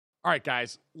All right,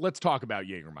 guys, let's talk about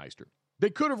Jägermeister. They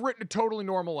could have written a totally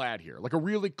normal ad here, like a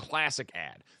really classic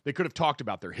ad. They could have talked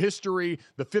about their history,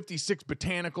 the 56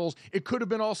 botanicals. It could have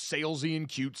been all salesy and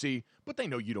cutesy, but they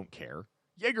know you don't care.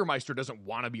 Jägermeister doesn't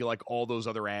want to be like all those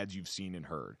other ads you've seen and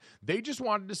heard. They just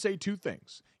wanted to say two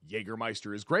things.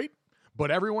 Jägermeister is great,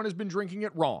 but everyone has been drinking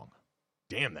it wrong.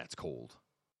 Damn, that's cold.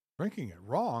 Drinking it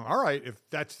wrong? All right, if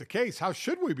that's the case, how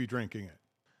should we be drinking it?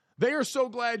 They are so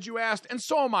glad you asked, and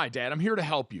so am I, Dad. I'm here to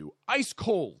help you. Ice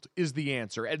cold is the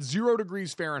answer, at 0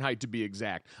 degrees Fahrenheit to be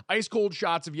exact. Ice cold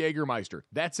shots of Jägermeister.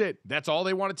 That's it. That's all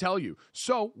they want to tell you.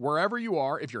 So, wherever you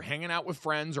are, if you're hanging out with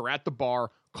friends or at the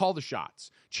bar, call the shots.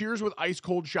 Cheers with ice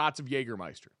cold shots of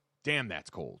Jägermeister. Damn,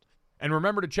 that's cold. And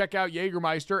remember to check out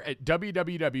Jägermeister at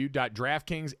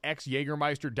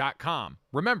www.draftkingsxjagermeister.com.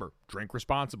 Remember, drink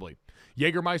responsibly.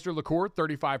 Jägermeister liqueur,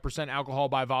 35% alcohol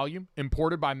by volume,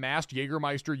 imported by Mast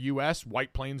Jägermeister US,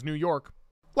 White Plains, New York.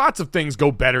 Lots of things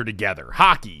go better together.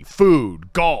 Hockey,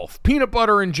 food, golf, peanut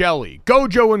butter and jelly,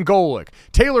 Gojo and Golic,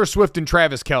 Taylor Swift and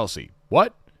Travis Kelce.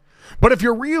 What? But if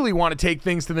you really want to take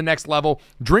things to the next level,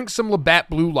 drink some Labatt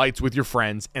Blue Lights with your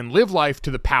friends and live life to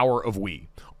the power of we.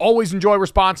 Always enjoy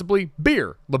responsibly.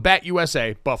 Beer, Labatt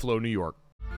USA, Buffalo, New York.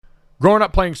 Growing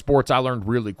up playing sports, I learned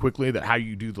really quickly that how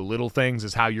you do the little things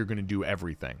is how you're going to do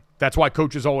everything. That's why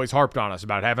coaches always harped on us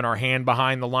about having our hand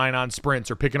behind the line on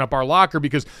sprints or picking up our locker,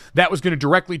 because that was going to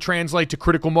directly translate to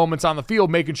critical moments on the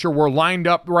field, making sure we're lined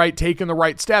up right, taking the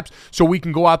right steps so we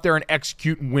can go out there and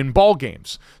execute and win ball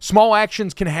games. Small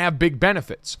actions can have big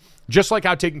benefits, just like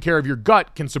how taking care of your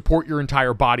gut can support your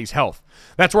entire body's health.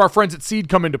 That's where our friends at Seed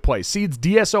come into play. Seed's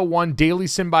DSO1 Daily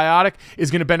Symbiotic is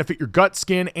going to benefit your gut,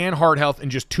 skin, and heart health in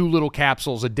just 2 little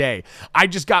capsules a day. I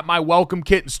just got my welcome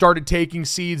kit and started taking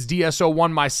Seed's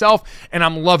DSO1 myself, and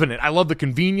I'm loving it. I love the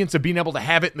convenience of being able to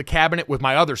have it in the cabinet with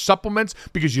my other supplements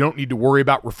because you don't need to worry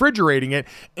about refrigerating it,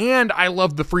 and I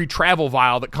love the free travel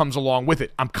vial that comes along with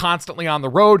it. I'm constantly on the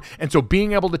road, and so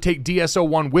being able to take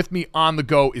DSO1 with me on the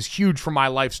go is huge for my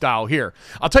lifestyle here.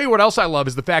 I'll tell you what else I love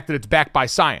is the fact that it's backed by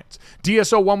science.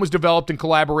 DSO1 was developed in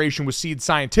collaboration with Seed's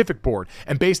Scientific Board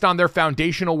and based on their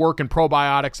foundational work in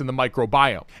probiotics and the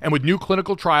microbiome. And with new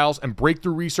clinical trials and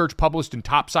breakthrough research published in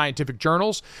top scientific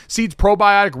journals, Seed's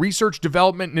probiotic research,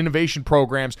 development, and innovation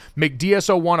programs make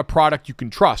DSO1 a product you can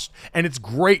trust. And it's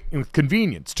great in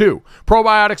convenience, too.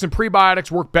 Probiotics and prebiotics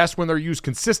work best when they're used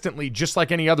consistently, just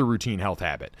like any other routine health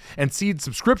habit. And Seed's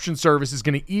subscription service is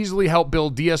going to easily help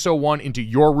build DSO1 into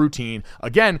your routine,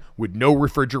 again, with no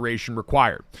refrigeration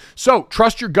required. So,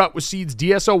 trust your gut with Seed's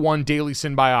DSO1 Daily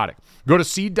Symbiotic. Go to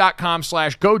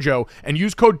seed.com/gojo and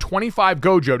use code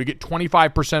 25gojo to get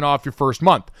 25% off your first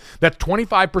month. That's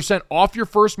 25% off your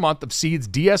first month of Seed's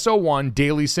DSO1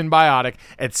 Daily Symbiotic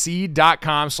at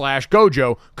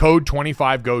seed.com/gojo, code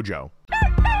 25gojo.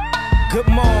 Good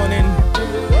morning.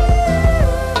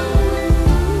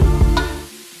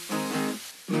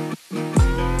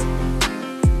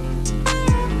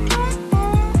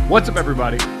 What's up,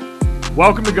 everybody?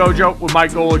 Welcome to Gojo with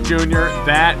Mike Golic Jr.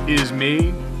 That is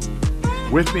me.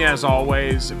 With me, as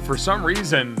always, for some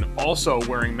reason, also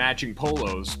wearing matching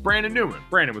polos, Brandon Newman.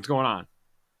 Brandon, what's going on?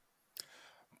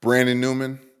 Brandon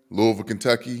Newman, Louisville,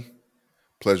 Kentucky,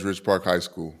 Pleasure Ridge Park High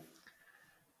School.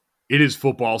 It is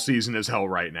football season as hell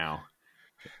right now.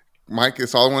 Mike,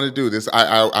 it's all I want to do.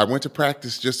 I went to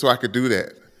practice just so I could do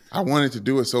that. I wanted to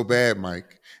do it so bad,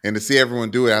 Mike. And to see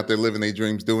everyone do it out there living their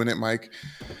dreams doing it, Mike,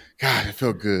 God, it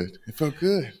felt good. It felt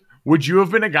good. Would you have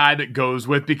been a guy that goes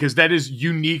with, because that is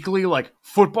uniquely like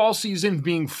football season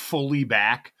being fully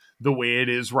back the way it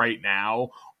is right now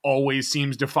always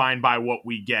seems defined by what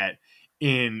we get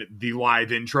in the live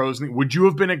intros. Would you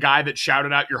have been a guy that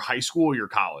shouted out your high school or your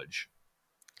college?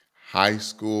 High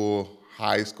school.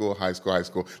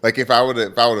 Like if I would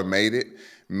have made it,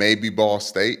 maybe Ball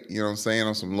State, you know what I'm saying,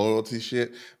 on some loyalty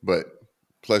shit, but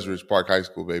Pleasure Ridge Park High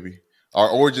School, baby.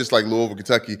 Or just like Louisville,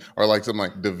 Kentucky, or like something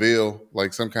like DeVille,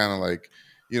 like some kind of like,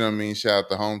 you know what I mean, shout out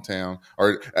to hometown.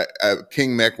 Or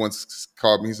King Mac once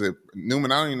called me, he said,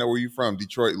 Newman, I don't even know where you're from,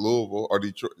 Detroit, Louisville, or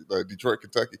Detroit,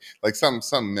 Kentucky. Like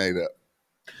something made up.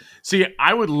 See,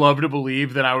 I would love to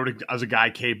believe that I would, as a guy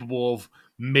capable of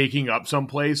making up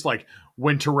someplace, like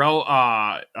when Terrell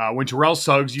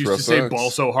Suggs used to say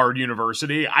Ball So Hard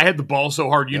University. I had the Ball So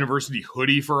Hard University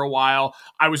hoodie for a while.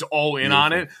 I was all in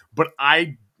on it, but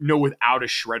I know without a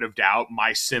shred of doubt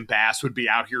my simp ass would be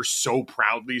out here so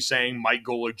proudly saying Mike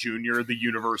Golic Jr., the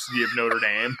University of Notre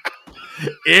Dame.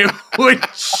 It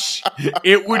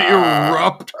would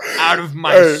erupt out of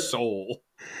my soul.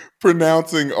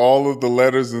 Pronouncing all of the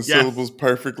letters and Yes. syllables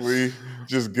perfectly,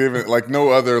 just giving like no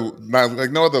other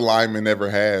lineman ever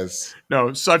has.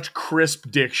 No, such crisp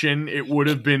diction, it would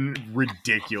have been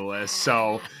ridiculous.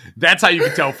 So that's how you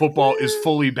can tell football is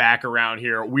fully back around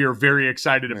here. We are very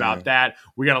excited about that.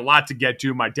 We got a lot to get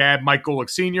to. My dad, Mike Golic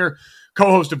Sr.,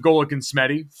 co-host of Golic and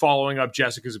Smetty, following up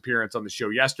Jessica's appearance on the show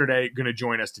yesterday, going to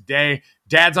join us today.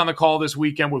 Dad's on the call this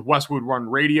weekend with Westwood Run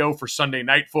Radio for Sunday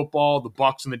Night Football, the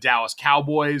Bucs and the Dallas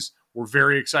Cowboys. We're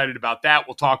very excited about that.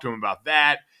 We'll talk to him about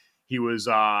that. He was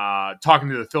talking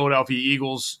to the Philadelphia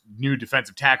Eagles' new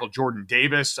defensive tackle, Jordan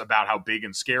Davis, about how big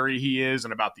and scary he is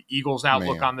and about the Eagles'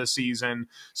 outlook on this season.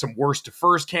 Some worst to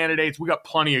first candidates. We got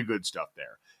plenty of good stuff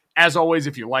there. As always,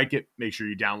 if you like it, make sure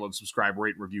you download, subscribe,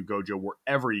 rate, and review Gojo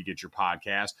wherever you get your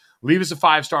podcast. Leave us a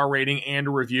 5-star rating and a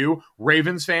review.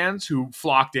 Ravens fans who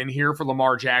flocked in here for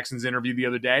Lamar Jackson's interview the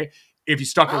other day, if you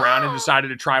stuck around and decided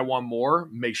to try one more,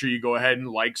 make sure you go ahead and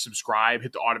like, subscribe,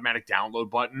 hit the automatic download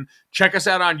button. Check us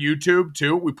out on YouTube,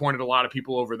 too. We pointed a lot of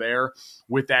people over there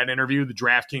with that interview, the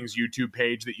DraftKings YouTube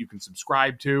page that you can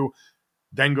subscribe to.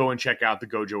 Then go and check out the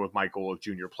Gojo with Mike Golic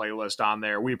Jr. playlist on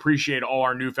there. We appreciate all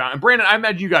our newfound. And Brandon, I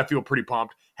imagine you got to feel pretty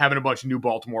pumped having a bunch of new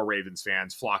Baltimore Ravens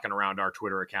fans flocking around our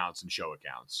Twitter accounts and show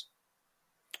accounts.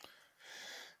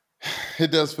 It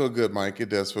does feel good, Mike. It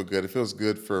does feel good. It feels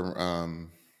good for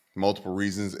multiple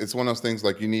reasons. It's one of those things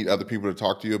like you need other people to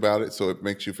talk to you about it, so it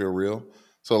makes you feel real.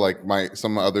 So like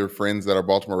some other friends that are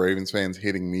Baltimore Ravens fans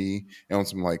hitting me and on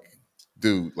some like,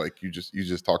 dude, like you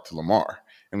just talked to Lamar.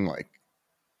 And I'm like,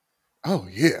 oh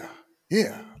yeah.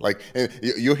 Like, and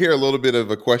you'll hear a little bit of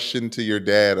a question to your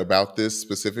dad about this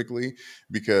specifically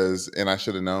and I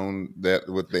should have known that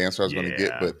what the answer I was going to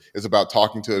get, but it's about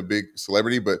talking to a big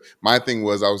celebrity. But my thing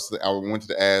was I wanted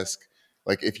to ask,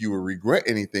 like, if you would regret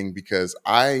anything, because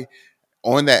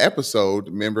on that episode,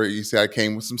 remember you said I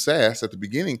came with some sass at the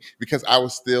beginning because I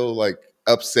was still like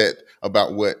upset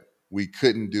about what we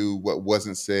couldn't do, what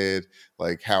wasn't said,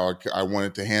 like how I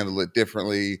wanted to handle it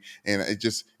differently. And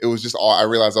it was just all, I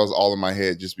realized I was all in my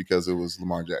head just because it was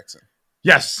Lamar Jackson.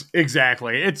 Yes,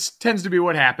 exactly. It tends to be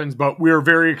what happens, but we're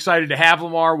very excited to have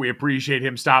Lamar. We appreciate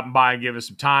him stopping by and giving us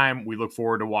some time. We look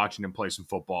forward to watching him play some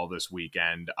football this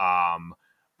weekend.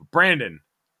 Brandon,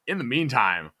 in the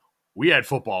meantime, we had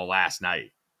football last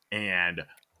night, and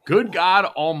good God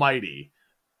almighty,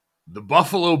 the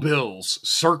Buffalo Bills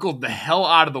circled the hell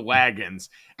out of the wagons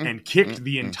and kicked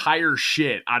the entire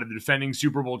shit out of the defending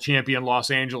Super Bowl champion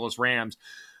Los Angeles Rams.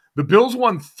 The Bills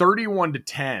won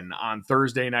 31-10 on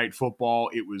Thursday Night Football.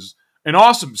 It was an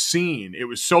awesome scene. It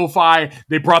was SoFi.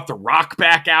 They brought The Rock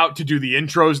back out to do the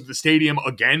intros at the stadium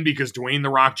again because Dwayne The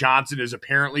Rock Johnson is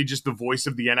apparently just the voice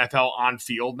of the NFL on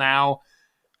field now.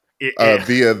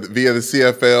 Via the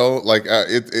CFL, like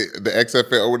the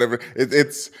XFL or whatever.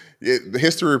 The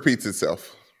history repeats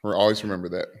itself. We'll always remember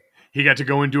that. He got to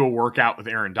go and do a workout with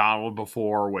Aaron Donald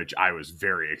before, which I was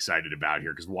very excited about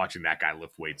here because watching that guy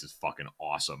lift weights is fucking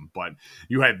awesome. But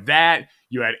you had that.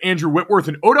 You had Andrew Whitworth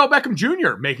and Odell Beckham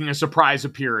Jr. making a surprise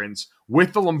appearance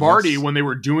with the Lombardi when they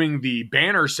were doing the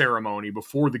banner ceremony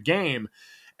before the game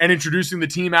and introducing the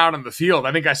team out on the field.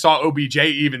 I think I saw OBJ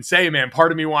even say, man,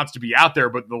 part of me wants to be out there,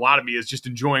 but a lot of me is just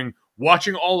enjoying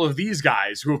watching all of these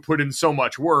guys who have put in so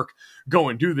much work go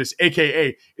and do this,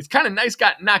 a.k.a. it's kind of nice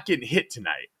not getting hit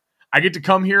tonight. I get to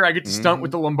come here, I get to stunt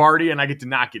with the Lombardi, and I get to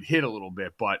not get hit a little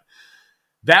bit. But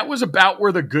that was about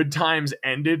where the good times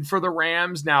ended for the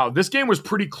Rams. Now, this game was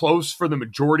pretty close for the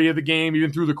majority of the game.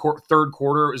 Even through the third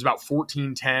quarter, it was about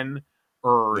 14-10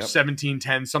 or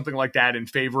 17-10, something like that in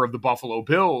favor of the Buffalo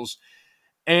Bills.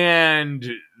 And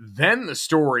then the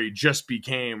story just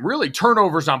became really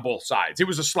turnovers on both sides. It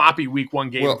was a sloppy week one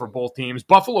game for both teams.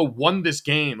 Buffalo won this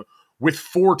game with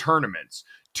 4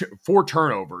 turnovers,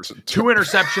 2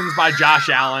 interceptions by Josh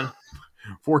Allen,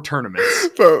 4 tournaments.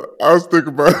 So I was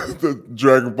thinking about the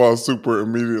Dragon Ball Super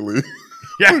immediately.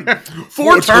 Yeah,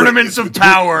 4 tournaments of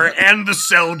power and the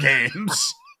Cell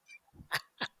games.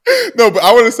 No, but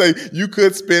I want to say you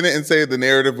could spin it and say the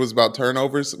narrative was about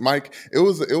turnovers, Mike. It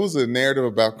was a narrative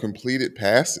about completed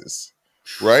passes,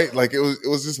 right? Like it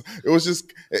was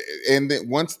just, and then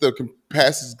once the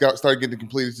passes started getting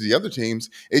completed to the other teams,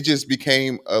 it just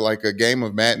became like a game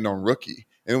of Madden on rookie,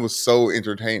 and it was so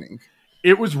entertaining.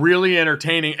 It was really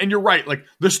entertaining, and you're right. Like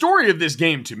the story of this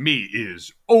game to me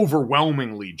is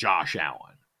overwhelmingly Josh Allen.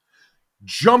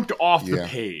 Jumped off the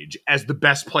page as the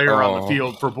best player on the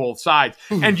field for both sides.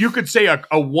 And you could say a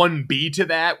 1B to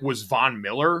that was Von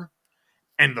Miller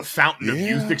and the fountain of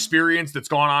youth experience that's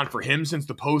gone on for him since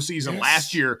the postseason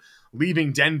last year,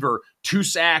 leaving Denver. 2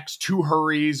 sacks, 2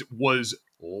 hurries, was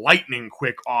lightning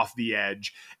quick off the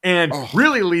edge, and Oh,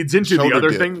 really leads into the shoulder other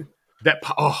dip. thing that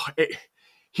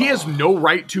he has no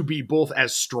right to be both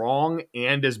as strong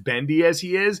and as bendy as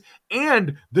he is,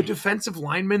 and the defensive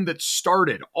lineman that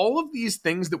started all of these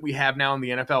things that we have now in the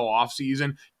NFL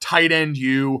offseason, tight end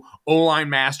O-line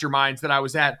masterminds that I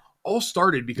was at, all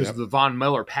started because of the Von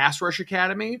Miller Pass Rush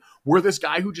Academy, where this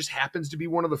guy who just happens to be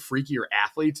one of the freakier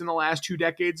athletes in the last 2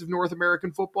 decades of North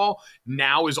American football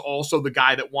now is also the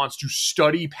guy that wants to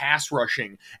study pass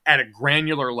rushing at a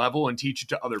granular level and teach it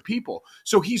to other people.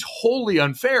 So he's wholly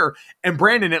unfair. And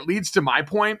Brandon, it leads to my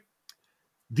point.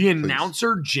 The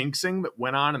announcer jinxing that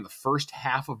went on in the first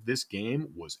half of this game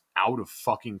was out of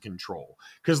fucking control.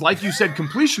 Because like you said,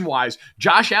 completion-wise,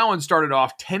 Josh Allen started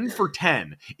off 10 for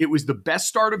 10. It was the best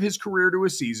start of his career to a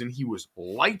season. He was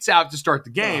lights out to start the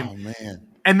game. Oh, man.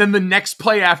 And then the next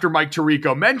play after Mike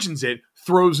Tirico mentions it,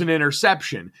 throws an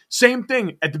interception. Same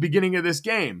thing at the beginning of this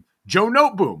game. Joe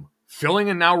Noteboom, filling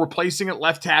and now replacing at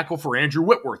left tackle for Andrew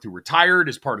Whitworth, who retired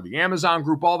as part of the Amazon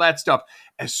group, all that stuff.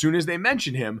 As soon as they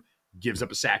mention him, gives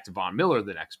up a sack to Von Miller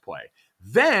the next play.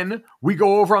 Then we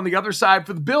go over on the other side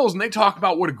for the Bills, and they talk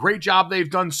about what a great job they've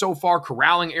done so far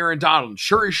corralling Aaron Donald. And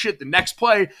sure as shit, the next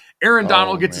play, Aaron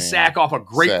Donald gets a sack off a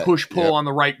great push-pull on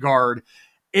the right guard.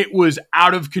 It was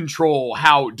out of control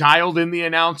how dialed in the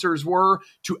announcers were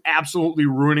to absolutely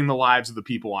ruining the lives of the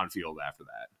people on field after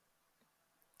that.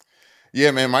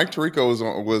 Yeah, man, Mike Tirico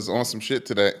was on some shit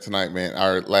tonight, man,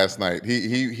 or last night.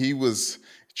 He was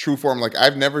true form. Like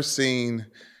I've never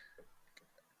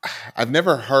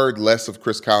heard less of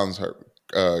Chris Collinsworth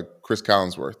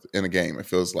in a game. It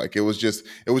feels like it was just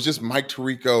Mike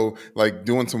Tirico like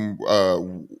doing some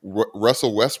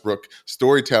Russell Westbrook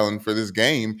storytelling for this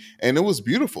game, and it was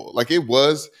beautiful. Like it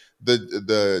was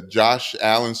the Josh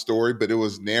Allen story, but it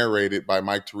was narrated by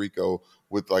Mike Tirico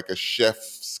with like a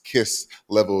chef's kiss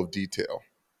level of detail.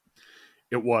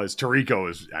 It was. Tirico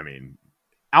is,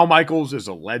 Al Michaels is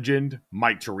a legend.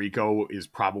 Mike Tirico is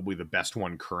probably the best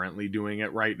one currently doing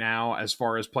it right now as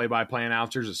far as play-by-play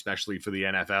announcers, especially for the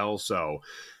NFL. So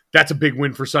that's a big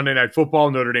win for Sunday Night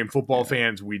Football. Notre Dame football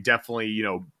fans, we definitely,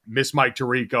 miss Mike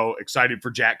Tirico. Excited for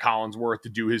Jack Collinsworth to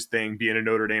do his thing, being a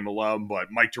Notre Dame alum. But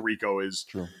Mike Tirico is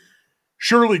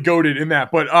surely goated in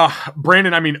that. But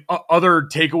Brandon, other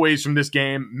takeaways from this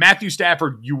game. Matthew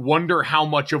Stafford, you wonder how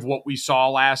much of what we saw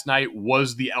last night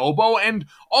was the elbow and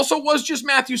also was just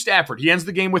Matthew Stafford. He ends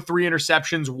the game with 3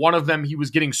 interceptions. One of them he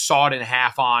was getting sawed in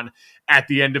half on at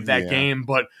the end of that game.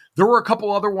 But there were a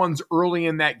couple other ones early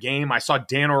in that game. I saw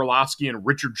Dan Orlovsky and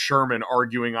Richard Sherman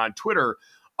arguing on Twitter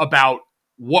about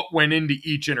what went into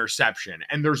each interception.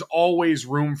 And there's always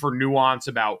room for nuance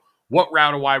about what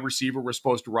route a wide receiver was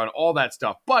supposed to run, all that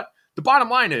stuff. But the bottom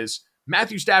line is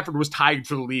Matthew Stafford was tied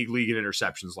for the league in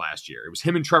interceptions last year. It was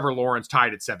him and Trevor Lawrence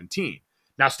tied at 17.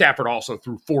 Now, Stafford also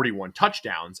threw 41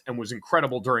 touchdowns and was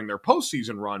incredible during their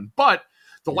postseason run. But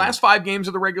the last 5 games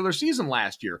of the regular season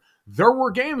last year, there were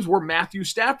games where Matthew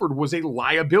Stafford was a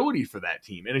liability for that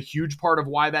team and a huge part of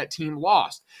why that team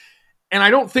lost. And I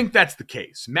don't think that's the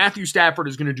case. Matthew Stafford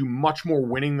is going to do much more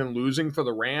winning than losing for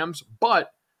the Rams,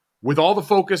 but with all the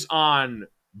focus on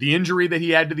the injury that he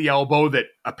had to the elbow that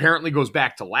apparently goes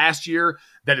back to last year,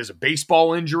 that is a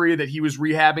baseball injury that he was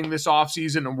rehabbing this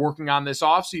offseason and working on this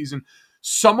offseason,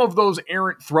 some of those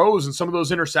errant throws and some of those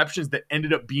interceptions that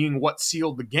ended up being what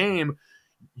sealed the game,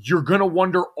 you're going to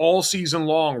wonder all season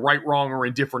long, right, wrong, or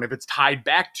indifferent, if it's tied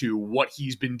back to what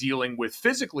he's been dealing with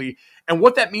physically and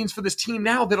what that means for this team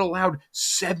now that allowed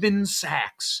 7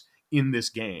 sacks in this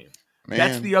game. Man.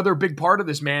 That's the other big part of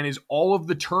this, man, is all of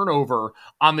the turnover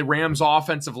on the Rams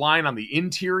offensive line on the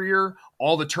interior,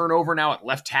 all the turnover now at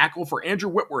left tackle for Andrew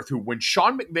Whitworth, who when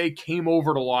Sean McVay came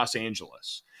over to Los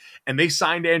Angeles and they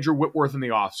signed Andrew Whitworth in the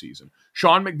offseason,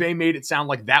 Sean McVay made it sound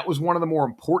like that was one of the more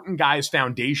important guys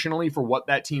foundationally for what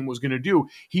that team was going to do.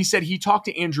 He said he talked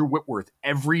to Andrew Whitworth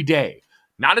every day.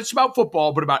 Not just about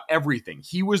football, but about everything.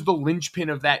 He was the linchpin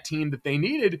of that team that they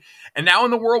needed. And now in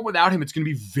the world without him, it's going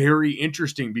to be very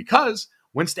interesting because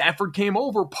when Stafford came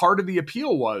over, part of the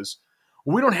appeal was,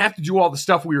 well, we don't have to do all the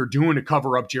stuff we were doing to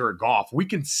cover up Jared Goff. We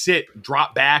can sit,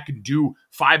 drop back, and do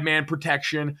 5-man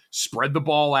protection, spread the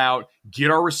ball out, get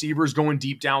our receivers going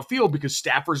deep downfield because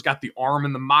Stafford's got the arm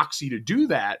and the moxie to do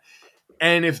that.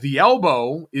 And if the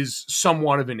elbow is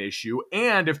somewhat of an issue,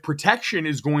 and if protection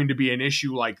is going to be an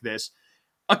issue like this,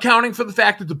 accounting for the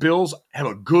fact that the Bills have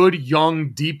a good,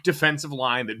 young, deep defensive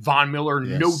line that Von Miller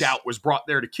no doubt was brought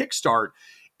there to kickstart,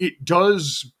 it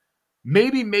does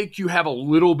maybe make you have a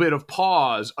little bit of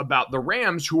pause about the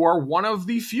Rams, who are one of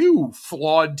the few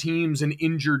flawed teams and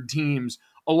injured teams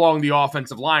along the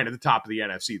offensive line at the top of the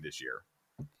NFC this year.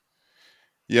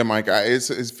 Yeah, Mike,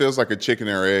 it feels like a chicken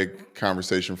or egg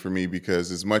conversation for me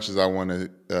because as much as I want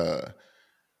to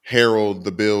herald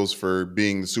the Bills for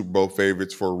being the Super Bowl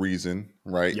favorites for a reason,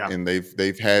 right? Yeah. And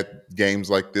they've had games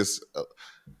like this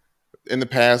in the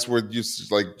past where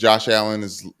just like Josh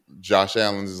Allen's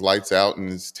lights out and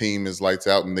his team is lights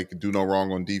out and they could do no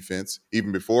wrong on defense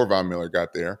even before Von Miller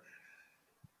got there.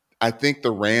 I think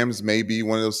the Rams may be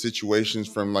one of those situations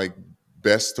from like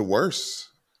best to worst,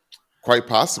 quite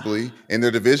possibly in their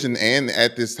division and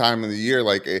at this time of the year.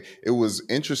 Like it was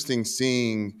interesting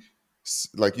seeing,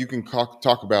 like you can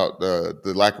talk about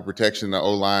the lack of protection in the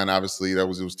O line. Obviously, it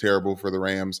was terrible for the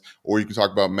Rams. Or you can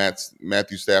talk about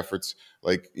Matthew Stafford's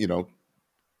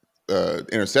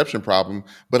interception problem.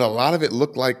 But a lot of it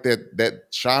looked like that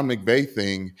Sean McVay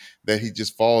thing that he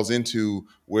just falls into,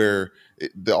 where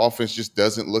the offense just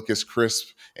doesn't look as crisp,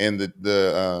 and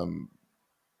the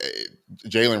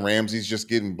Jalen Ramsey's just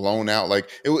getting blown out. Like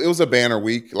it was a banner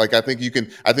week. Like I think you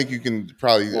can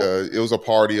probably it was a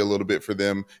party a little bit for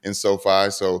them in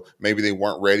SoFi. So maybe they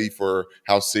weren't ready for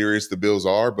how serious the Bills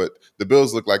are, but the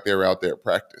Bills look like they were out there at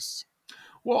practice.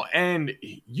 Well, and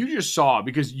you just saw,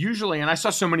 because usually, and I saw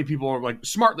so many people like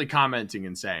smartly commenting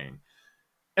and saying,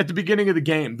 at the beginning of the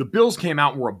game, the Bills came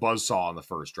out and were a buzzsaw on the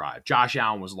first drive. Josh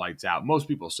Allen was lights out. Most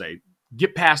people say,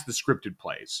 get past the scripted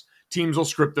plays. Teams will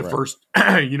script the first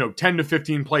 10 to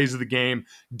 15 plays of the game,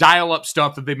 dial up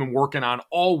stuff that they've been working on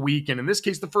all week. And in this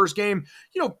case, the first game,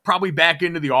 probably back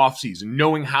into the offseason,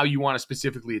 knowing how you want to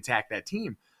specifically attack that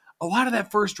team. A lot of that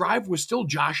first drive was still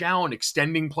Josh Allen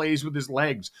extending plays with his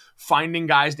legs, finding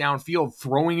guys downfield,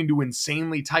 throwing into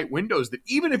insanely tight windows that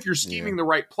even if you're scheming the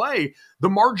right play, the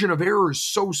margin of error is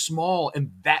so small,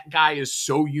 and that guy is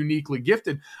so uniquely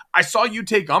gifted. I saw you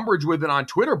take umbrage with it on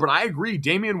Twitter, but I agree.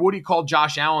 Damian Woody called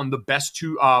Josh Allen the best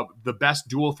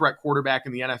dual threat quarterback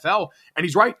in the NFL, and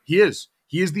he's right. He is.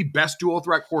 He is the best dual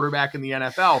threat quarterback in the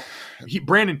NFL.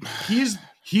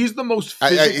 He's the most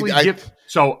physically gifted.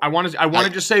 So I want to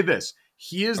just say this.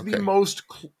 He is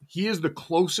the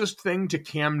closest thing to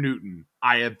Cam Newton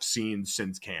I have seen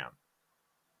since Cam.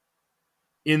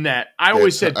 In that, I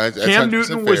always said Cam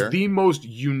Newton was the most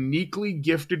uniquely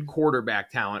gifted quarterback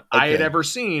talent I had ever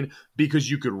seen, because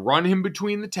you could run him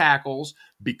between the tackles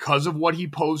because of what he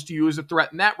posed to you as a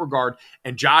threat in that regard.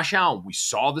 And Josh Allen, we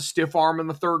saw the stiff arm in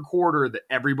the third quarter that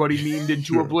everybody memed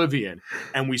into oblivion.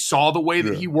 And we saw the way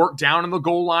that he worked down in the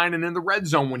goal line and in the red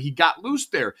zone when he got loose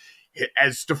there.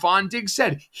 As Stephon Diggs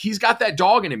said, he's got that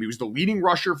dog in him. He was the leading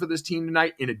rusher for this team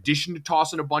tonight, in addition to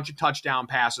tossing a bunch of touchdown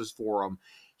passes for him.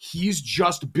 He's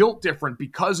just built different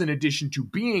because, in addition to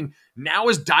being now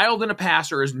as dialed in a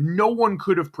passer as no one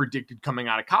could have predicted coming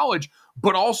out of college,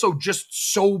 but also just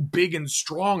so big and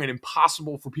strong and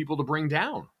impossible for people to bring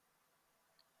down.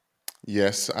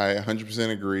 Yes, I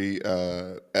 100% agree.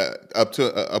 Up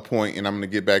to a point, and I'm going to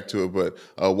get back to it, but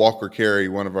Walker Carey,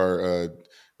 one of our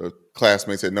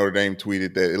classmates at Notre Dame,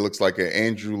 tweeted that it looks like an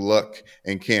Andrew Luck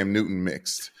and Cam Newton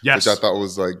mixed, which I thought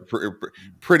was like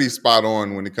pretty spot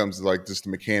on when it comes to like just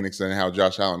the mechanics and how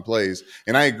Josh Allen plays.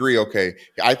 And I agree. Okay,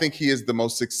 I think he is the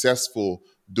most successful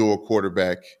dual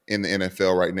quarterback in the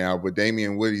NFL right now. But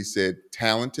Damian Woody said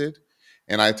talented,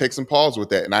 and I take some pause with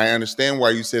that. And I understand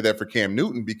why you said that for Cam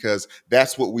Newton, because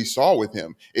that's what we saw with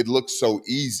him. It looks so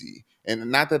easy.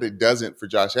 And not that it doesn't for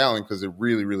Josh Allen, because it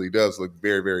really, really does look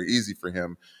very, very easy for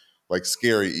him, like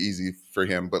scary easy for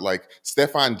him. But like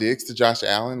Stephon Diggs to Josh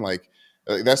Allen, like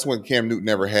that's what Cam Newton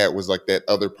never had, was like that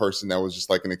other person that was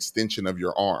just like an extension of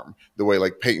your arm, the way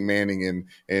like Peyton Manning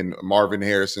and Marvin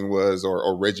Harrison was,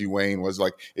 or Reggie Wayne was.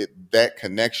 Like that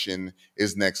connection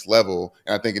is next level,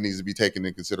 and I think it needs to be taken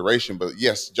into consideration. But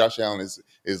yes, Josh Allen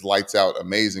is lights out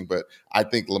amazing, but I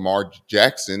think Lamar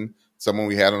Jackson, someone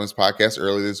we had on this podcast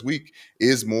earlier this week,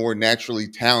 is more naturally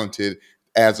talented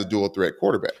as a dual threat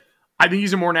quarterback. I think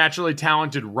he's a more naturally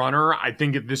talented runner. I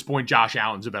think at this point, Josh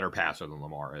Allen's a better passer than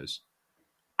Lamar is.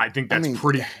 I think that's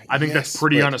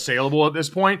pretty unassailable at this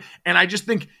point. And I just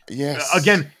think,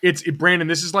 again, Brandon,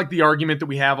 this is like the argument that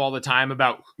we have all the time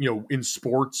about, in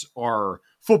sports, are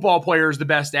football players the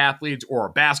best athletes, or are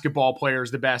basketball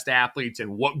players the best athletes,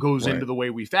 and what goes into the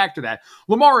way we factor that.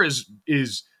 Lamar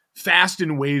is fast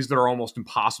in ways that are almost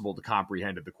impossible to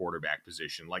comprehend at the quarterback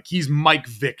position. Like he's Mike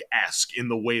Vick-esque in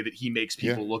the way that he makes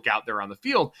people look out there on the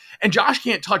field. And Josh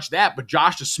can't touch that, but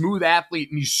Josh is a smooth athlete,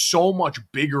 and he's so much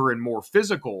bigger and more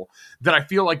physical that I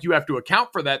feel like you have to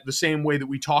account for that the same way that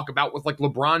we talk about with like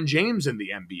LeBron James in the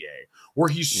NBA, where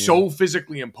he's so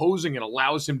physically imposing and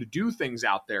allows him to do things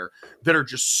out there that are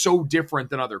just so different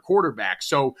than other quarterbacks.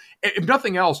 So if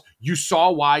nothing else, you saw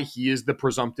why he is the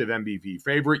presumptive MVP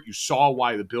favorite. You saw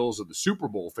why the Bills are the Super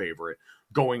Bowl favorite.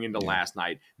 going into last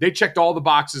night. They checked all the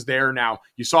boxes there. Now,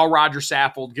 you saw Roger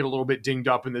Saffold get a little bit dinged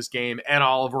up in this game. Ed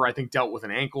Oliver, I think, dealt with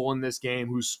an ankle in this game,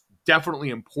 who's definitely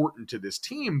important to this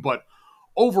team. But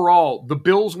overall, the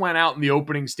Bills went out in the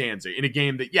opening stanza in a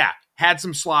game that, had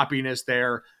some sloppiness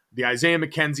there. The Isaiah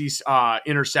McKenzie's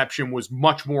interception was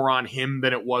much more on him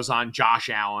than it was on Josh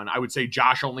Allen. I would say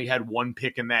Josh only had one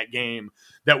pick in that game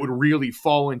that would really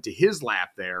fall into his lap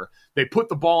there. They put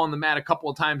the ball on the mat a couple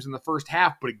of times in the first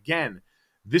half, but again,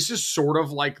 this is sort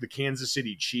of like the Kansas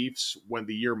City Chiefs when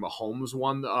the year Mahomes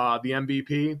won the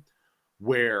MVP,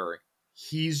 where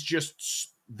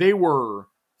they were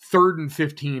 3rd and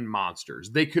 15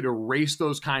 monsters. They could erase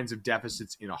those kinds of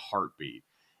deficits in a heartbeat.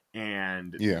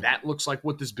 And that looks like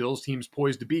what this Bills team's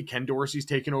poised to be. Ken Dorsey's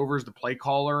taken over as the play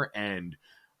caller, and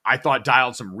I thought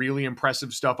dialed some really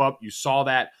impressive stuff up. You saw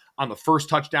that on the first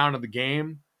touchdown of the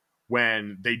game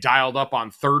when they dialed up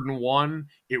on 3rd and 1.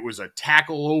 It was a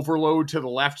tackle overload to the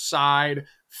left side,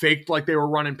 faked like they were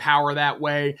running power that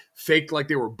way, faked like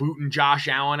they were booting Josh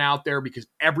Allen out there because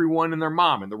everyone and their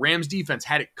mom and the Rams defense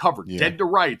had it covered, dead to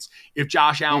rights, if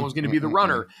Josh Allen was going to be the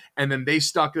runner. And then they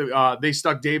stuck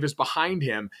Davis behind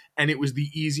him, and it was the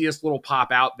easiest little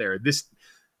pop out there.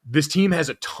 This team has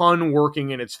a ton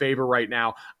working in its favor right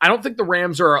now. I don't think the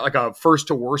Rams are like a first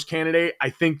to worst candidate. I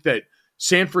think that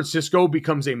San Francisco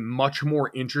becomes a much more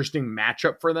interesting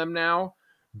matchup for them now,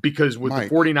 because with the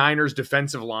 49ers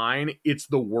defensive line, it's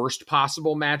the worst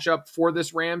possible matchup for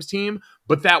this Rams team.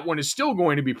 But that one is still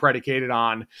going to be predicated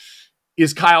on,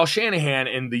 is Kyle Shanahan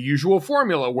in the usual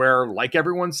formula where, like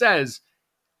everyone says,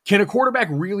 can a quarterback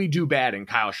really do bad in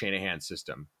Kyle Shanahan's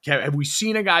system? Have we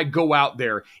seen a guy go out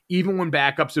there, even when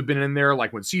backups have been in there,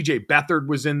 like when CJ Beathard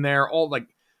was in there,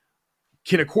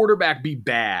 can a quarterback be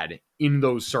bad in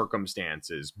those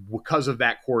circumstances because of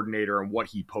that coordinator and what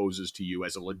he poses to you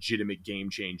as a legitimate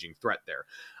game-changing threat there?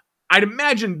 I'd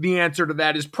imagine the answer to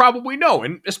that is probably no,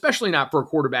 and especially not for a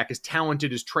quarterback as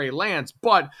talented as Trey Lance,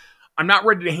 but I'm not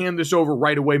ready to hand this over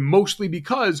right away, mostly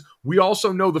because we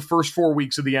also know the first 4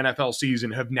 weeks of the NFL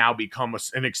season have now become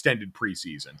an extended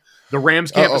preseason. The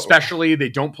Rams camp especially, they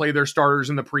don't play their starters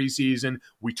in the preseason.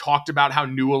 We talked about how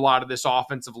new a lot of this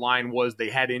offensive line was. They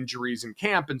had injuries in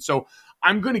camp, and so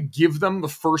I'm going to give them the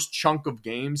first chunk of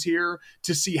games here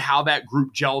to see how that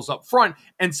group gels up front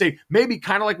and say, maybe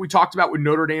kind of like we talked about with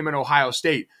Notre Dame and Ohio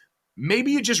State,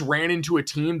 maybe you just ran into a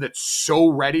team that's so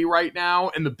ready right now,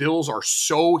 and the Bills are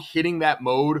so hitting that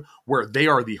mode where they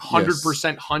are the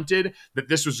 100% hunted that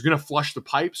this was going to flush the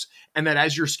pipes, and that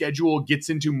as your schedule gets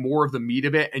into more of the meat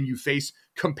of it and you face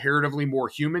comparatively more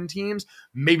human teams,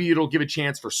 maybe it'll give a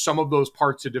chance for some of those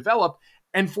parts to develop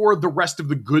and for the rest of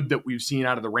the good that we've seen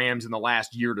out of the Rams in the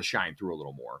last year to shine through a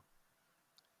little more.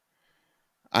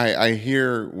 I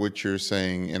hear what you're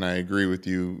saying, and I agree with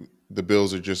you. The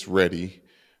Bills are just ready,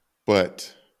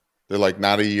 but they're like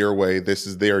not a year away. This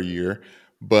is their year.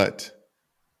 But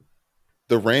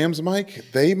the Rams,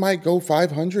 Mike, they might go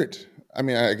 500. I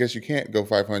mean, I guess you can't go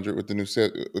 500 with the new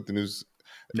set.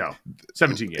 No,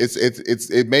 17 games.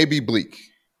 It may be bleak.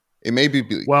 It may be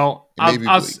bleak. Well,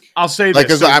 I'll say like,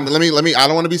 this. Let me. I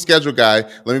don't want to be schedule guy.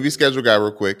 Let me be schedule guy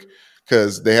real quick,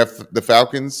 because they have the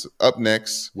Falcons up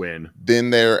next. Win.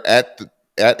 Then they're at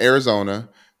Arizona.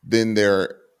 Then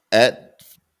they're at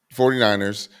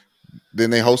 49ers.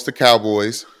 Then they host the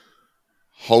Cowboys,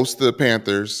 host the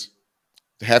Panthers,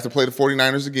 have to play the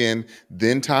 49ers again.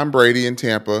 Then Tom Brady in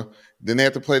Tampa. Then they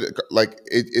have to play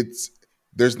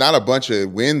there's not a bunch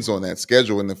of wins on that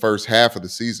schedule in the first half of the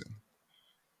season.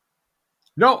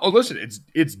 No, listen,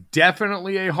 it's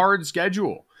definitely a hard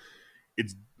schedule.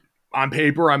 It's on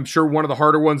paper, I'm sure one of the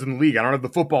harder ones in the league. I don't have the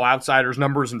Football Outsiders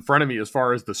numbers in front of me as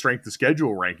far as the strength of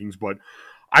schedule rankings, but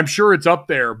I'm sure it's up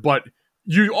there. But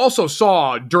you also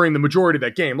saw during the majority of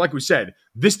that game, like we said,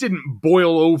 this didn't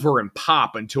boil over and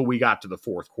pop until we got to the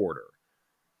fourth quarter.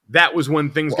 That was when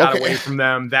things got away from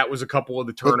them. That was a couple of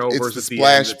the turnovers at the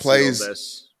end that sealed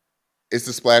this. It's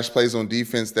the splash plays on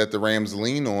defense that the Rams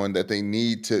lean on that they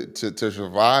need to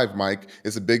survive, Mike.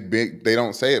 It's a big, they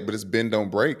don't say it, but it's bend, don't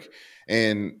break.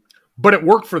 But it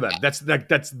worked for them. That's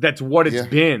what it's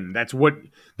been. That's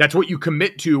what you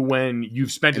commit to when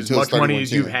you've spent as much money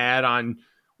as you've had on.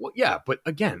 Well, yeah, but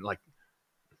again, like,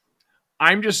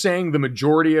 I'm just saying the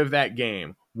majority of that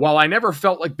game, while I never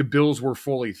felt like the Bills were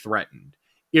fully threatened,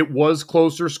 it was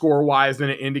closer score-wise than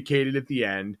it indicated at the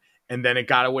end. And then it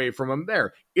got away from them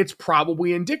there. It's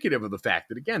probably indicative of the fact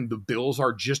that, again, the Bills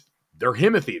are they're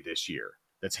Himothy this year.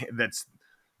 That's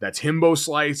Himbo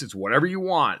Slice. It's whatever you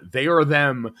want. They are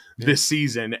them this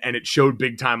season, and it showed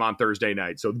big time on Thursday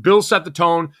night. So the Bills set the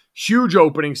tone. Huge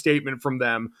opening statement from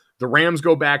them. The Rams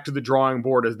go back to the drawing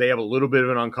board as they have a little bit of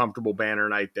an uncomfortable banner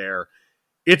night there.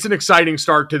 It's an exciting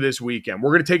start to this weekend. We're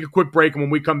going to take a quick break, and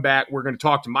when we come back, we're going to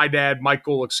talk to my dad, Mike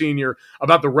Golic Sr.,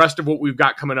 about the rest of what we've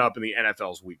got coming up in the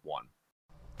NFL's Week 1.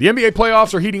 The NBA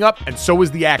playoffs are heating up, and so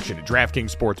is the action at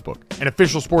DraftKings Sportsbook, an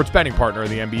official sports betting partner of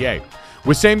the NBA.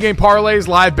 With same-game parlays,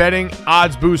 live betting,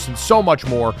 odds boosts, and so much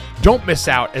more, don't miss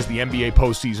out as the NBA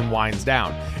postseason winds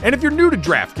down. And if you're new to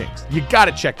DraftKings, you got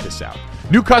to check this out.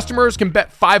 New customers can bet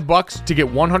 $5 to get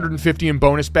 $150 in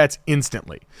bonus bets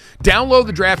instantly. Download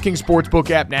the DraftKings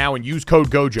Sportsbook app now and use code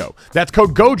GOJO. That's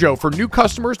code GOJO for new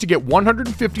customers to get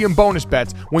 $150 in bonus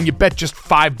bets when you bet just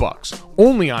 $5.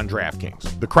 Only on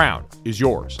DraftKings. The crown is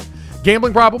yours.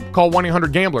 Gambling problem? Call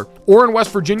 1-800-GAMBLER. Or in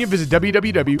West Virginia, visit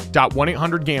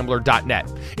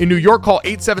www.1800gambler.net. In New York, call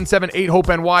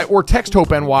 877-8-HOPE-NY or text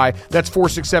HOPE-NY. That's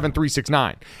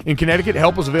 467-369. In Connecticut,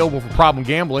 help is available for problem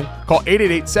gambling. Call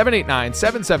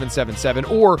 888-789-7777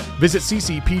 or visit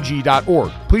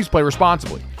ccpg.org. Please play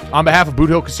responsibly. On behalf of Boot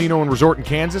Hill Casino and Resort in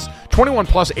Kansas, 21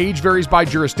 plus, age varies by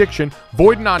jurisdiction,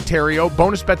 void in Ontario,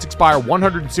 bonus bets expire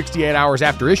 168 hours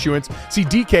after issuance. See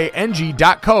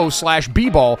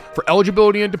dkng.co/bball for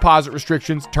eligibility and deposit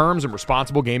restrictions, terms, and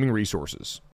responsible gaming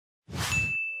resources.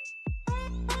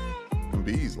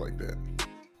 Bees like that.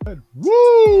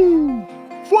 Woo!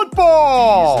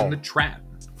 Football! He's in the trap.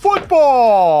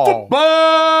 Football! Football!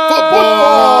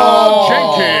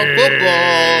 Jenkins!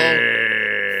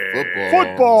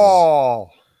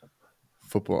 Football!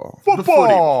 Football.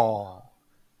 Football!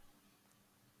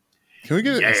 Can we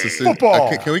get Yay.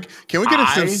 Football. Can we get a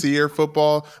sincere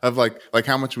football of like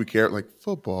how much we care? Like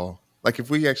football. Like if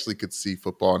we actually could see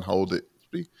football and hold it,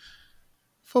 it'd be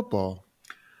football.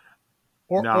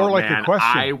 Or like man, a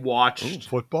question. I watched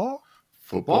Football?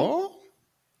 Football?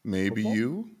 Maybe Football?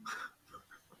 you.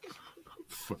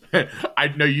 I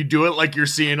know you do it like you're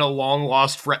seeing a long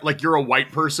lost friend, like you're a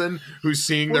white person who's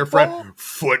seeing their friend.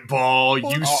 Football,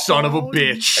 you son of a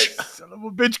bitch. Son of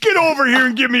a bitch. Get over here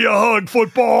and give me a hug,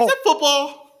 football.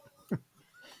 Football.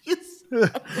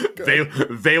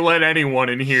 They let anyone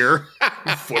in here.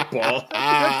 Football.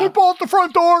 Get football at the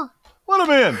front door. Let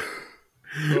him in.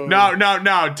 No.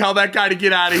 Tell that guy to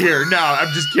get out of here. No,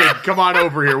 I'm just kidding. Come on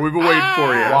over here. We've been waiting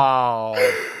for you. Wow.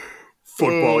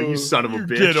 Football, you son of a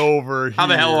bitch. Get over here. How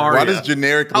the hell are Why you? does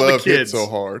generic How the love hit kids? so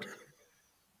hard?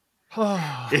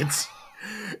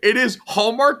 It is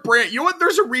Hallmark brand. You know what?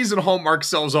 There's a reason Hallmark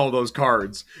sells all those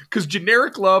cards. Because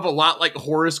generic love, a lot like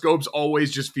horoscopes,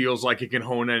 always just feels like it can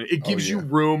hone in. It gives you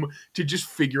room to just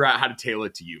figure out how to tailor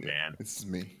it to you, man. It's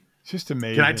me. It's just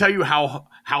amazing. Can I tell you how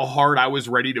hard I was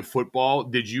ready to football?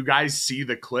 Did you guys see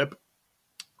the clip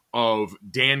of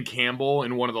Dan Campbell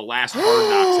in one of the last Hard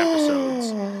Knocks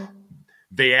episodes?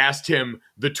 They asked him,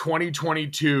 the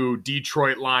 2022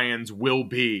 Detroit Lions will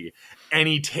be, and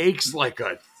he takes like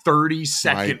a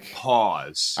 30-second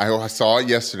pause. I saw it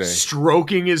yesterday.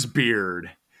 Stroking his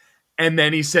beard. And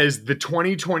then he says, the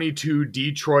 2022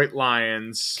 Detroit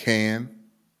Lions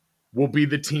will be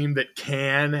the team that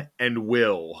can and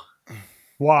will.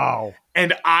 Wow.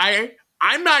 And I'm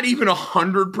not even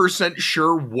 100%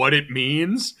 sure what it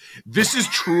means. This is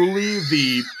truly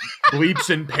the bleeps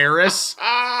in Paris.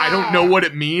 I don't know what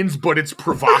it means, but it's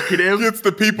provocative. Gets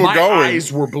the people My going.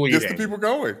 eyes were bleeding. Gets the people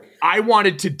going. I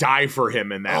wanted to die for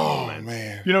him in that moment.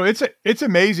 Man. You know, it's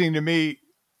amazing to me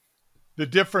the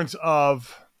difference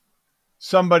of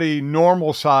somebody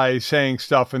normal size saying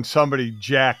stuff and somebody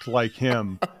jacked like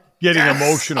him getting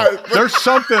emotional. There's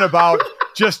something about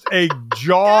just a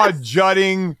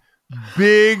jaw-jutting,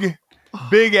 big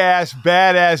ass,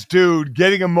 badass dude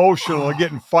getting emotional and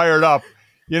getting fired up.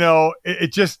 You know,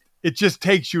 it just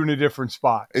takes you in a different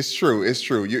spot. It's true.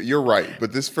 You're right.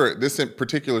 But this in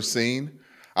particular scene,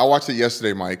 I watched it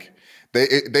yesterday, Mike.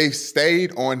 They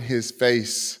stayed on his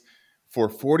face for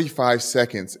 45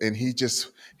 seconds, and he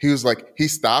was like, he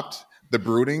stopped the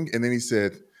brooding, and then he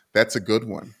said, "That's a good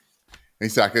one." And he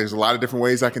said, "There's a lot of different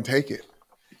ways I can take it."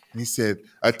 And he said,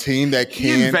 "A team that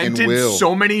can and will." He invented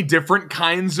so many different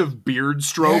kinds of beard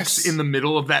strokes in the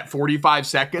middle of that 45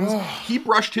 seconds. He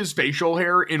brushed his facial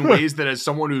hair in ways that, as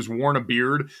someone who's worn a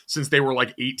beard since they were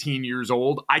like 18 years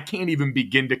old, I can't even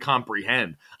begin to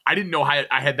comprehend. I didn't know I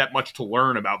had that much to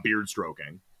learn about beard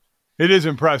stroking. It is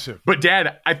impressive. But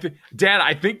Dad,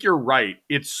 I think you're right.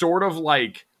 It's sort of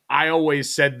like I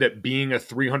always said that being a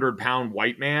 300-pound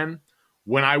white man,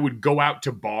 when I would go out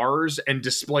to bars and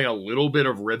display a little bit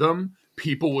of rhythm,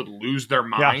 people would lose their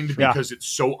mind because it's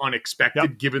so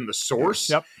unexpected given the source.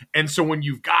 Yep. And so when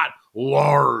you've got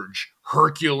large,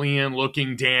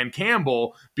 Herculean-looking Dan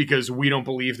Campbell, because we don't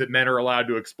believe that men are allowed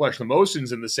to express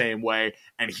emotions in the same way,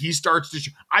 and he starts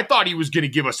to I thought he was going to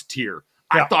give us a tear.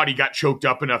 I thought he got choked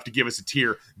up enough to give us a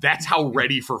tear. That's how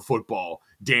ready for football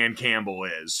Dan Campbell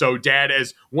is. So, Dad,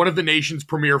 as one of the nation's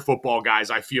premier football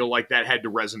guys, I feel like that had to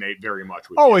resonate very much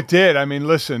with you. Oh, it did. I mean,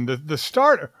 listen, the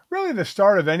start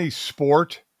of any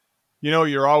sport,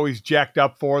 you're always jacked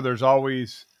up for. There's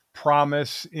always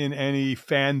promise in any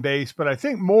fan base, but I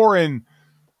think more in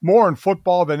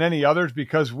football than any others,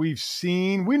 because we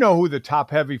know who the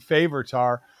top heavy favorites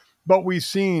are, but we've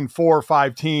seen 4 or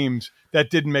 5 teams that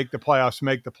didn't make the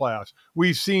playoffs.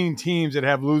 We've seen teams that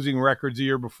have losing records the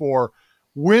year before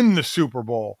win the Super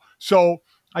Bowl. So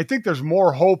I think there's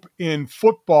more hope in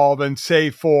football than, say,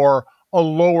 for a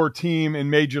lower team in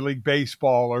Major League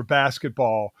Baseball or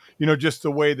basketball, just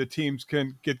the way the teams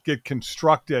can get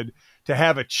constructed to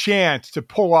have a chance to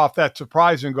pull off that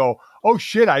surprise and go, oh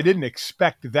shit, I didn't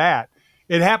expect that.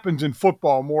 It happens in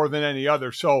football more than any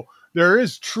other. So there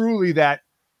is truly that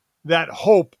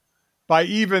hope by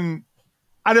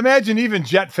I'd imagine even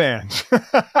Jet fans,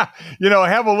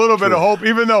 have a little bit of hope,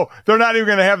 even though they're not even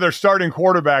going to have their starting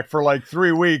quarterback for like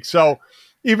 3 weeks. So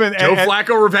even Joe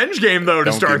Flacco revenge game though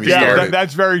to start the year.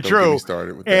 That's very true.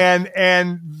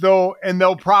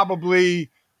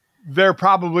 They're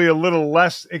probably a little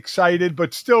less excited,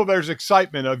 but still there's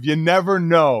excitement of you never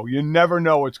know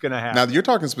what's going to happen. Now you're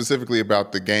talking specifically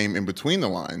about the game in between the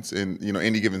lines in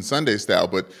any given Sunday style,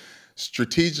 but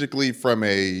strategically from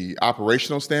a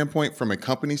operational standpoint, from a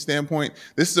company standpoint,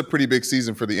 this is a pretty big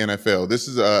season for the NFL. This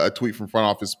is a tweet from Front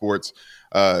Office Sports.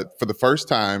 For the first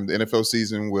time, the NFL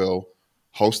season will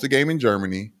host a game in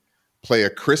Germany, play a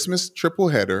Christmas triple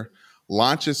header,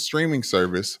 launch a streaming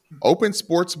service, open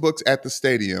sports books at the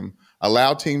stadium,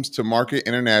 allow teams to market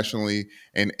internationally,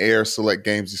 and air select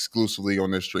games exclusively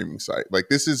on their streaming site. Like,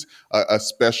 this is a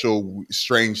special,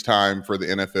 strange time for the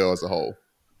NFL as a whole.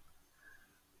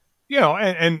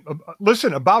 And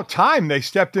listen, about time they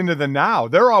stepped into the now.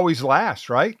 They're always last,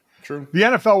 right? True. The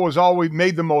NFL was always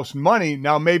made the most money.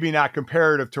 Now, maybe not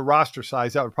comparative to roster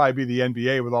size. That would probably be the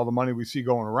NBA with all the money we see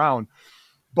going around.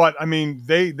 But, I mean,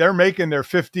 they're making their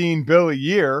 $15 billion a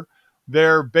year.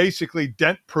 They're basically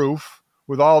dent-proof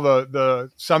with all the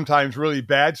sometimes really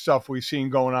bad stuff we've seen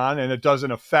going on, and it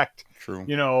doesn't affect,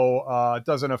 it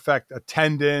doesn't affect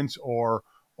attendance or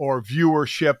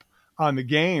viewership on the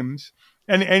games.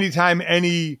 And anytime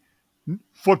any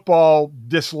football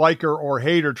disliker or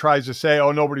hater tries to say,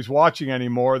 oh, nobody's watching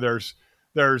anymore, there's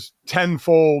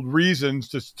tenfold reasons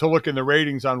to look in the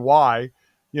ratings on why,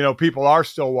 people are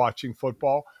still watching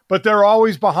football, but they're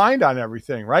always behind on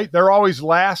everything, right? They're always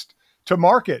last to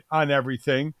market on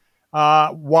everything.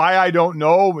 Why, I don't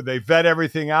know. They vet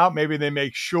everything out. Maybe they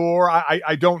make sure.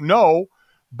 I don't know,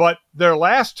 but they're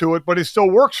last to it, but it still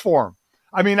works for them.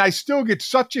 I mean, I still get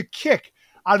such a kick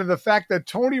out of the fact that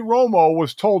Tony Romo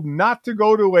was told not to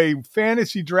go to a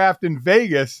fantasy draft in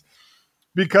Vegas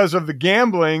because of the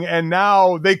gambling, and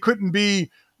now they couldn't be.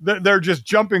 They're just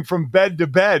jumping from bed to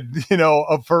bed,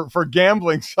 for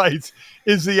gambling sites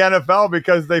is the NFL,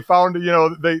 because they found,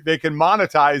 they can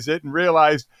monetize it and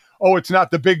realized, oh, it's not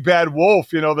the big bad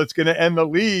wolf, that's going to end the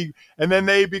league. And then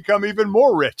they become even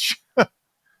more rich.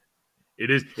 It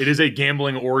is a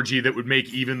gambling orgy that would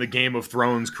make even the Game of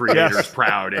Thrones creators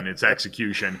proud in its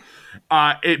execution.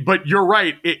 But you're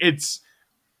right. It's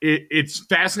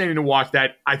fascinating to watch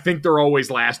that. I think they're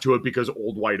always last to it because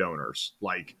old white owners,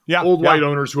 white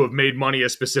owners who have made money a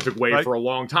specific way for a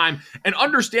long time, and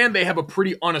understand they have a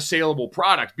pretty unassailable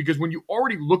product. Because when you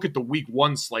already look at the week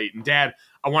 1 slate, and Dad,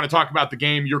 I want to talk about the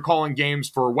game. You're calling games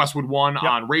for Westwood One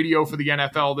on radio for the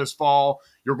NFL this fall.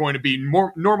 You're going to be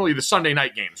normally the Sunday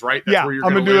night games, right? That's where you're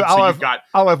going to live.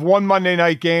 I'll have one Monday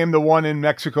night game, the one in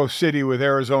Mexico City with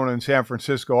Arizona and San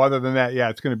Francisco. Other than that,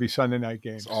 it's going to be Sunday night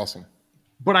games. It's awesome.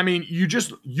 But I mean, you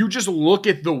just look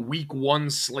at the week 1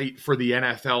 slate for the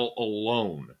NFL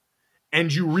alone,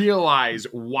 and you realize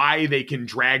why they can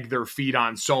drag their feet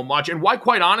on so much, and why,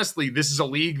 quite honestly, this is a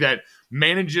league that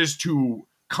manages to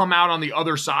come out on the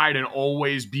other side and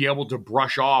always be able to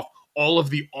brush off all of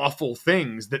the awful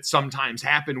things that sometimes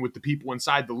happen with the people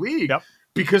inside the league,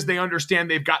 because they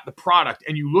understand they've got the product.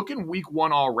 And you look in week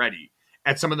 1 already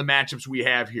at some of the matchups we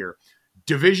have here.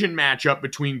 Division matchup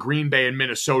between Green Bay and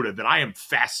Minnesota that I am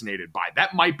fascinated by.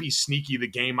 That might be sneaky the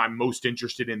game I'm most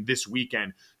interested in this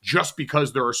weekend, just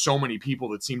because there are so many people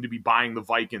that seem to be buying the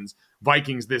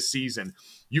Vikings this season.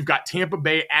 You've got Tampa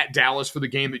Bay at Dallas for the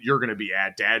game that you're going to be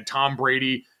at, Dad. Tom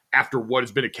Brady, after what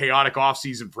has been a chaotic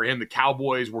offseason for him, the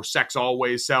Cowboys, where sex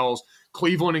always sells.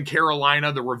 Cleveland and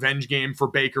Carolina, the revenge game for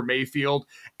Baker Mayfield.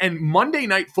 And Monday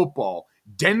Night Football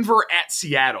Denver at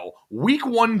Seattle. Week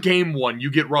 1, game 1, you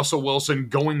get Russell Wilson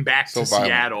going back to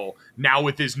Seattle now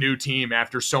with his new team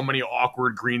after so many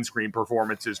awkward green screen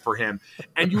performances for him.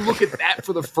 And you look at that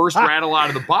for the first rattle out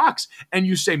of the box, and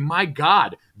you say, my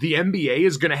God, the NBA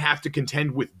is going to have to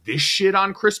contend with this shit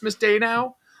on Christmas Day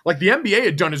now? Like, the NBA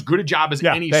had done as good a job as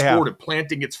any sport of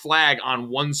planting its flag on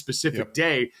one specific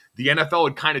day. The NFL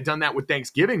had kind of done that with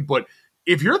Thanksgiving. But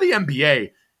if you're the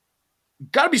NBA,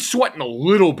 got to be sweating a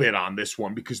little bit on this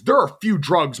one, because there are few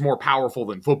drugs more powerful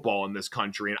than football in this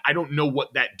country. And I don't know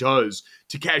what that does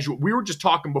to casual. We were just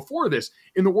talking before this,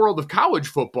 in the world of college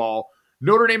football,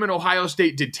 Notre Dame and Ohio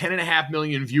State did 10.5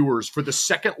 million viewers for the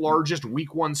second largest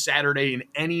week 1 Saturday in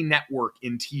any network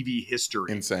in TV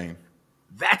history. Insane.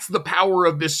 That's the power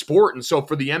of this sport. And so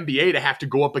for the NBA to have to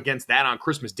go up against that on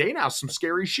Christmas Day now, some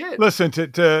scary shit. Listen,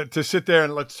 to sit there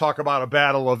and let's talk about a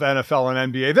battle of NFL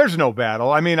and NBA. There's no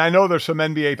battle. I mean, I know there's some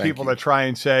NBA people that try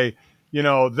and say, they're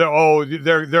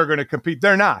going to compete.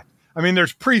 They're not. I mean,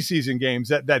 there's preseason games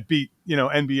that beat,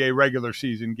 NBA regular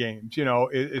season games,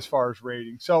 as far as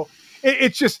ratings. So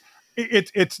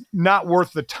it's not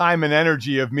worth the time and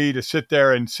energy of me to sit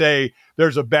there and say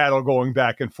there's a battle going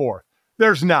back and forth.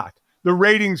 There's not. The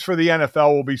ratings for the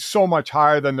NFL will be so much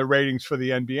higher than the ratings for the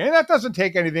NBA. And that doesn't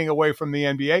take anything away from the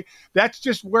NBA. That's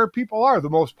just where people are. The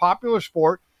most popular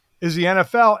sport is the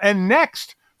NFL. And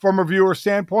next, from a viewer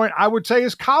standpoint, I would say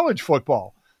is college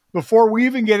football, before we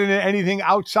even get into anything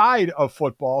outside of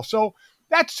football. So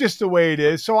that's just the way it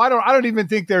is. So I don't even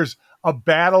think there's a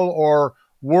battle or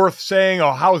worth saying,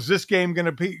 oh, how's this game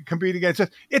going to compete against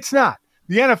it? It's not.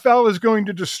 The NFL is going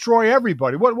to destroy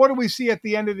everybody. What do we see at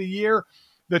the end of the year?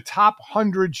 The top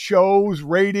 100 shows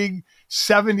rating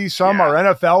 70-some are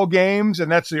NFL games,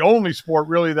 and that's the only sport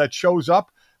really that shows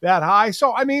up that high.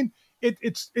 So, I mean,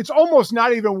 it's almost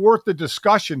not even worth the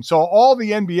discussion. So all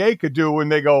the NBA could do when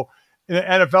they go, the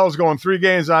NFL's going 3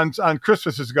 games on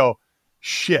Christmas is go,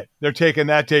 shit, they're taking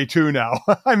that day too now.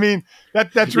 I mean,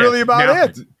 that's really about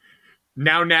it.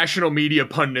 Now national media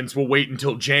pundits will wait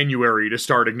until January to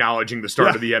start acknowledging the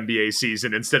start of the NBA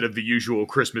season instead of the usual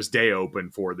Christmas Day open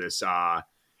for this.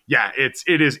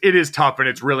 It is tough, and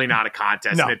it's really not a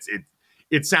contest. No. And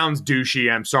it sounds douchey.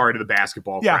 I'm sorry to the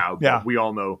basketball crowd, but we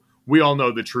all know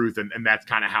the truth, and that's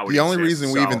kind of how it The only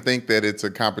reason we even think that it's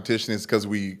a competition is because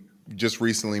we just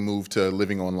recently moved to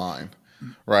living online.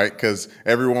 Right, because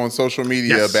everyone on social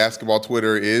media, basketball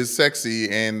Twitter is sexy,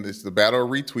 and it's the battle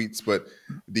of retweets. But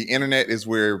the internet is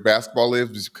where basketball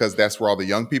lives, because that's where all the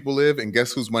young people live. And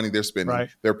guess whose money they're spending? Right.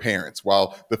 Their parents.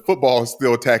 While the football is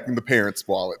still attacking the parents'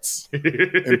 wallets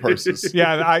and purses.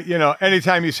 Yeah,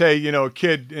 anytime you say, a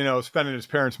kid, spending his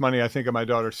parents' money, I think of my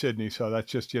daughter Sydney. So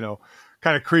that's just,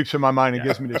 kind of creeps in my mind and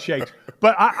gives me the shakes.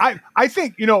 But I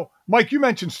think, Mike, you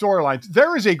mentioned storylines.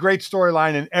 There is a great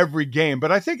storyline in every game,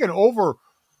 but I think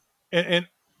and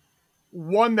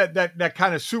one that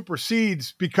kind of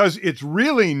supersedes, because it's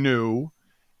really new,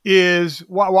 is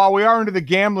while we are into the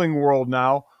gambling world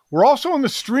now, we're also in the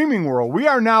streaming world. We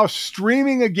are now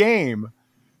streaming a game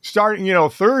starting,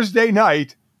 Thursday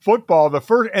night football, the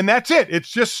first, and that's it.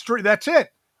 It's just that's it.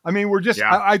 I mean, we're just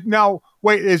now.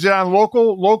 Wait, is it on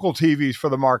local TVs for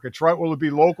the markets? Right? Will it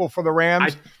be local for the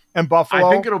Rams and Buffalo?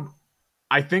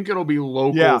 I think it'll be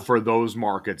local for those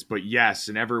markets, but yes,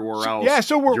 and everywhere else. Yeah,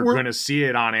 so you're going to see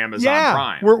it on Amazon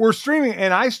Prime. We're streaming,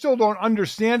 and I still don't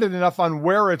understand it enough on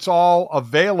where it's all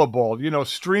available.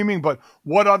 Streaming, but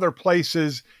what other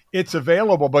places it's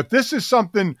available. But this is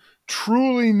something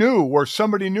truly new, where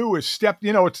somebody new has stepped.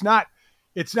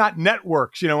 It's not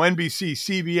networks, NBC,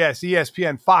 CBS,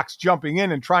 ESPN, Fox jumping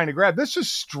in and trying to grab. This is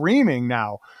streaming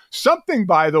now. Something,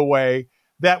 by the way,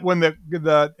 that when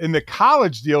in the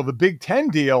college deal, the Big Ten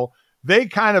deal, they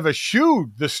kind of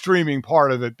eschewed the streaming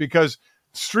part of it, because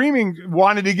streaming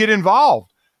wanted to get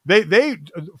involved. They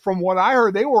from what I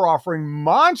heard, they were offering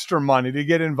monster money to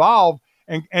get involved,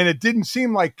 and it didn't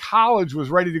seem like college was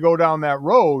ready to go down that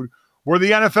road where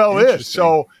the NFL is.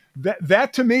 So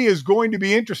that to me is going to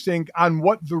be interesting on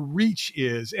what the reach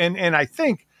is. And I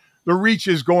think the reach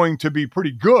is going to be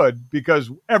pretty good, because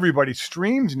everybody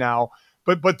streams now,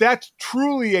 but that's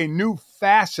truly a new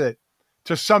facet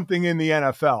to something in the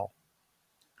NFL.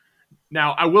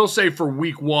 Now, I will say for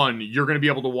week 1, you're going to be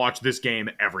able to watch this game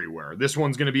everywhere. This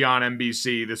one's going to be on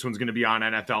NBC. This one's going to be on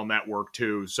NFL Network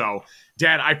too. So,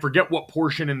 Dad, I forget what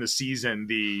portion in the season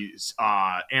the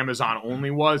Amazon only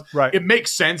was. Right. It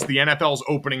makes sense. The NFL's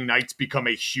opening nights become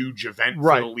a huge event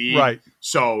for the league. Right.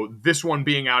 So this one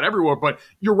being out everywhere. But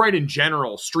you're right, in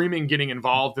general, streaming getting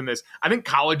involved in this. I think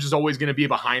college is always going to be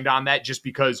behind on that, just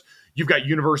because you've got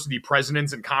university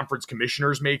presidents and conference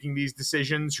commissioners making these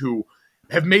decisions who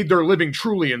have made their living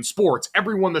truly in sports.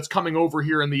 Everyone that's coming over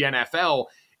here in the NFL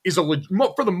is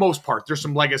for the most part, there's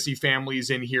some legacy families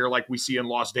in here like we see in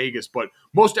Las Vegas, but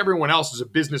most everyone else is a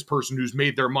business person who's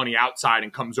made their money outside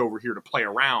and comes over here to play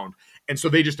around. And so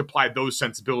they just applied those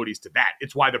sensibilities to that.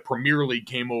 It's why the Premier League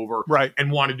came over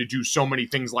and wanted to do so many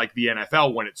things like the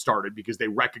NFL when it started, because they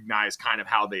recognized kind of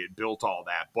how they had built all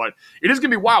that. But it is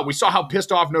going to be wild. We saw how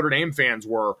pissed off Notre Dame fans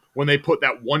were when they put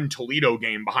that one Toledo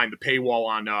game behind the paywall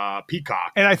on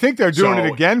Peacock. And I think they're doing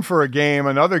it again for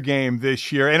another game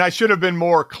this year. And I should have been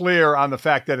more clear on the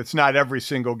fact that it's not every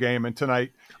single game. And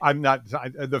tonight,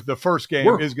 the first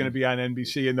game is going to be on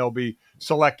NBC, and there'll be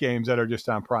select games that are just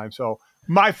on Prime. So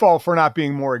my fault for not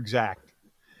being more exact.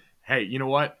 Hey, you know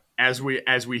what? As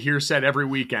we hear said every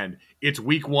weekend, it's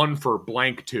week 1 for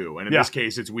blank 2. And in this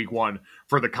case, it's week 1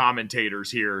 for the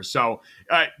commentators here. So,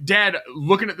 Dad,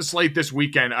 looking at the slate this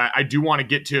weekend, I do want to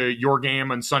get to your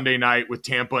game on Sunday night with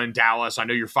Tampa and Dallas. I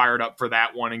know you're fired up for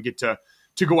that one and get to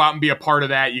go out and be a part of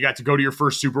that. You got to go to your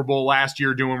first Super Bowl last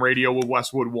year doing radio with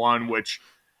Westwood One, which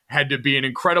had to be an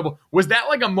incredible. Was that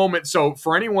like a moment? So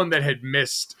for anyone that had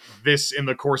missed this in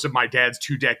the course of my dad's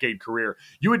 2-decade career,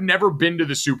 you had never been to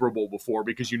the Super Bowl before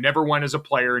because you never went as a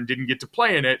player and didn't get to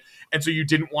play in it. And so you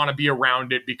didn't want to be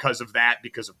around it because of that,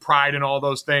 because of pride and all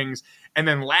those things. And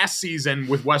then last season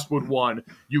with Westwood One,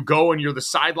 you go and you're the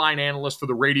sideline analyst for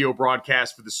the radio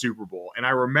broadcast for the Super Bowl. And I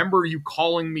remember you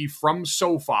calling me from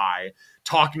SoFi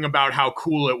talking about how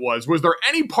cool it was. Was there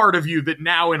any part of you that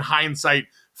now in hindsight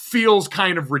feels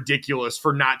kind of ridiculous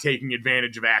for not taking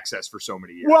advantage of access for so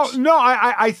many years? Well, no,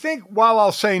 I think while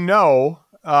I'll say no,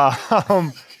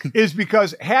 is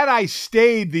because had I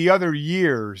stayed the other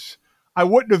years, I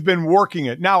wouldn't have been working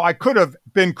it. Now, I could have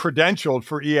been credentialed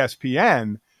for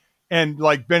ESPN and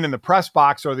like been in the press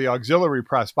box or the auxiliary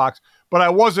press box, but I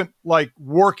wasn't like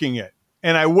working it.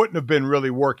 And I wouldn't have been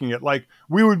really working it. Like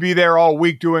we would be there all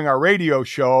week doing our radio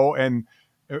show, and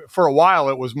for a while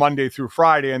it was Monday through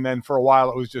Friday, and then for a while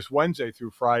it was just Wednesday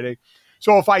through Friday.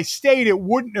 So if I stayed, it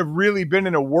wouldn't have really been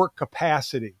in a work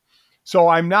capacity. So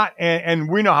I'm not, and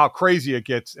we know how crazy it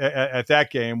gets at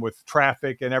that game with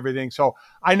traffic and everything. So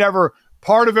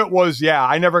part of it was,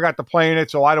 I never got to play in it,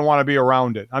 so I don't want to be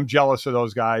around it. I'm jealous of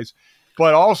those guys.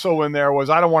 But also in there was,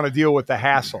 I don't want to deal with the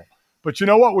hassle. But you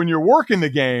know what? When you're working the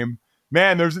game,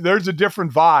 man, there's a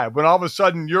different vibe. When all of a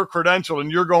sudden you're credentialed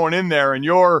and you're going in there and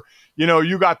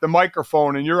you got the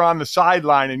microphone and you're on the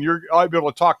sideline and you're able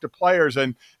to talk to players,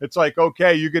 and it's like,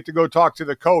 okay, you get to go talk to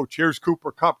the coach. Here's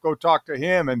Cooper Kupp, go talk to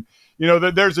him. And,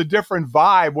 there's a different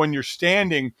vibe when you're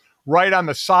standing right on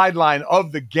the sideline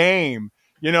of the game,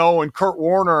 and Kurt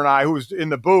Warner and I, who's in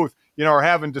the booth, are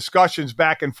having discussions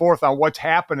back and forth on what's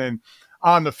happening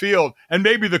on the field. And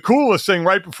maybe the coolest thing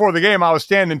right before the game, I was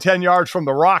standing 10 yards from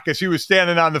the Rock as he was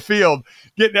standing on the field,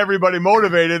 getting everybody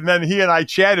motivated. And then he and I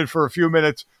chatted for a few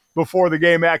minutes before the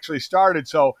game actually started.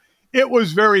 So it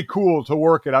was very cool to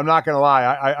work it. I'm not going to lie.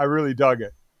 I really dug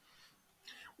it.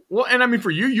 Well, and I mean,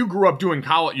 for you, you grew up doing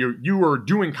college. You were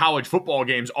doing college football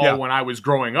games when I was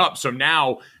growing up. So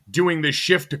now doing this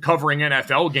shift to covering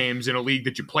NFL games in a league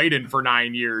that you played in for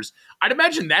 9 years, I'd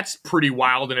imagine that's pretty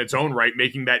wild in its own right,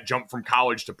 making that jump from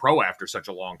college to pro after such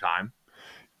a long time.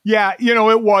 Yeah,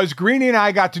 it was. Greeny and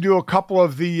I got to do a couple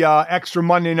of the extra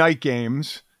Monday night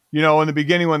games, in the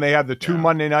beginning when they had the 2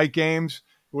 Monday night games.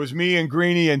 It was me and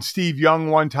Greeny and Steve Young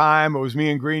one time. It was me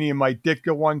and Greeny and Mike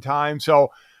Ditka one time.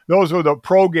 So those were the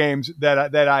pro games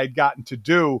that I'd gotten to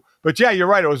do. But yeah, you're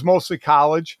right. It was mostly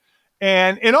college.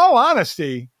 And in all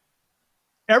honesty,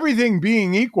 everything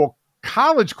being equal,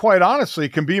 college, quite honestly,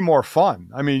 can be more fun.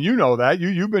 I mean, you know that.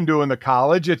 You've been doing the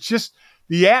college. It's just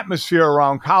the atmosphere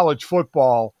around college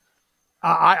football,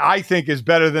 I think, is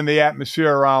better than the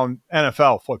atmosphere around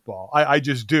NFL football. I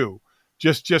just do.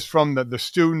 Just from the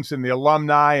students and the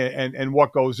alumni and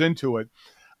what goes into it.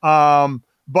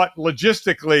 But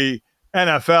logistically,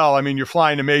 NFL, I mean, you're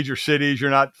flying to major cities. You're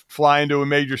not flying to a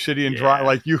major city and drive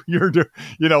like you're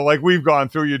like we've gone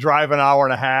through. You drive an hour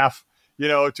and a half,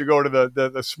 to go to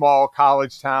the small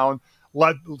college town,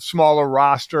 smaller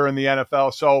roster in the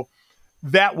NFL. So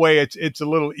that way it's a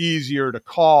little easier to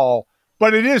call,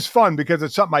 but it is fun because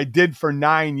it's something I did for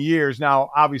 9 years. Now,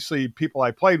 obviously people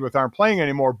I played with aren't playing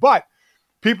anymore, but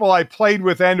people I played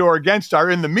with and or against are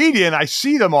in the media, and I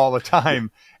see them all the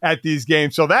time at these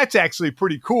games. So that's actually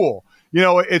pretty cool.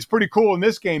 It's pretty cool in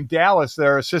this game. Dallas,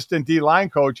 their assistant D-line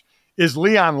coach, is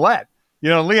Leon Lett.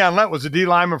 Leon Lett was a D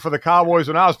lineman for the Cowboys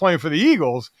when I was playing for the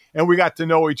Eagles, and we got to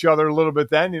know each other a little bit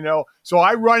then, So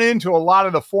I run into a lot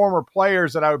of the former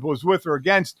players that I was with or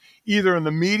against, either in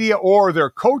the media or their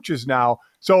coaches now.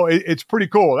 So it's pretty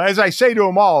cool. As I say to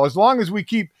them all, as long as we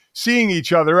keep seeing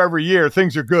each other every year,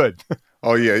 things are good.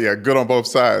 Oh yeah, good on both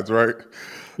sides, right?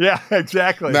 Yeah,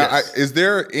 exactly. Now, is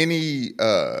there any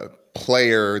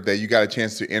player that you got a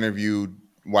chance to interview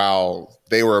while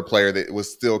they were a player that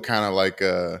was still kind of like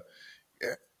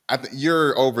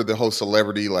you're over the whole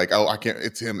celebrity, like, oh, I can't,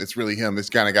 it's him, it's really him. This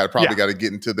kind of got to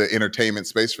get into the entertainment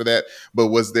space for that. But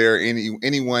was there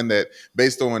anyone that,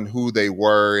 based on who they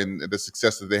were and the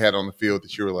success that they had on the field,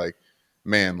 that you were like,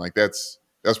 man, like that's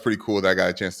pretty cool that I got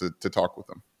a chance to talk with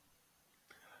them?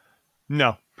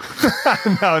 No,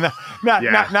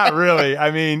 not really.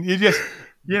 I mean, you just,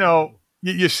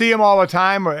 you see them all the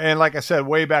time. And like I said,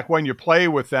 way back when, you play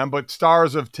with them, but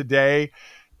stars of today,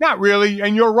 not really.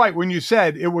 And you're right when you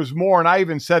said it was more, and I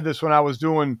even said this when I was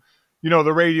doing,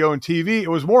 the radio and TV, it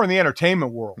was more in the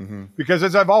entertainment world. Mm-hmm. Because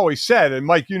as I've always said, and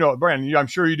Mike, Brandon, I'm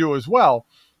sure you do as well,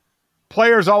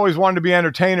 players always wanted to be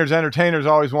entertainers. Entertainers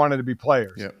always wanted to be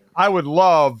players. Yep. I would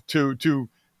love to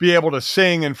be able to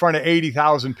sing in front of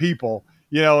 80,000 people,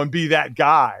 and be that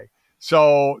guy.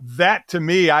 So that, to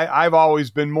me, I've always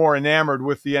been more enamored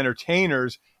with the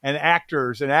entertainers and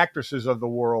actors and actresses of the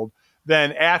world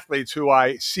than athletes who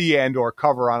I see and or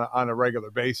cover on a regular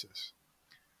basis.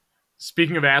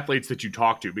 Speaking of athletes that you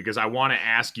talk to, because I want to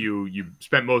ask you, you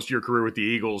spent most of your career with the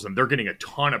Eagles, and they're getting a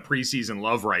ton of preseason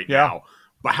love right now.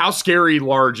 But how scary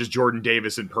large is Jordan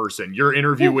Davis in person? Your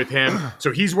interview with him.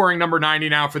 So he's wearing number 90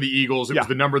 now for the Eagles. It was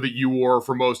the number that you wore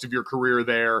for most of your career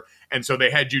there. And so they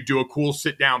had you do a cool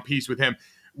sit-down piece with him.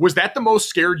 Was that the most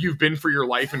scared you've been for your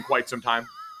life in quite some time?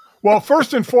 Well,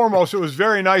 first and foremost, it was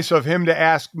very nice of him to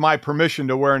ask my permission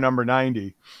to wear number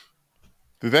 90.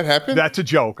 Did that happen? That's a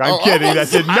joke. I'm kidding.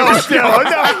 That didn't. No.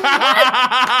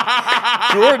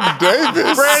 Jordan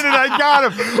Davis. Brandon, I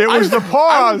got him. It was the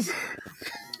pause.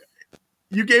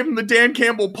 You gave him the Dan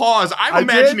Campbell pause. I'm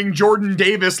imagining Jordan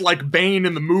Davis like Bane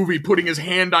in the movie putting his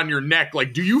hand on your neck.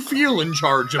 Like, do you feel in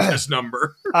charge of this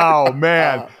number? Oh,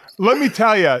 man. Let me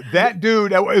tell you, that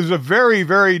dude, it was a very,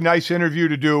 very nice interview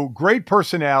to do. Great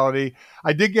personality.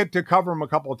 I did get to cover him a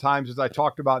couple of times, as I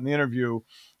talked about in the interview,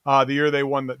 the year they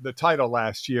won the title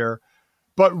last year.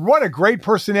 But what a great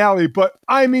personality. But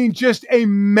I mean, just a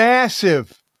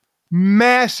massive,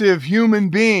 massive human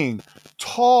being.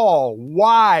 Tall,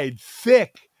 wide,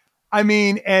 thick. I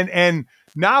mean, and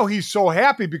now he's so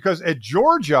happy because at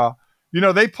Georgia,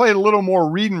 they played a little more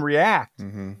read and react.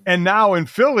 Mm-hmm. And now in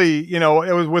Philly, it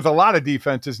was with a lot of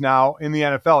defenses now in the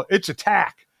NFL. It's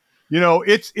attack.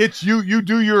 It's you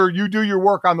do your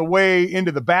work on the way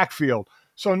into the backfield.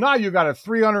 So now you got a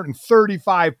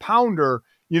 335 pounder,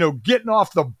 getting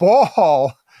off the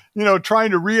ball,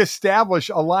 trying to reestablish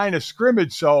a line of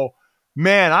scrimmage. So,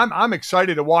 man, I'm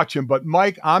excited to watch him. But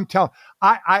Mike, I'm telling,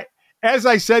 I as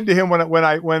I said to him when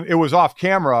it was off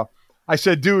camera, I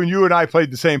said, dude, you and I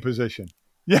played the same position.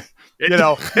 Yeah,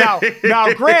 now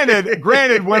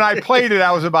granted, when I played it,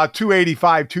 I was about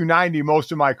 285, 290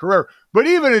 most of my career. But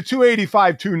even at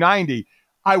 285, 290,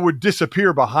 I would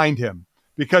disappear behind him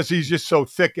because he's just so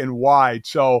thick and wide.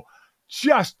 So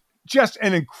just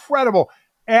an incredible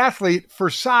athlete for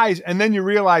size. And then you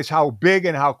realize how big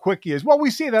and how quick he is. Well,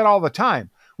 we see that all the time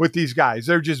with these guys.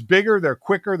 They're just bigger, they're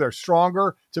quicker, they're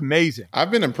stronger. It's amazing. I've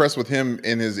been impressed with him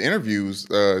in his interviews,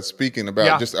 speaking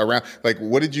about just around, like,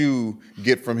 what did you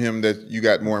get from him that you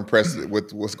got more impressed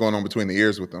with what's going on between the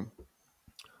ears with him?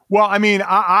 Well, I mean,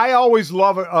 I always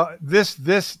love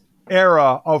this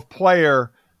era of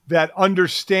player that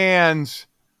understands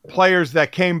players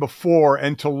that came before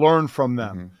and to learn from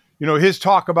them. Mm-hmm. His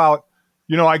talk about,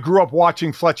 I grew up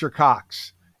watching Fletcher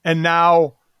Cox and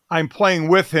now I'm playing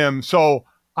with him. So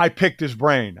I picked his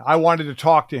brain. I wanted to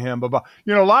talk to him about,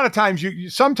 a lot of times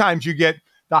sometimes you get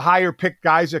the higher picked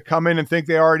guys that come in and think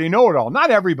they already know it all.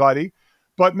 Not everybody,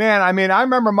 but man, I mean, I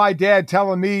remember my dad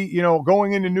telling me,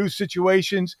 going into new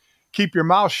situations, keep your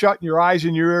mouth shut and your eyes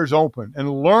and your ears open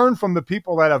and learn from the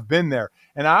people that have been there.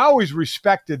 And I always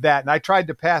respected that. And I tried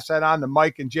to pass that on to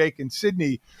Mike and Jake and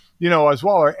Sydney, as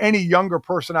well, or any younger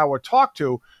person I would talk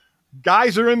to.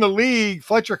 Guys are in the league.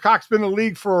 Fletcher Cox been in the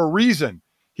league for a reason.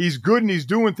 He's good and he's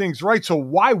doing things right. So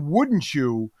why wouldn't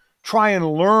you try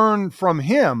and learn from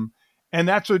him? And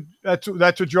that's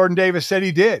what Jordan Davis said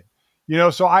he did.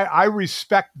 So I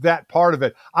respect that part of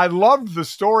it. I loved the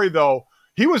story though.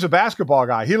 He was a basketball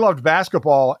guy. He loved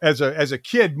basketball as a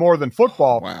kid more than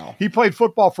football. Wow. He played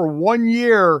football for 1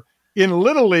 year in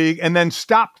Little League and then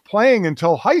stopped playing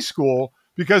until high school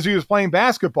because he was playing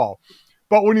basketball.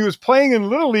 But when he was playing in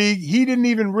Little League, he didn't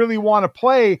even really want to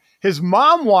play. His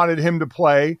mom wanted him to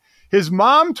play. His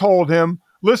mom told him,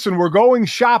 listen, we're going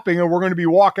shopping and we're going to be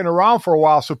walking around for a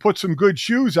while, so put some good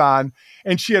shoes on.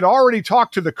 And she had already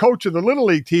talked to the coach of the Little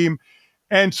League team.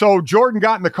 And so Jordan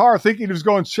got in the car thinking he was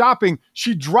going shopping.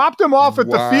 She dropped him off at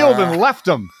the field and left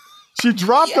him. She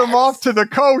dropped him off to the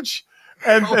coach,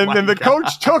 and then the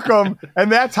coach took him,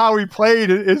 and that's how he played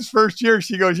his first year.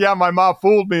 She goes, yeah, my mom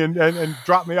fooled me and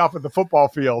dropped me off at the football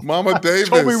field. Mama Davis.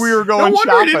 Told me we were going shopping.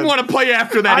 No wonder he didn't want to play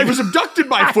after that. He was abducted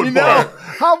by football.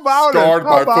 How about Scarred it?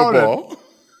 How by about football. It?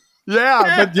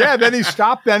 Yeah, but then he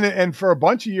stopped and for a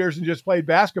bunch of years and just played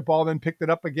basketball, then picked it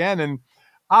up again, and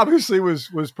obviously was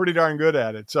pretty darn good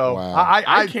at it. So wow.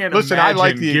 I can't listen. imagine, I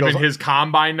like the Eagles. Given his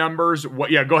combine numbers.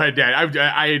 Yeah, go ahead, Dad.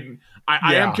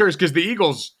 I am curious because the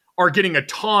Eagles are getting a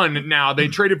ton now. They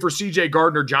traded for C.J.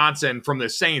 Gardner-Johnson from the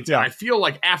Saints, and I feel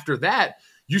like after that,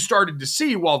 you started to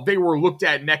see, while they were looked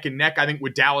at neck and neck, I think,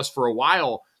 with Dallas for a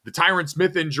while, the Tyron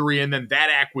Smith injury and then that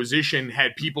acquisition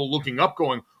had people looking up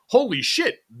going, holy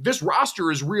shit, this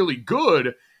roster is really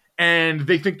good. And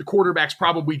they think the quarterback's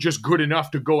probably just good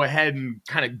enough to go ahead and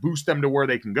kind of boost them to where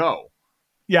they can go.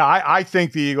 Yeah, I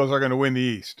think the Eagles are going to win the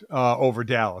East over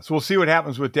Dallas. We'll see what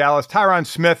happens with Dallas. Tyron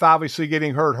Smith obviously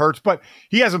getting hurts, but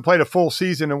he hasn't played a full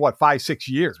season in 5-6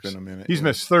 years. It's been a minute. He's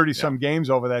missed 30-some games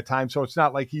over that time, so it's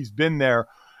not like he's been there.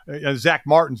 Zach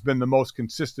Martin's been the most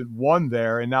consistent one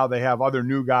there, and now they have other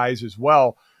new guys as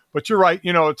well. But you're right,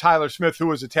 Tyler Smith, who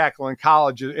was a tackle in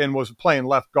college and was playing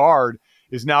left guard,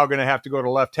 is now going to have to go to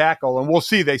left tackle. And we'll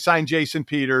see. They signed Jason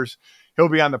Peters. He'll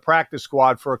be on the practice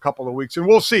squad for a couple of weeks, and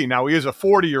we'll see. Now, he is a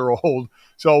 40-year-old,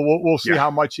 so we'll see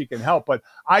how much he can help. But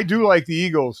I do like the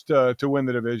Eagles to win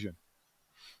the division.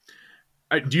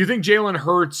 Do you think Jalen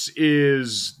Hurts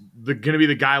is going to be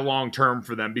the guy long-term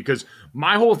for them? Because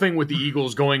my whole thing with the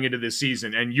Eagles going into this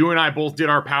season, and you and I both did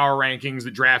our power rankings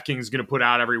that DraftKings is going to put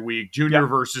out every week, junior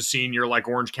versus senior, like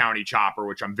Orange County Chopper,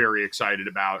 which I'm very excited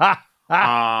about.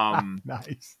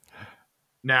 Nice.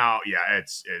 Now,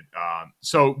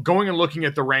 so going and looking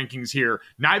at the rankings here,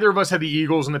 neither of us had the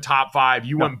Eagles in the top 5.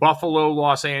 You went Buffalo,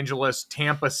 Los Angeles,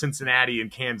 Tampa, Cincinnati,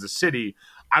 and Kansas City.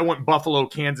 I went Buffalo,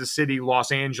 Kansas City,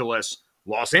 Los Angeles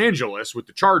with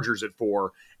the Chargers at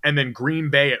 4, and then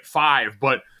Green Bay at 5.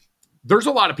 But there's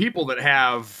a lot of people that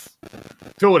have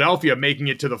Philadelphia making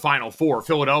it to the Final Four,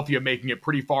 Philadelphia making it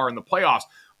pretty far in the playoffs.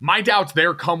 My doubts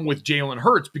there come with Jalen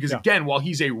Hurts because, again, while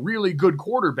he's a really good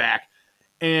quarterback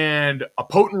and a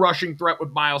potent rushing threat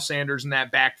with Miles Sanders in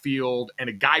that backfield and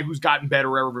a guy who's gotten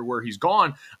better everywhere he's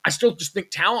gone, I still just think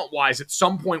talent-wise, at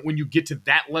some point when you get to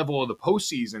that level of the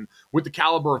postseason with the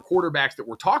caliber of quarterbacks that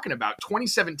we're talking about,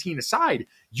 2017 aside,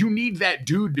 you need that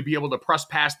dude to be able to press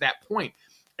past that point.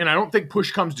 And I don't think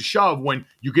push comes to shove when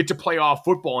you get to playoff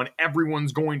football and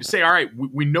everyone's going to say, all right,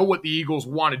 we know what the Eagles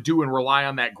want to do and rely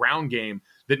on that ground game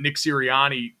that Nick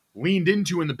Sirianni leaned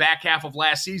into in the back half of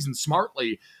last season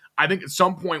smartly. I think at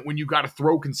some point when you got to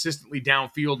throw consistently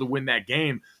downfield to win that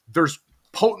game, there's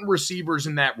potent receivers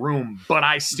in that room, but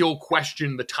I still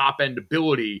question the top-end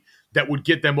ability that would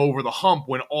get them over the hump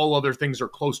when all other things are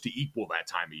close to equal that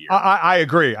time of year. I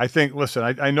agree. I think, listen,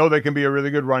 I know they can be a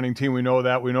really good running team. We know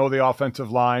that. We know the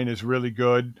offensive line is really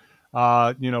good,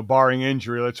 barring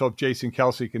injury. Let's hope Jason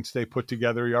Kelsey can stay put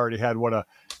together. He already had a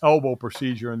elbow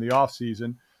procedure in the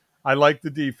offseason. I like the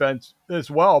defense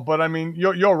as well, but, I mean,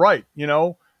 you're right,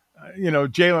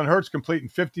 Jalen Hurts completing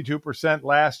 52%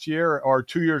 last year, or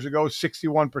 2 years ago,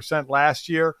 61% last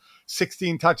year,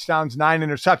 16 touchdowns, 9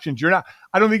 interceptions.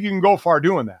 I don't think you can go far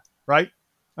doing that, right?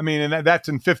 I mean, and that's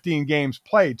in 15 games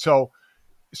played. So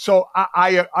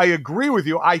I agree with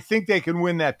you. I think they can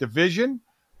win that division.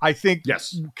 I think,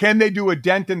 can they do a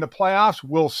dent in the playoffs?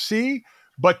 We'll see.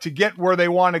 But to get where they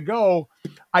want to go,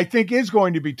 I think is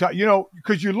going to be tough.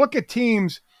 Because you look at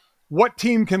teams, what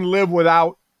team can live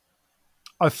without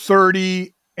a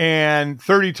 30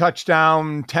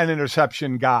 touchdown, 10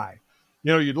 interception guy?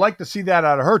 You'd like to see that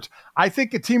out of Hurts. I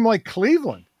think a team like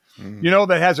Cleveland, that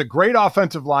has a great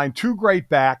offensive line, 2 great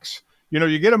backs.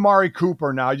 You get Amari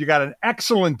Cooper now. You got an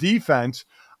excellent defense.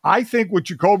 I think with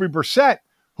Jacoby Brissett,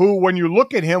 who, when you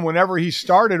look at him, whenever he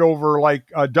started over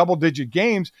double-digit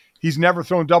games, he's never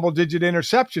thrown double-digit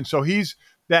interceptions. So he's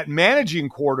that managing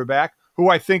quarterback who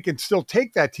I think can still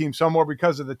take that team somewhere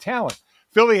because of the talent.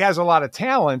 Philly has a lot of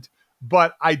talent,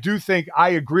 but I do think I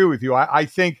agree with you. I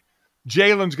think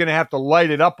Jalen's going to have to light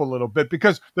it up a little bit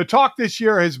because the talk this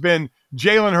year has been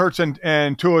Jalen Hurts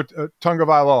and Tua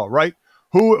Tagovailoa, right?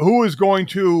 Who is going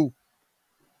to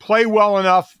play well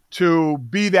enough to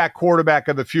be that quarterback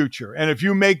of the future? And if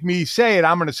you make me say it,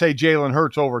 I'm going to say Jalen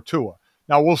Hurts over Tua.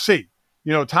 Now, we'll see.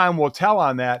 Time will tell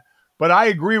on that. But I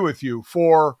agree with you.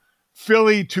 For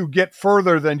Philly to get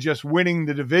further than just winning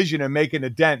the division and making a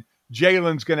dent,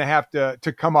 Jalen's going to have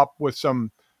to come up with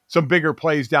some bigger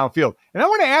plays downfield. And I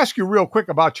want to ask you real quick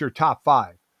about your top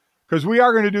 5, because we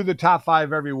are going to do the top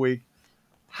 5 every week.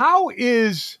 how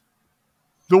is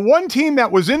the one team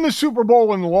that was in the Super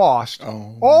Bowl and lost,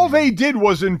 all they did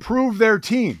was improve their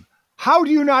team? How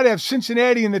do you not have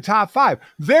Cincinnati in the top 5?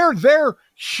 Their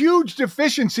huge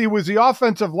deficiency was the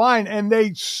offensive line, and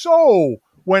they so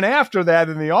went after that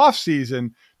in the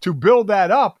offseason to build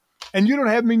that up, and you don't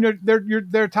have them in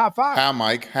their top 5. How,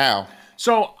 Mike? How?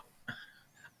 So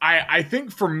I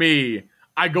think for me,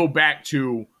 I go back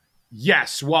to,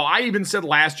 yes, well, I even said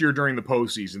last year during the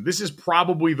postseason, this is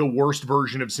probably the worst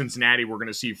version of Cincinnati we're going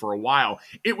to see for a while.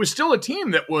 It was still a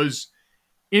team that was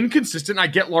inconsistent. I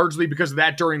get largely because of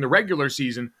that during the regular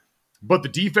season, but the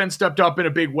defense stepped up in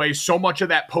a big way. So much of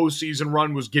that postseason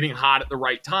run was getting hot at the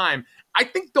right time. I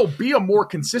think they'll be a more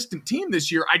consistent team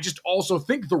this year. I just also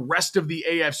think the rest of the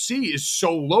AFC is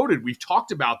so loaded. We've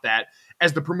talked about that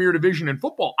as the premier division in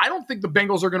football. I don't think the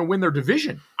Bengals are going to win their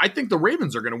division. I think the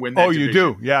Ravens are going to win that division. You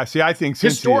do? Yeah. See, I think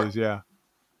Cincy is, yeah.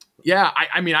 Yeah,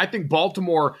 I mean, I think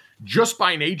Baltimore, just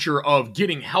by nature of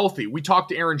getting healthy, we talked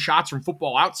to Aaron Schatz from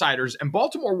Football Outsiders, and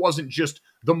Baltimore wasn't just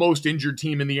the most injured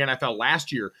team in the NFL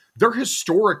last year. They're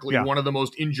historically one of the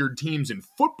most injured teams in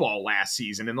football last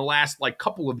season, in the last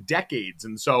couple of decades.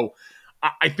 And so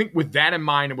I think with that in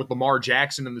mind, and with Lamar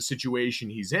Jackson and the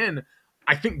situation he's in,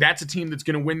 I think that's a team that's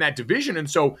going to win that division. And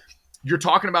so you're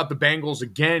talking about the Bengals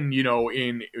again,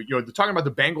 they're talking about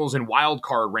the Bengals in wild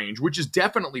card range, which is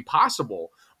definitely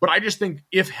possible. But I just think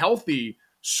if healthy,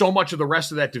 so much of the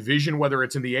rest of that division, whether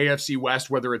it's in the AFC West,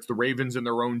 whether it's the Ravens in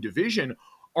their own division,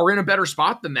 are in a better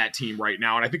spot than that team right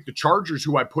now. And I think the Chargers,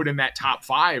 who I put in that top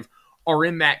 5, are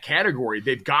in that category.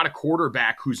 They've got a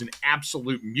quarterback who's an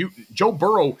absolute mutant. Joe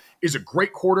Burrow is a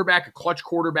great quarterback, a clutch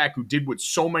quarterback who did what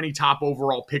so many top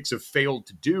overall picks have failed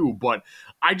to do. But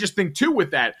I just think, too,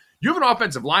 with that, you have an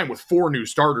offensive line with 4 new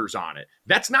starters on it.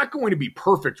 That's not going to be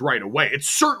perfect right away. It's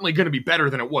certainly going to be better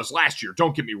than it was last year.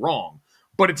 Don't get me wrong.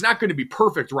 But it's not going to be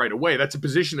perfect right away. That's a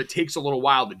position that takes a little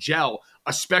while to gel,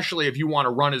 especially if you want to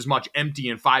run as much empty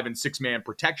and 5- and 6-man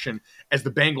protection as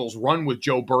the Bengals run with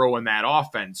Joe Burrow in that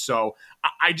offense. So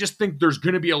I just think there's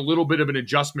going to be a little bit of an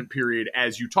adjustment period,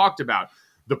 as you talked about.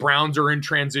 The Browns are in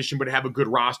transition, but have a good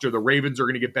roster. The Ravens are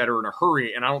going to get better in a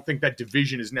hurry, and I don't think that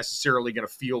division is necessarily going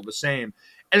to feel the same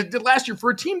as it did last year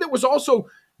for a team that was also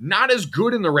not as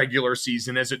good in the regular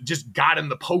season as it just got in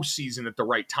the postseason at the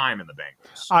right time in the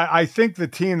Bengals. I think the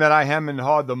team that I hem and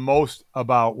hawed the most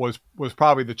about was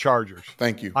probably the Chargers.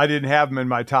 Thank you. I didn't have them in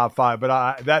my top 5,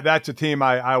 but that's a team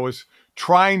I was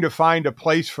trying to find a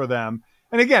place for them.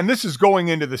 And again, this is going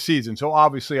into the season, so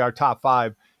obviously our top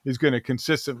 5 is going to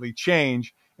consistently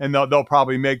change, and they'll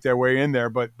probably make their way in there.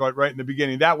 But right in the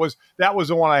beginning, that was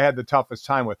the one I had the toughest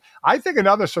time with. I think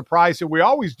another surprise, and we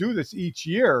always do this each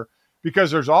year,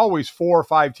 because there's always 4 or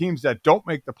 5 teams that don't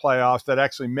make the playoffs that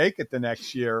actually make it the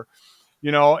next year,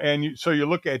 so you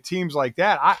look at teams like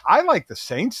that. I like the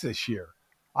Saints this year.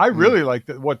 I really like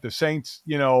what the Saints,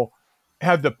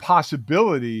 have the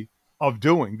possibility of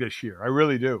doing this year. I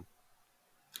really do.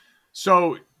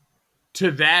 So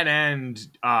to that end,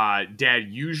 Dad,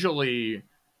 usually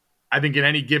I think in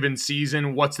any given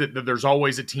season, there's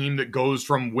always a team that goes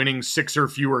from winning 6 or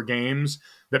fewer games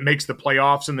that makes the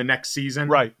playoffs in the next season.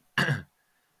 Right.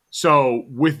 So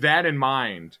with that in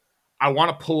mind, I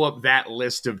want to pull up that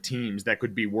list of teams that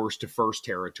could be worst to first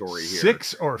territory here.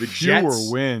 6 or the fewer Jets,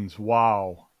 wins.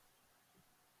 Wow.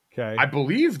 Okay. I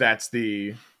believe that's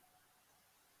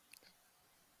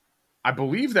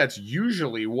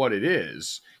usually what it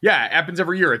is. Yeah, it happens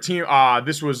every year. A team.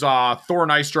 This was Thor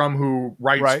Nystrom, who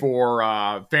writes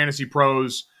for Fantasy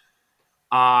Pros,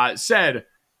 said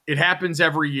it happens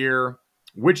every year.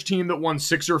 Which team that won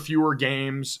 6 or fewer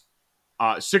games,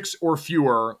 6 or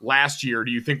fewer last year,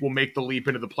 do you think will make the leap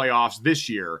into the playoffs this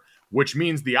year? Which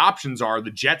means the options are the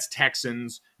Jets,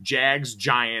 Texans, Jags,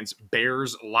 Giants,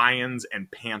 Bears, Lions, and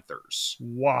Panthers.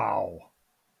 Wow.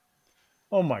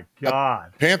 Oh my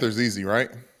God. Panthers easy, right?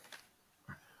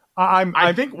 I'm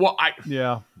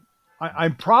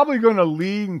probably going to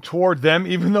lean toward them,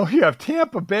 even though you have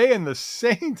Tampa Bay and the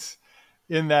Saints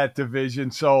in that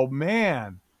division. So,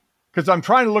 man, because I'm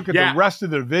trying to look at the rest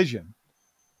of the division.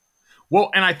 Well,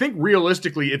 and I think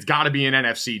realistically, it's got to be an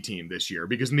NFC team this year,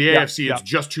 because in the AFC, it's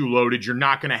just too loaded. You're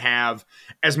not going to have,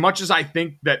 as much as I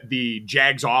think that the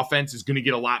Jags offense is going to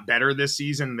get a lot better this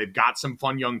season, they've got some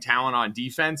fun young talent on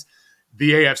defense.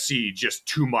 The AFC just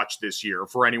too much this year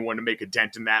for anyone to make a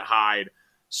dent in that hide.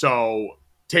 So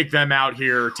take them out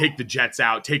here, take the Jets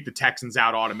out, take the Texans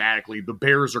out automatically. The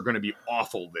Bears are going to be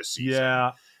awful this season.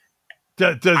 Yeah.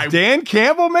 Does Dan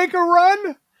Campbell make a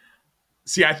run?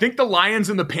 See, I think the Lions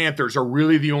and the Panthers are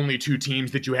really the only 2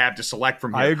 teams that you have to select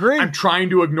from here. I agree. I'm trying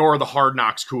to ignore the Hard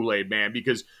Knocks Kool-Aid, man,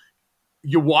 because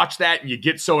you watch that and you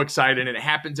get so excited, and it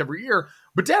happens every year.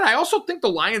 But, Dad, I also think the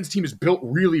Lions team is built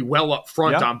really well up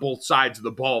front on both sides of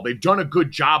the ball. They've done a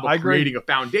good job of creating a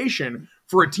foundation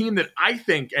for a team that I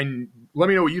think, and let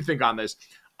me know what you think on this,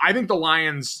 I think the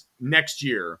Lions next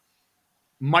year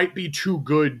might be too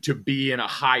good to be in a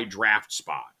high draft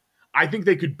spot. I think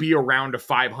they could be around a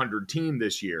 500 team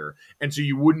this year. And so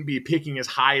you wouldn't be picking as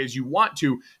high as you want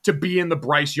to be in the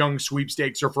Bryce Young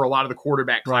sweepstakes or for a lot of the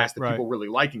quarterback class that people really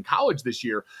like in college this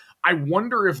year. I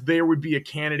wonder if there would be a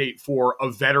candidate for a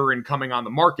veteran coming on the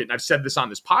market. And I've said this on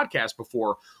this podcast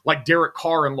before, like Derek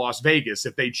Carr in Las Vegas,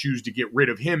 if they choose to get rid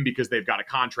of him because they've got a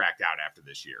contract out after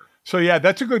this year. So, yeah,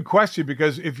 that's a good question,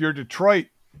 because if you're Detroit,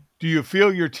 do you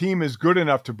feel your team is good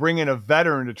enough to bring in a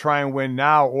veteran to try and win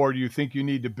now, or do you think you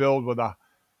need to build with a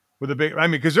big? I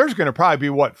mean, because there's going to probably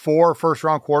be 4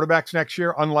 first-round quarterbacks next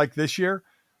year, unlike this year.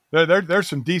 There's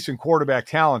some decent quarterback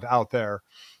talent out there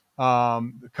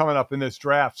coming up in this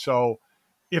draft. So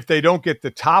if they don't get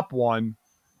the top one,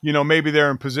 maybe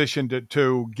they're in position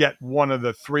to get one of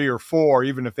the 3 or 4,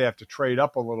 even if they have to trade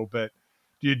up a little bit.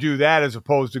 Do you do that as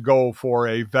opposed to go for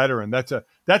a veteran? That's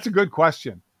a good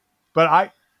question,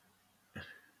 but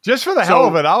just for the hell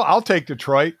of it, I'll take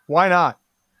Detroit. Why not?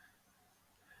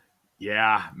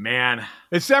 Yeah, man.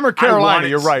 It's them or Carolina.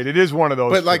 You're right. It is one of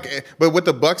those. But with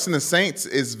the Bucks and the Saints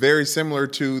is very similar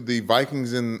to the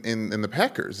Vikings and the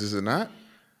Packers, is it not?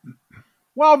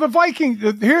 Well, the Vikings.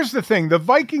 Here's the thing: the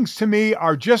Vikings to me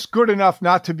are just good enough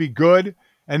not to be good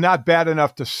and not bad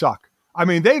enough to suck. I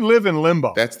mean, they live in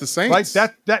limbo. That's the Saints.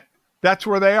 Right? That's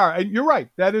where they are. And you're right.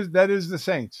 That is the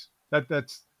Saints.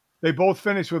 They both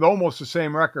finished with almost the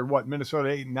same record. Minnesota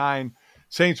 8-9,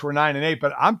 Saints were 9-8.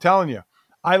 But I'm telling you,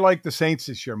 I like the Saints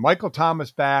this year. Michael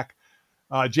Thomas back,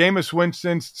 Jameis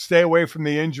Winston, stay away from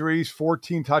the injuries.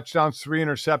 14 touchdowns, 3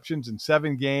 interceptions in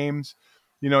 7 games.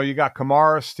 You got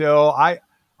Kamara still. I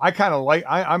kind of like.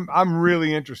 I'm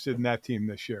really interested in that team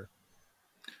this year.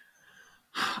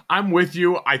 I'm with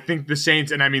you. I think the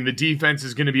Saints, and I mean, the defense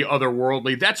is going to be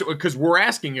otherworldly. That's because we're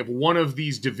asking if one of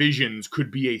these divisions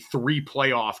could be a 3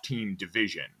 playoff team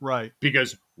division. Right.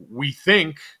 Because we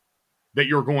think that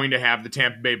you're going to have the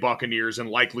Tampa Bay Buccaneers and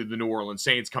likely the New Orleans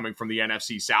Saints coming from the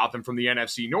NFC South and from the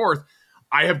NFC North.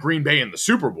 I have Green Bay in the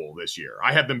Super Bowl this year.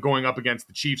 I have them going up against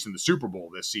the Chiefs in the Super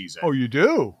Bowl this season. Oh, you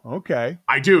do? Okay.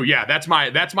 I do. Yeah, that's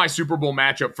my Super Bowl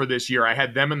matchup for this year. I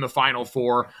had them in the Final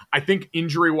Four. I think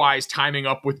injury-wise, timing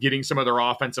up with getting some of their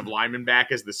offensive linemen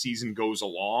back as the season goes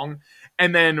along.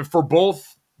 And then for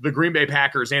both the Green Bay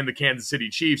Packers and the Kansas City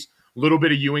Chiefs, a little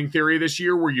bit of Ewing theory this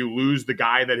year where you lose the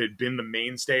guy that had been the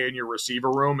mainstay in your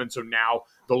receiver room. And so now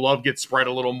the love gets spread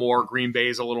a little more. Green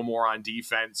Bay's a little more on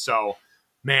defense. So,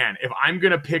 man, if I'm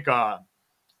going to pick because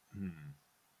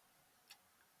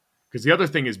the other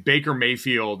thing is Baker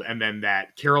Mayfield and then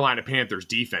that Carolina Panthers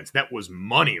defense, that was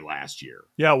money last year.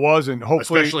 Yeah, it was, and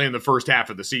hopefully, especially in the first half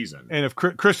of the season. And if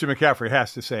Christian McCaffrey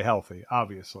has to stay healthy,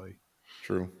 obviously.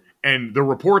 True. And the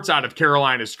reports out of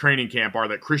Carolina's training camp are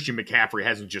that Christian McCaffrey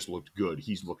hasn't just looked good,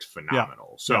 he's looked phenomenal.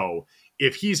 Yeah. So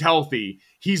if he's healthy,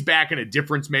 he's back in a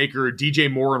difference maker.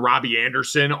 DJ Moore and Robbie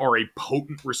Anderson are a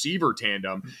potent receiver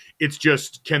tandem. It's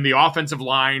just, can the offensive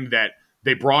line that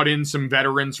they brought in some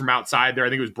veterans from outside there? I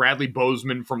think it was Bradley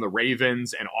Bozeman from the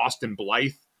Ravens and Austin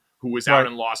Blythe, who was out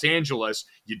in Los Angeles.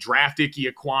 You draft Ike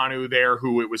Ekwonu there,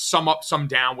 who it was some up, some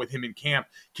down with him in camp.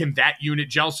 Can that unit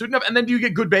gel soon enough? And then do you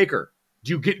get good Baker?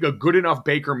 Do you get a good enough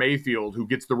Baker Mayfield who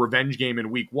gets the revenge game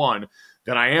in week 1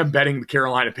 that I am betting the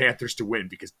Carolina Panthers to win?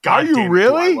 Because God damn it,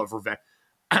 really? I love revenge.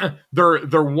 They're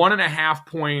 1.5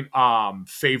 point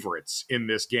favorites in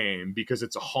this game because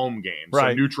it's a home game.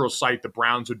 So neutral site, the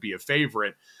Browns would be a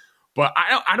favorite. But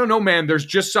I don't know, man. There's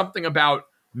just something about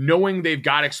knowing they've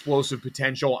got explosive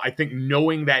potential. I think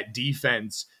knowing that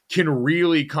defense can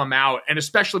really come out, and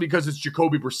especially because it's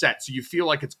Jacoby Brissett. So you feel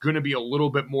like it's going to be a little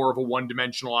bit more of a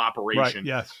one-dimensional operation. Right,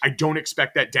 yes. I don't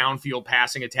expect that downfield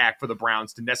passing attack for the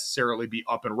Browns to necessarily be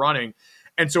up and running.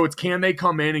 And so it's, can they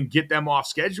come in and get them off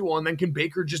schedule? And then can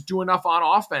Baker just do enough on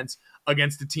offense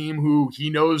against a team who he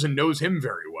knows and knows him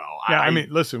very well? Yeah, I mean,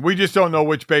 listen, we just don't know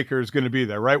which Baker is going to be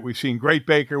there, right? We've seen great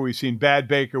Baker. We've seen bad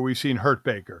Baker. We've seen hurt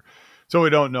Baker. So we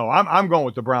don't know. I'm going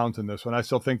with the Browns in this one. I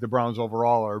still think the Browns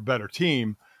overall are a better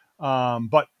team.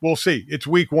 But we'll see. It's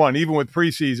week 1. Even with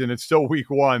preseason, it's still week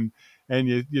 1.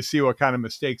 And you see what kind of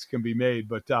mistakes can be made.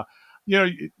 But,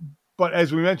 but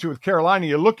as we mentioned with Carolina,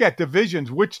 you look at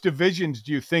divisions. Which divisions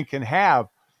do you think can have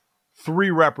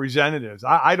 3 representatives?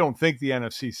 I don't think the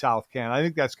NFC South can. I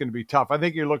think that's going to be tough. I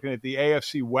think you're looking at the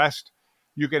AFC West.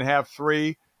 You can have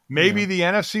 3. Maybe the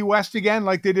NFC West again,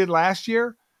 like they did last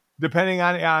year, depending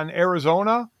on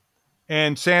Arizona.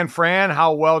 and San Fran,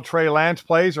 how well Trey Lance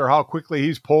plays or how quickly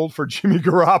he's pulled for Jimmy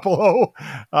Garoppolo,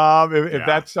 if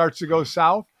that starts to go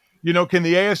south. Can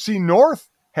the AFC North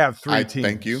have three teams?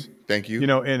 Thank you.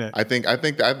 In it. I think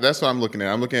that's what I'm looking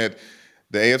at. I'm looking at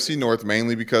the AFC North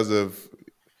mainly because of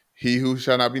he who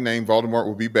shall not be named. Voldemort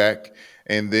will be back,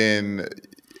 and then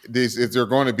they're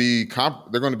going to be.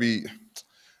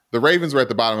 The Ravens were at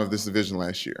the bottom of this division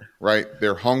last year, right?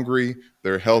 They're hungry,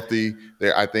 they're healthy.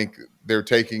 I think they're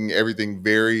taking everything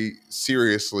very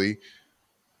seriously,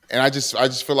 and I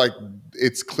just feel like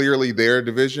it's clearly their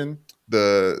division.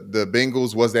 The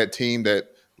Bengals was that team that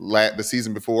the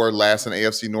season before last in the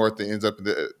AFC North that ends up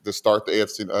to start the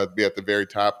AFC be at the very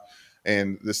top,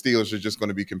 and the Steelers are just going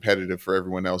to be competitive for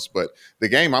everyone else. But the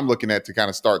game I'm looking at to kind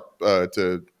of start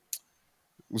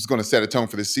was going to set a tone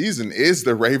for the season is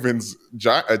the Ravens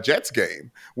Jets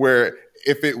game, where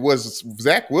if it was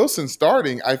Zach Wilson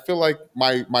starting, I feel like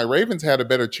my Ravens had a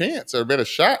better chance or a better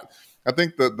shot. I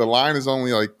think the line is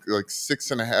only like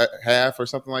 6.5 or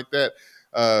something like that.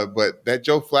 But that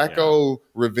Joe Flacco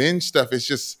revenge stuff, it's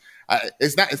just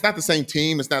it's not the same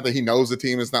team. It's not that he knows the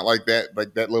team. It's not like that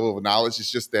level of knowledge.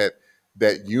 It's just that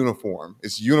uniform.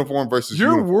 It's uniform versus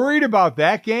You're worried about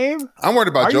that game? I'm worried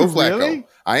about Joe Flacco. Really?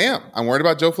 I am. I'm worried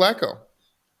about Joe Flacco.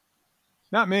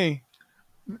 Not me.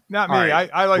 Not me. Right.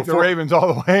 I like the Ravens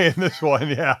all the way in this one.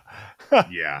 Yeah.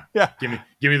 Yeah. Yeah.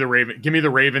 Give me the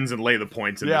Ravens and lay the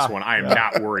points in this one. I am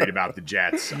not worried about the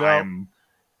Jets. No.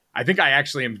 I think I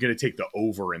actually am going to take the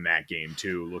over in that game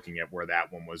too, looking at where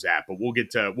that one was at. But we'll get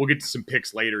to some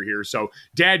picks later here. So,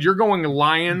 Dad, you're going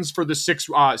Lions for the six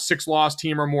loss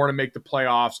team or more to make the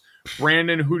playoffs.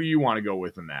 Brandon, who do you want to go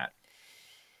with in that?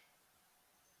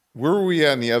 Where were we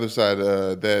at on the other side?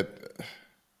 That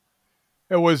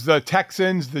it was the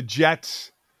Texans, the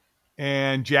Jets,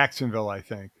 and Jacksonville, I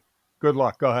think. Good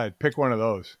luck. Go ahead. Pick one of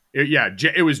those.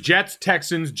 It was Jets,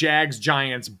 Texans, Jags,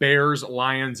 Giants, Bears,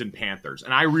 Lions, and Panthers.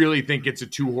 And I really think it's a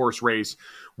 2-horse race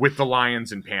with the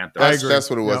Lions and Panthers. That's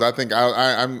what it was. Yep. I think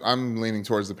I'm leaning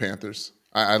towards the Panthers.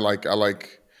 I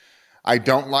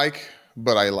don't like,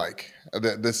 but I like.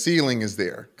 The ceiling is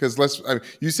there. Because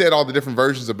you said all the different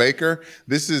versions of Baker.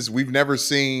 We've never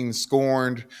seen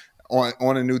scorned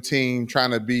on a new team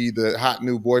trying to be the hot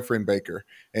new boyfriend Baker.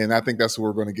 And I think that's what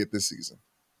we're going to get this season.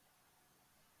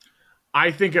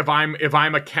 I think if I'm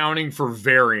accounting for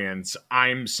variance,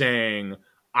 I'm saying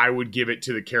I would give it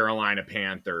to the Carolina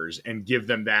Panthers and give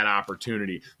them that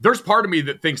opportunity. There's part of me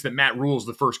that thinks that Matt Rule's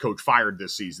the first coach fired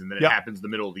this season, that it happens in the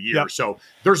middle of the year. Yep. So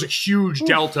there's a huge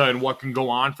delta in what can go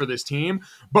on for this team.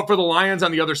 But for the Lions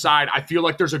on the other side, I feel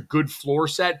like there's a good floor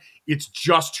set. It's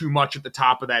just too much at the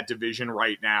top of that division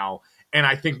right now. And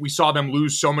I think we saw them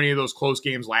lose so many of those close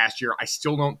games last year. I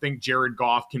still don't think Jared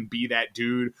Goff can be that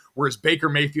dude, whereas Baker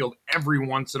Mayfield every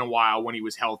once in a while when he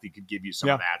was healthy could give you some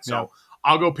of that. So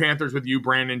I'll go Panthers with you,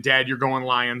 Brandon. Dad, you're going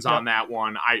Lions on that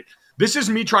one. This is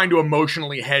me trying to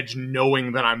emotionally hedge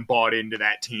knowing that I'm bought into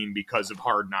that team because of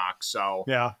Hard Knocks. So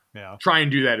try and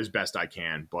do that as best I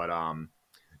can. But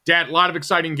Dad, a lot of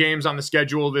exciting games on the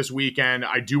schedule this weekend.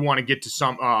 I do want to get to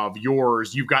some of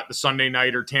yours. You've got the Sunday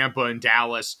nighter, Tampa and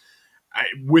Dallas.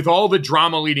 With all the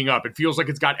drama leading up, it feels like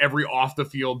it's got every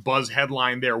off-the-field buzz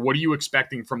headline there. What are you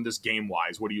expecting from this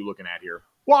game-wise? What are you looking at here?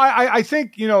 Well, I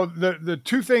think, the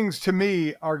two things to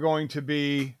me are going to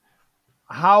be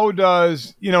how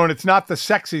does, and it's not the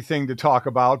sexy thing to talk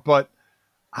about, but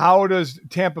how does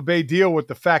Tampa Bay deal with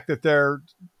the fact that their,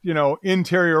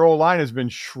 interior O-line has been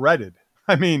shredded?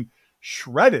 I mean,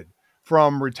 shredded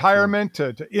from retirement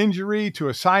to injury to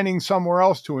assigning somewhere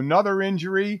else to another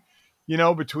injury.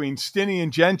 Between Stinney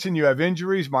and Jensen, you have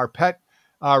injuries. Marpet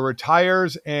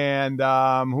retires, and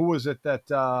who was it that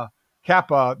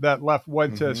Kappa that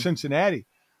went to Cincinnati?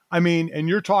 I mean, and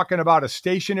you're talking about a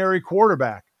stationary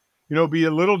quarterback. It'd be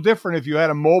a little different if you had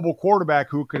a mobile quarterback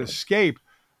who could escape.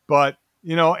 But,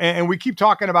 and we keep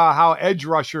talking about how edge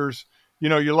rushers,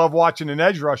 you love watching an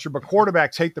edge rusher, but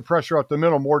quarterbacks hate the pressure up the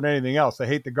middle more than anything else. They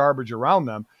hate the garbage around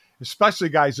them, especially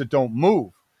guys that don't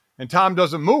move. And Tom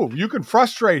doesn't move. You can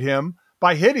frustrate him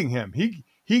by hitting him.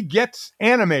 He gets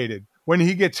animated when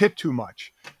he gets hit too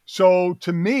much. So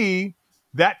to me,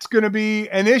 that's going to be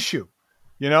an issue.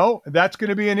 That's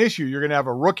going to be an issue. You're going to have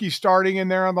a rookie starting in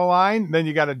there on the line. Then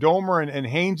you got a Domer and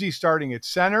Hainsey starting at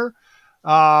center.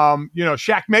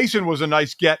 Shaq Mason was a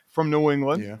nice get from New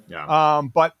England. Yeah.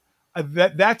 But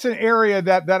that's an area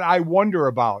that I wonder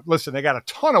about. Listen, they got a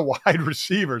ton of wide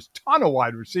receivers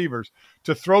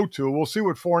to throw to. We'll see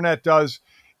what Fournette does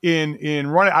in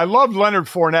running. I love Leonard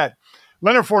Fournette.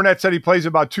 Leonard Fournette said he plays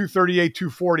about 238,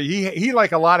 240. He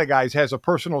like a lot of guys, has a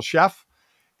personal chef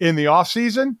in the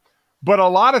offseason. But a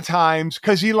lot of times,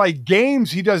 because he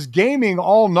does gaming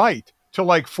all night till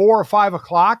like 4 or 5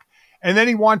 o'clock, and then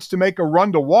he wants to make a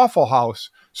run to Waffle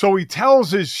House. So he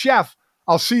tells his chef,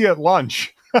 I'll see you at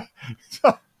lunch.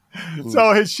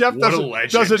 So his chef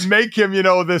doesn't make him,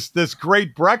 this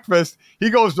great breakfast. He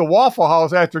goes to Waffle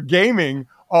House after gaming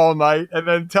all night and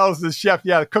then tells the chef,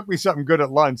 yeah, cook me something good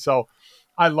at lunch. So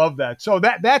I love that. So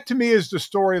that to me is the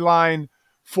storyline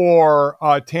for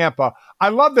Tampa. I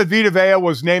love that Vita Vea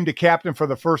was named a captain for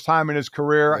the first time in his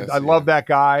career. Yes, I love that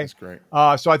guy. That's great.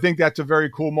 So I think that's a very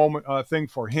cool thing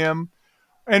for him.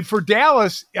 And for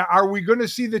Dallas, are we going to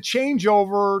see the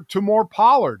changeover to more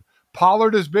Pollard?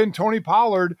 Pollard has been Tony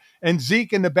Pollard and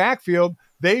Zeke in the backfield.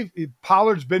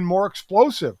 Pollard's been more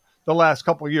explosive the last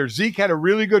couple of years. Zeke had a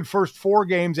really good first 4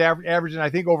 games, averaging, I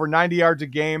think, over 90 yards a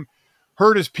game.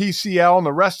 Hurt his PCL, and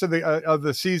the rest of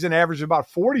the season averaged about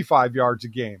 45 yards a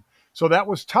game. So that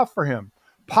was tough for him.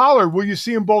 Pollard, will you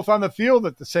see them both on the field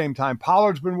at the same time?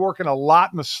 Pollard's been working a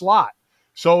lot in the slot.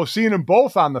 So seeing them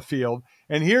both on the field,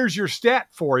 and here's your stat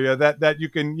for you that you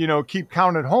can, keep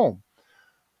count at home.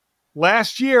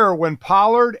 Last year, when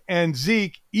Pollard and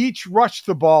Zeke each rushed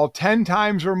the ball 10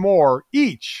 times or more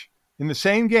each in the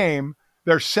same game,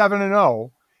 they're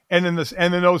 7-0. And in those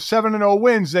 7-0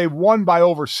 wins, they've won by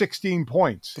over 16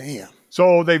 points. Damn.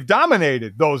 So they've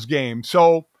dominated those games.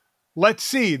 So let's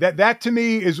see. That to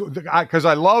me is because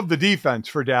I love the defense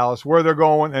for Dallas, where they're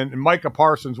going, and Micah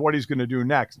Parsons, what he's going to do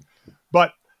next.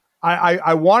 But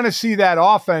I want to see that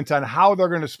offense on how they're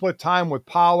going to split time with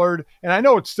Pollard. And I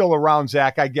know it's still around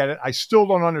Zach. I get it. I still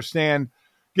don't understand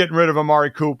getting rid of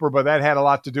Amari Cooper, but that had a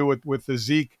lot to do with the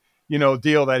Zeke,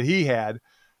 deal that he had.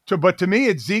 But to me,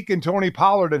 it's Zeke and Tony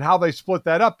Pollard and how they split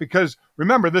that up. Because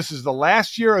remember, this is the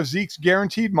last year of Zeke's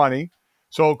guaranteed money.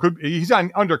 So he's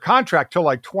under contract till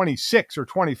like 26 or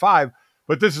 25,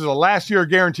 but this is a last year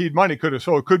guaranteed money.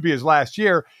 So it could be his last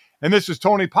year. And this is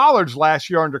Tony Pollard's last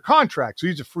year under contract. So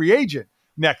he's a free agent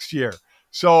next year.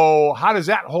 So how does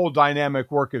that whole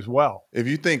dynamic work as well? If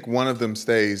you think one of them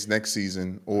stays next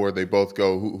season or they both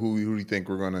go, who do you think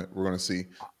we're gonna see?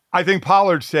 I think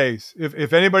Pollard stays.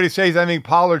 If anybody stays, I think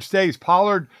Pollard stays.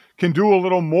 Pollard can do a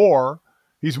little more.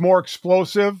 He's more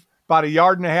explosive, about 1.5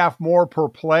 yards more per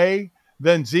play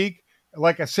than Zeke.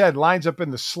 Like I said, lines up in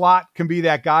the slot, can be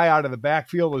that guy out of the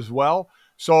backfield as well.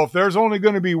 So if there's only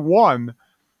going to be one,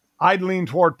 I'd lean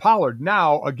toward Pollard.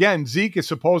 Now, again, Zeke is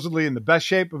supposedly in the best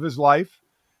shape of his life,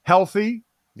 healthy,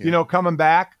 coming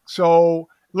back. So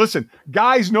listen,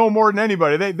 guys know more than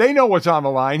anybody. They know what's on the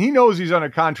line. He knows he's on a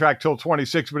contract till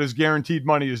 26, but his guaranteed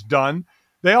money is done.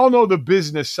 They all know the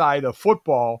business side of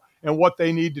football and what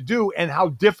they need to do and how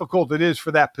difficult it is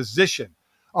for that position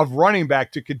of running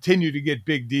back to continue to get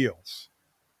big deals.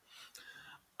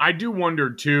 I do wonder,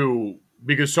 too,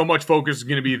 because so much focus is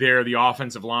going to be there, the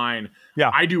offensive line.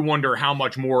 Yeah. I do wonder how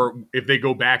much more if they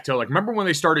go back to, remember when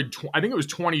they started, I think it was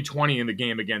 2020 in the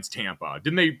game against Tampa.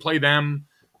 Didn't they play them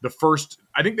the first,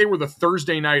 I think they were the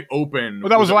Thursday night open. Well,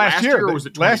 that was last year. Or was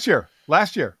it last year.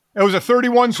 It was a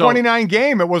 31-29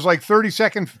 game. It was like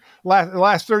 30-second,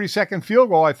 last 30-second field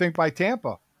goal, I think, by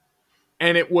Tampa.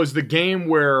 And it was the game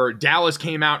where Dallas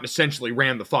came out and essentially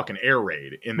ran the fucking air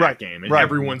raid in that game. And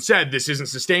everyone said, this isn't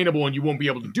sustainable and you won't be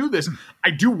able to do this. I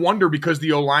do wonder, because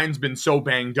the O-line's been so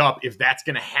banged up, if that's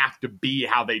going to have to be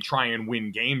how they try and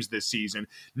win games this season.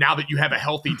 Now that you have a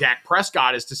healthy Dak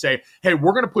Prescott, is to say, hey,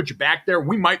 we're going to put you back there.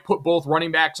 We might put both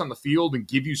running backs on the field and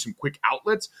give you some quick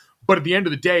outlets. But at the end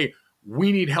of the day,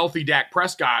 we need healthy Dak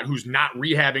Prescott, who's not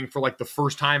rehabbing for the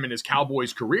first time in his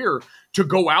Cowboys career, to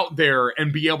go out there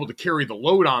and be able to carry the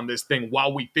load on this thing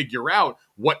while we figure out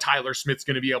what Tyler Smith's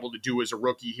going to be able to do as a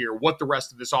rookie here, what the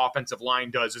rest of this offensive line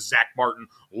does as Zach Martin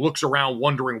looks around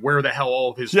wondering where the hell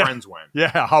all of his friends went.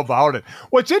 Yeah, how about it?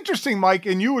 What's interesting, Mike,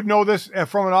 and you would know this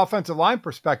from an offensive line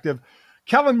perspective,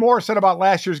 Kellen Moore said about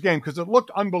last year's game, because it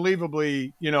looked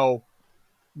unbelievably,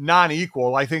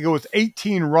 non-equal. I think it was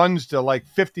 18 runs to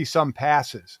 50-some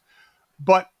passes.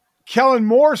 But Kellen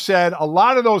Moore said a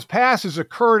lot of those passes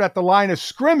occurred at the line of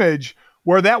scrimmage,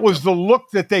 where that was the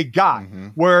look that they got,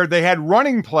 where they had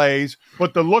running plays,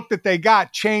 but the look that they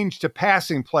got changed to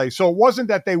passing plays. So it wasn't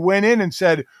that they went in and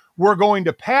said, we're going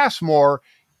to pass more.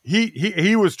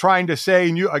 He was trying to say,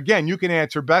 and you can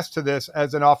answer best to this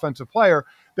as an offensive player,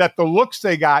 that the looks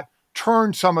they got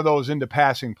turned some of those into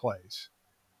passing plays.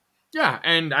 Yeah,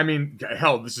 and I mean,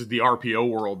 hell, this is the RPO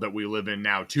world that we live in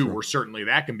now, too, where certainly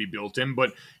that can be built in.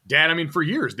 But, Dad, I mean, for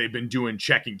years, they've been doing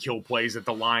check and kill plays at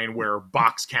the line where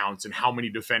box counts and how many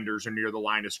defenders are near the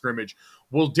line of scrimmage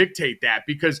will dictate that.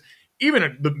 Because even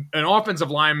an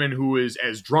offensive lineman who is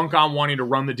as drunk on wanting to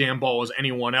run the damn ball as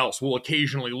anyone else will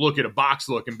occasionally look at a box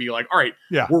look and be like, all right,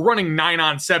 we're running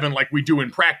 9-on-7 like we do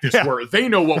in practice, where they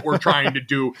know what we're trying to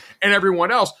do, and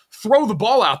everyone else, throw the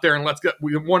ball out there and let's get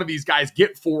one of these guys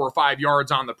get 4 or 5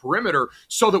 yards on the perimeter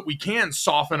so that we can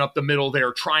soften up the middle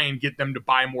there, try and get them to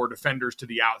buy more defenders to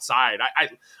the outside.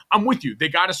 I'm with you. They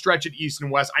got to stretch it east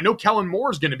and west. I know Kellen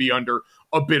Moore is going to be under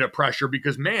a bit of pressure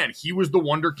because, man, he was the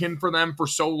wonderkin for them for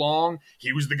so long.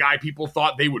 He was the guy people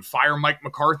thought they would fire Mike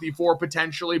McCarthy for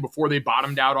potentially before they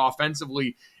bottomed out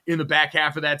offensively in the back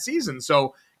half of that season.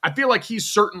 So I feel like he's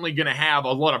certainly going to have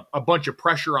a bunch of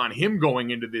pressure on him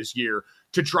going into this year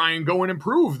to try and go and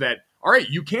improve that. All right,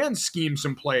 you can scheme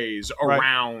some plays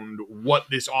around what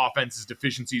this offense's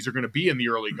deficiencies are going to be in the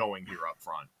early going here up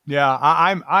front. Yeah,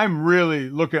 I'm really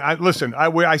looking.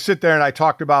 I sit there and I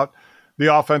talked about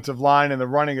the offensive line and the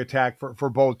running attack for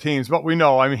both teams. But we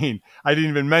know, I mean, I didn't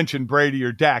even mention Brady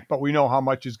or Dak, but we know how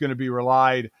much is going to be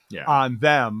relied on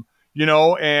them,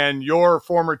 and your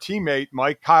former teammate,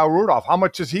 Mike, Kyle Rudolph, how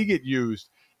much does he get used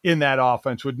in that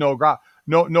offense with no Gronk?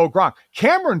 No Gronk.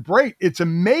 Cameron Brate, it's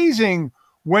amazing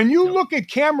when you look at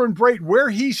Cameron Brate, where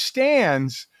he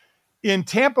stands in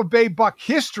Tampa Bay Buck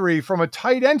history from a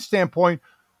tight end standpoint.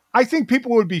 I think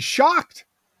people would be shocked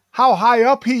how high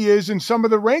up he is in some of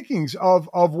the rankings of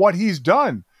what he's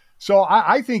done. So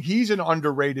I think he's an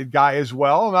underrated guy as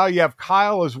well. Now you have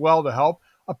Kyle as well to help.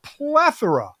 A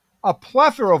plethora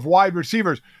of wide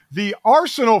receivers. The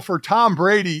arsenal for Tom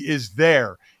Brady is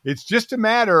there. It's just a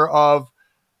matter of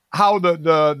how it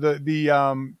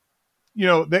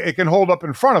can hold up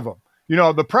in front of him.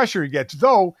 The pressure he gets,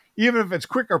 though, even if it's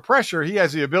quicker pressure, he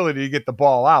has the ability to get the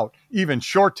ball out, even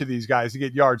short to these guys to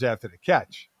get yards after the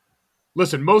catch.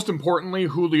 Listen, most importantly,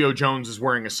 Julio Jones is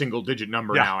wearing a single-digit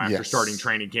number now after starting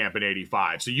training camp at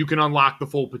 85. So you can unlock the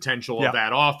full potential of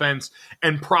that offense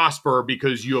and prosper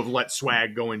because you have let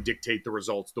swag go and dictate the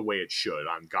results the way it should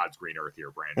on God's green earth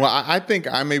here, Brandon. Well, I think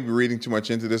I may be reading too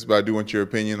much into this, but I do want your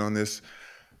opinion on this.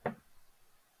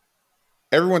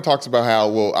 Everyone talks about how,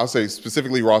 I'll say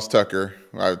specifically Ross Tucker.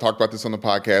 I talked about this on the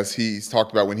podcast. He's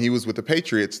talked about when he was with the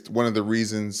Patriots, one of the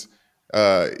reasons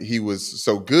he was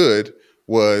so good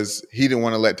was he didn't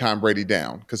want to let Tom Brady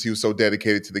down because he was so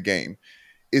dedicated to the game.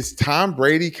 Is Tom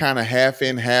Brady kind of half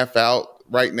in, half out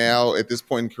right now at this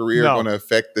point in career going to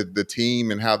affect the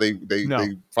team and how they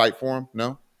fight for him?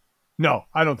 No? No,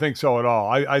 I don't think so at all.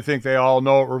 I think they all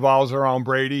know it revolves around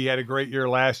Brady. He had a great year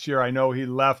last year. I know he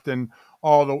left and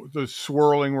all the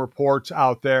swirling reports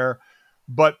out there.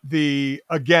 But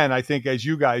again, I think as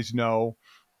you guys know,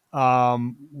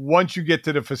 once you get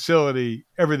to the facility,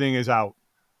 everything is out.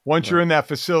 Once you're in that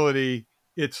facility,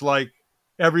 it's like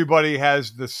everybody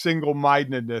has the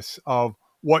single-mindedness of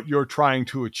what you're trying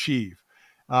to achieve.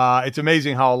 It's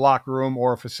amazing how a locker room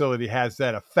or a facility has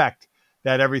that effect,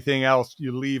 that everything else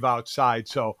you leave outside.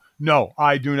 So, no,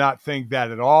 I do not think that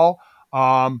at all.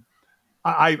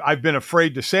 I've been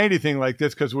afraid to say anything like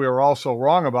this because we were all so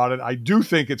wrong about it. I do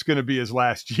think it's going to be his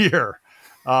last year.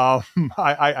 I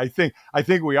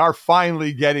think we are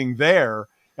finally getting there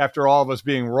after all of us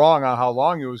being wrong on how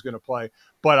long he was going to play.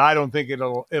 But I don't think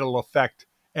it'll affect,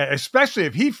 especially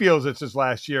if he feels it's his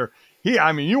last year.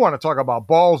 You want to talk about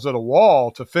balls to the wall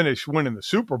to finish winning the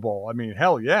Super Bowl. I mean,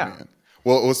 hell yeah. Man.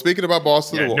 Well, speaking about balls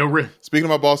to the wall, speaking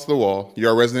about balls to the wall, you're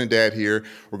our resident dad here.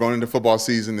 We're going into football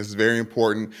season. This is very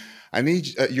important. I need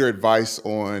your advice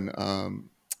on,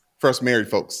 for us married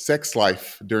folks, sex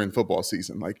life during football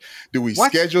season. Like, do we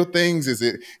schedule things? Is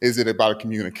it about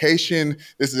communication?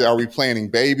 Are we planning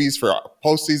babies for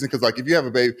postseason? Because like if you have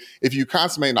a baby, if you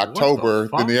consummate in October,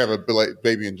 then you have a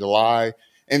baby in July,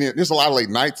 and there's a lot of late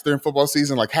nights during football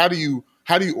season. Like, how do you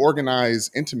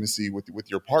organize intimacy with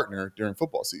your partner during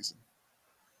football season?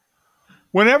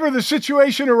 Whenever the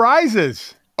situation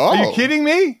arises. Are you kidding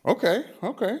me? Okay.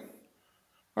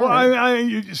 Well,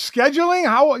 scheduling?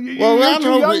 How you're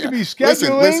too young to be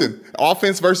scheduling? Listen.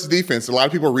 Offense versus defense. A lot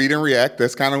of people read and react.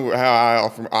 That's kind of how I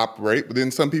often operate. But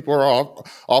then some people are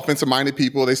offensive-minded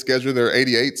people. They schedule their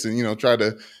 88s and try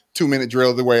to 2-minute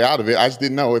drill their way out of it. I just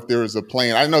didn't know if there was a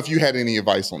plan. I don't know if you had any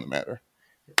advice on the matter.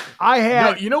 I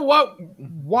had. No, you know what?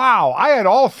 Wow, I had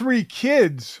all 3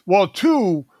 kids. Well,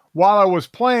 2. While I was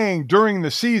playing during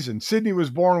the season. Sydney was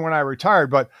born when I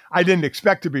retired, but I didn't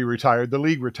expect to be retired. The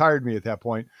league retired me at that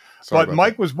point. But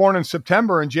Mike was born in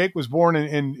September and Jake was born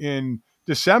in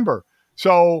December.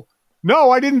 So,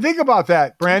 no, I didn't think about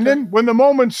that, Brandon. Okay. When the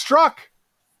moment struck,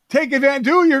 take advantage.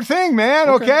 Do your thing, man.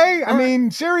 Okay. I mean,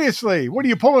 seriously, what are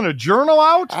you pulling a journal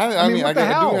out? I mean, what the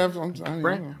hell?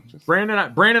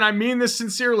 Brandon, I mean this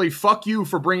sincerely. Fuck you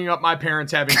for bringing up my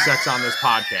parents having sex on this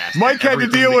podcast. Mike had to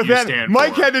deal with that.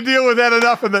 Mike had to deal with that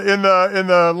enough in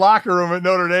the locker room at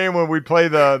Notre Dame when we play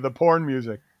the porn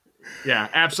music. Yeah,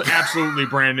 absolutely,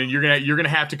 Brandon. You're gonna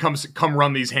have to come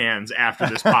run these hands after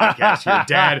this podcast here,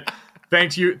 Dad.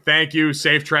 Thank you.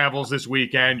 Safe travels this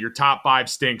weekend. Your top 5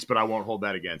 stinks, but I won't hold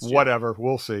that against you. Whatever,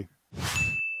 we'll see.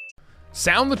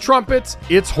 Sound the trumpets,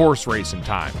 it's horse racing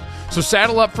time. So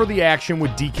saddle up for the action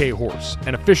with DK Horse,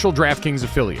 an official DraftKings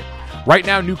affiliate. Right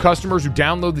now, new customers who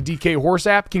download the DK Horse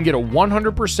app can get a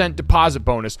 100% deposit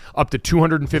bonus up to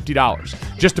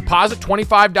 $250. Just deposit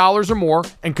 $25 or more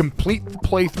and complete the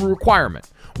playthrough requirement.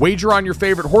 Wager on your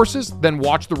favorite horses, then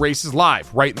watch the races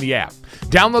live right in the app.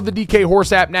 Download the DK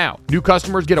Horse app now. New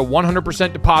customers get a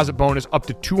 100% deposit bonus up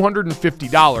to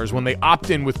 $250 when they opt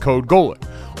in with code Golic.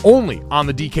 Only on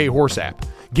the DK Horse app.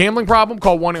 Gambling problem?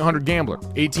 Call 1-800-GAMBLER.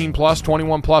 18 plus,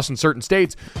 21 plus in certain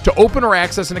states to open or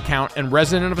access an account and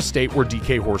resident of a state where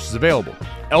DK Horse is available.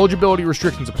 Eligibility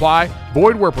restrictions apply.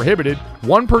 Void where prohibited.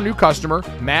 1 per new customer.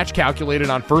 Match calculated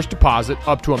on first deposit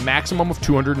up to a maximum of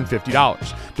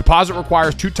 $250. Deposit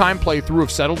requires 2-time playthrough of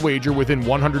settled wager within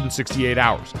 168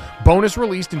 hours. Bonus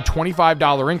released in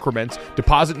 $25 increments.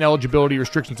 Deposit and eligibility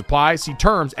restrictions apply. See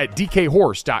terms at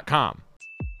dkhorse.com.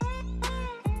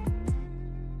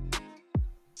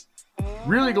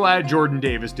 Really glad Jordan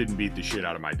Davis didn't beat the shit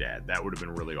out of my dad. That would have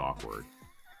been really awkward.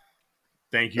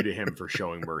 Thank you to him for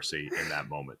showing mercy in that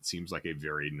moment. Seems like a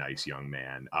very nice young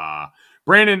man.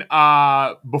 Brandon,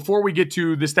 before we get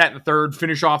to this, that, and the third,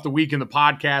 finish off the week in the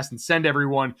podcast and send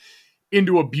everyone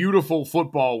into a beautiful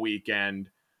football weekend.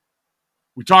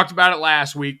 We talked about it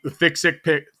last week, the thick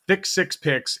six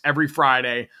picks every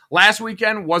Friday. Last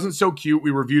weekend wasn't so cute.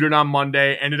 We reviewed it on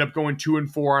Monday, ended up going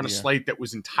 2-4 on a slate that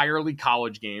was entirely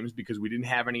college games because we didn't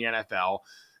have any NFL.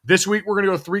 This week, we're going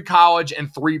to go 3 college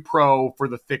and 3 pro for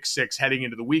the thick six heading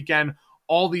into the weekend.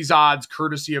 All these odds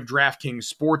courtesy of DraftKings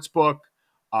Sportsbook.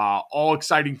 All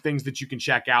exciting things that you can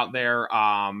check out there.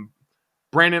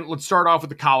 Brandon, let's start off with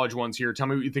the college ones here. Tell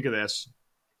me what you think of this.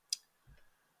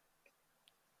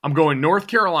 I'm going North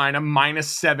Carolina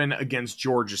 -7 against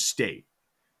Georgia State.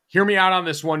 Hear me out on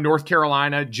this one. North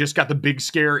Carolina just got the big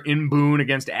scare in Boone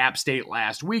against App State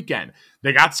last weekend.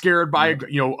 They got scared by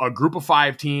a group of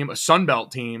 5 team, a Sun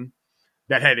Belt team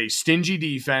that had a stingy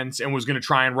defense and was going to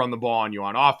try and run the ball on you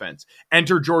on offense.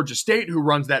 Enter Georgia State, who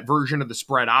runs that version of the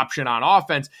spread option on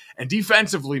offense. And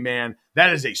defensively, man,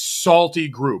 that is a salty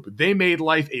group. They made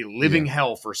life a living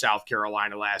hell for South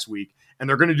Carolina last week. And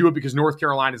they're going to do it because North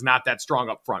Carolina is not that strong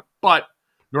up front. But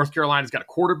North Carolina's got a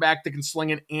quarterback that can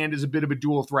sling it and is a bit of a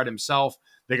dual threat himself.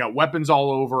 They got weapons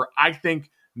all over. I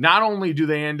think not only do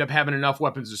they end up having enough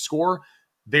weapons to score,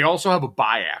 they also have a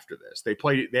bye after this. They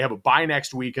have a bye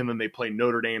next week, and then they play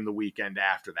Notre Dame the weekend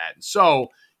after that. And so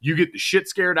you get the shit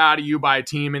scared out of you by a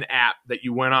team in App that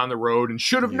you went on the road and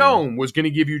should have known was going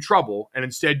to give you trouble, and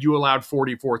instead you allowed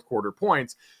 40 fourth quarter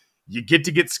points. You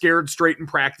get scared straight in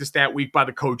practice that week by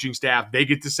the coaching staff. They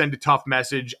get to send a tough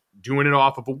message, doing it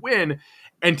off of a win,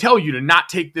 and tell you to not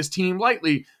take this team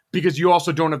lightly because you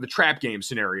also don't have the trap game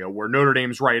scenario where Notre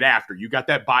Dame's right after. You got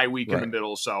that bye week in the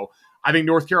middle. So I think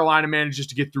North Carolina manages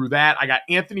to get through that. I got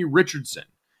Anthony Richardson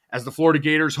as the Florida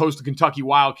Gators host the Kentucky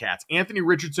Wildcats. Anthony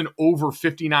Richardson over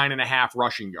 59.5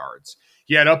 rushing yards.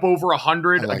 He had up over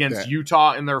 100 against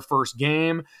Utah in their first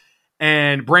game.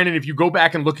 And Brandon, if you go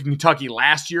back and look at Kentucky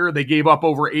last year, they gave up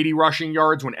over 80 rushing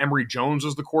yards when Emory Jones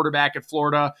was the quarterback at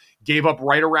Florida, gave up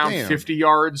right around 50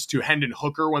 yards to Hendon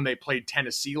Hooker when they played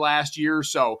Tennessee last year.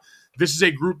 So this is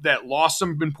a group that lost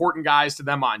some important guys to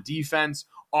them on defense.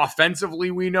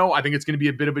 Offensively, we know, I think it's going to be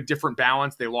a bit of a different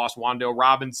balance. They lost Wan'Dale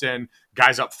Robinson,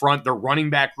 guys up front. Their running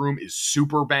back room is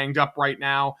super banged up right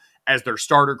now, as their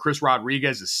starter, Chris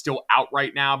Rodriguez, is still out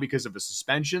right now because of a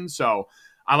suspension. So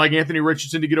I like Anthony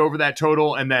Richardson to get over that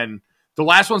total. And then the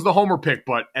last one's the homer pick,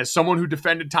 but as someone who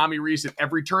defended Tommy Rees at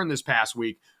every turn this past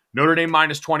week, Notre Dame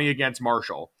 -20 against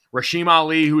Marshall. Rashim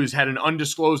Ali, who has had an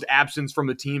undisclosed absence from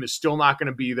the team, is still not going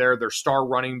to be there. Their star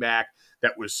running back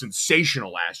that was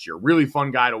sensational last year. Really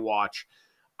fun guy to watch.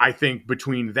 I think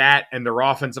between that and their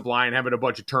offensive line having a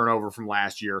bunch of turnover from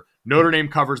last year, Notre Dame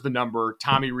covers the number.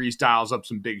 Tommy Rees dials up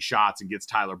some big shots and gets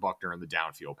Tyler Buckner in the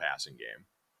downfield passing game.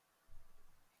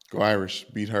 Go Irish,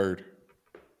 beat Herd.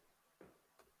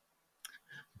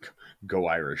 Go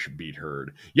Irish, beat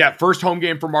Herd. Yeah, first home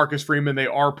game for Marcus Freeman. They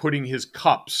are putting his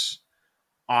cups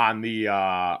on the,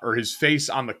 or his face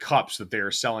on the cups that they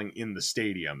are selling in the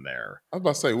stadium there. I was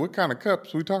about to say, what kind of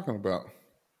cups are we talking about?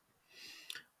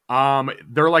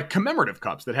 They're like commemorative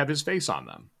cups that have his face on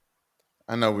them.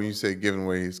 I know when you say giving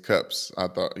away his cups, I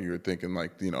thought you were thinking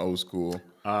like, old school.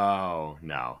 Oh,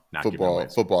 no, not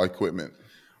football equipment.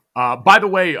 By the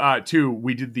way, too,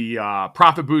 we did the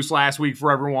profit boost last week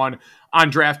for everyone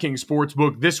on DraftKings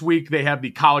Sportsbook. This week, they have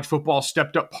the college football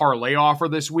stepped up parlay offer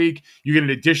this week. You get an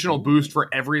additional boost for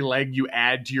every leg you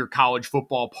add to your college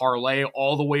football parlay,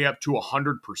 all the way up to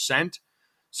 100%.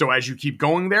 So as you keep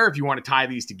going there, if you want to tie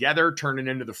these together, turn it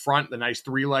into the nice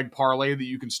 3-leg parlay that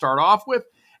you can start off with,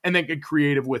 and then get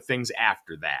creative with things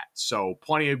after that. So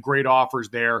plenty of great offers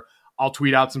there. I'll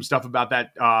tweet out some stuff about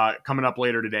that coming up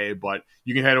later today, but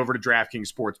you can head over to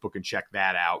DraftKings Sportsbook and check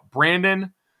that out.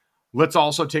 Brandon, let's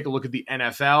also take a look at the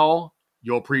NFL.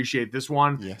 You'll appreciate this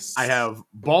one. Yes. I have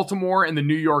Baltimore and the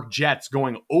New York Jets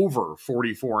going over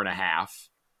 44.5.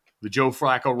 The Joe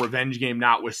Flacco revenge game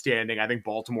notwithstanding, I think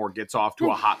Baltimore gets off to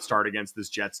a hot start against this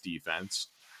Jets defense.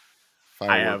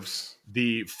 Fireworks. I have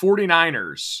the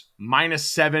 49ers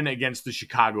 -7 against the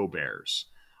Chicago Bears.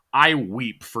 I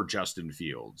weep for Justin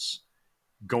Fields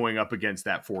going up against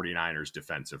that 49ers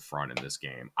defensive front in this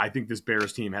game. I think this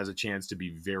Bears team has a chance to be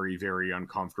very, very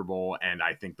uncomfortable, and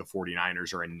I think the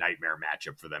 49ers are a nightmare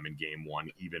matchup for them in game one,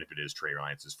 even if it is Trey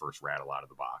Lance's first rattle out of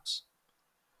the box.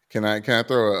 Can I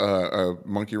throw a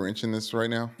monkey wrench in this right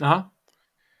now? Uh-huh.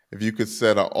 If you could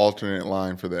set an alternate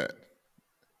line for that,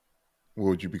 what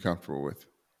would you be comfortable with?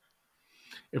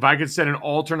 If I could set an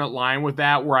alternate line with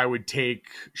that where I would take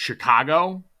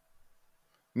Chicago.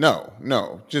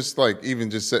 No. Just like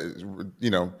messing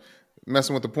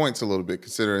with the points a little bit,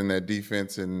 considering that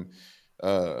defense and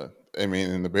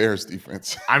in the Bears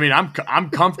defense. I'm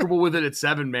comfortable with it at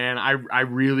 7, man. I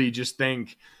really just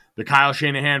think the Kyle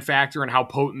Shanahan factor and how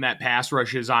potent that pass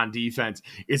rush is on defense,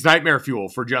 it's nightmare fuel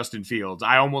for Justin Fields.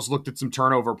 I almost looked at some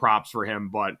turnover props for him,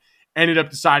 but ended up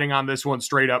deciding on this one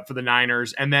straight up for the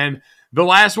Niners. And then the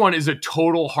last one is a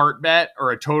total heart bet,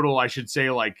 or a total, I should say,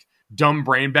 like dumb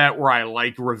brain bet where I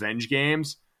like revenge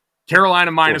games.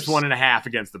 Carolina -1.5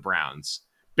 against the Browns.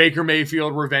 Baker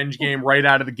Mayfield revenge game right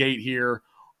out of the gate here.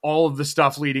 All of the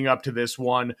stuff leading up to this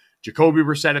one. Jacoby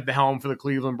Brissett at the helm for the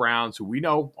Cleveland Browns, who we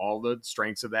know all the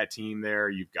strengths of that team there.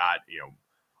 You've got,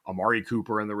 Amari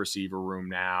Cooper in the receiver room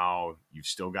now. You've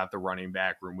still got the running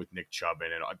back room with Nick Chubb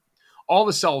in it. All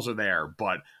the cells are there,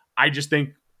 but I just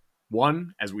think,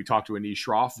 one, as we talked to Anish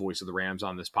Shroff, voice of the Rams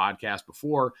on this podcast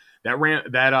before,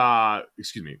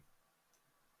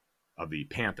 of the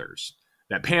Panthers.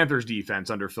 That Panthers defense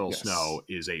under Phil Snow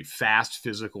is a fast,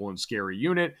 physical, and scary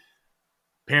unit.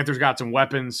 Panthers got some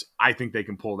weapons. I think they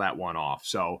can pull that one off.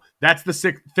 So that's the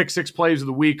thick 6 plays of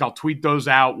the week. I'll tweet those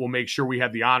out. We'll make sure we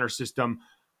have the honor system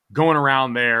going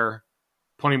around there.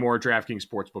 Plenty more at DraftKings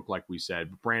Sportsbook, like we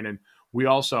said. But Brandon, we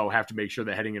also have to make sure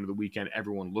that heading into the weekend,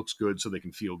 everyone looks good so they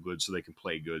can feel good, so they can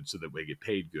play good, so that they get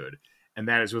paid good. And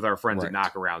that is with our friends at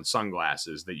Knockaround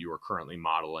Sunglasses that you are currently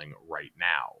modeling right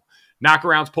now.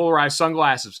 Knockaround's polarized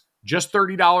sunglasses, just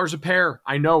 $30 a pair.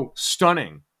 I know,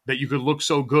 stunning that you could look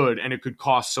so good and it could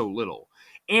cost so little.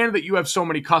 And that you have so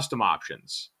many custom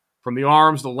options. From the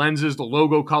arms, the lenses, the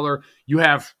logo color, you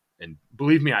have, and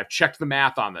believe me, I've checked the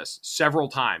math on this several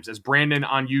times, as Brandon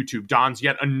on YouTube dons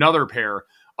yet another pair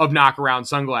of Knockaround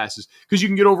sunglasses, because you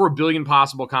can get over 1 billion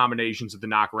possible combinations at the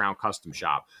Knockaround Custom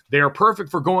Shop. They are perfect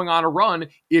for going on a run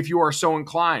if you are so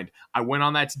inclined. I went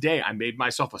on that today. I made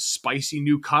myself a spicy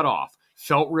new cutoff.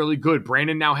 Felt really good.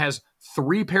 Brandon now has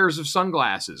 3 pairs of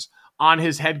sunglasses on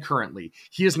his head currently.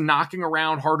 He is knocking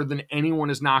around harder than anyone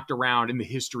has knocked around in the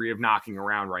history of knocking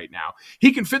around right now.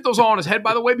 He can fit those all on his head,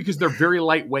 by the way, because they're very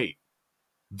lightweight.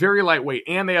 Very lightweight.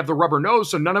 And they have the rubber nose,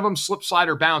 so none of them slip, slide,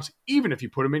 or bounce, even if you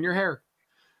put them in your hair.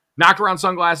 Knockaround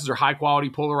sunglasses are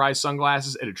high-quality polarized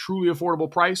sunglasses at a truly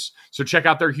affordable price. So check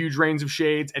out their huge range of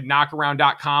shades at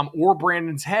knockaround.com or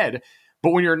Brandon's head.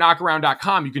 But when you're at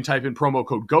knockaround.com, you can type in promo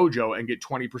code GOJO and get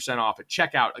 20% off at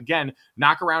checkout. Again,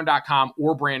 knockaround.com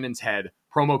or Brandon's head,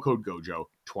 promo code GOJO,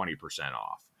 20%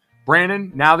 off.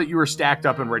 Brandon, now that you are stacked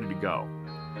up and ready to go,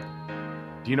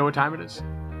 do you know what time it is?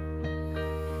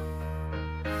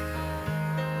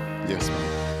 Yes,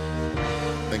 man.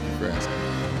 Thank you for asking.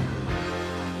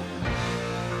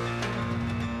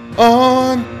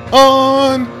 On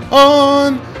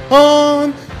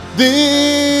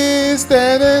this,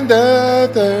 that, and the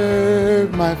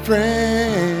third, my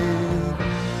friend.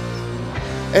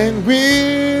 And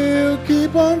we'll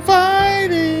keep on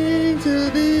fighting to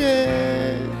the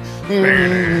end.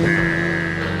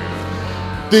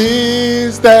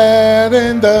 This, that,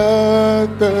 and the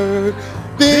third.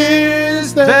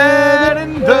 This, that,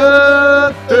 and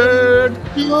the third.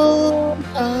 No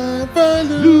time for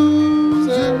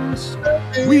losers.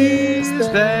 This,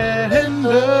 that, and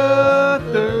the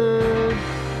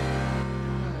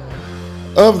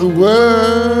of the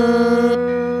world.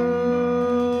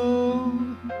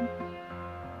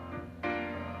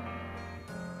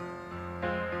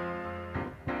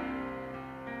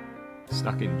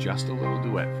 Stuck in just a little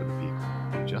duet for the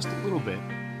people. Just a little bit,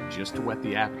 just to whet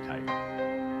the appetite.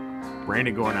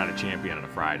 Brandon going out a champion on a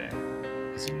Friday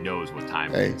because he knows what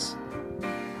time it is.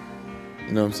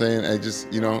 You know what I'm saying?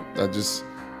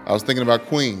 I was thinking about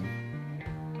Queen.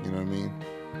 You know what I mean?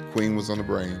 Queen was on the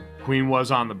brain. Queen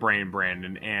was on the brain,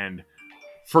 Brandon, and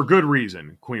for good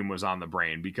reason, Queen was on the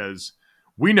brain, because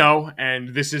we know,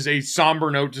 and this is a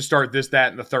somber note to start this, that,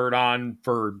 and the third on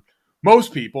for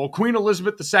most people, Queen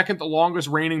Elizabeth II, the longest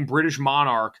reigning British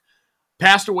monarch,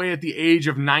 passed away at the age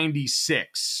of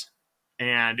 96.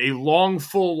 And a long,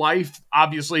 full life.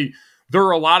 Obviously, there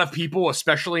are a lot of people,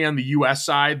 especially on the U.S.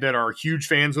 side, that are huge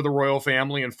fans of the royal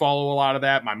family and follow a lot of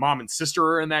that. My mom and sister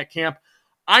are in that camp.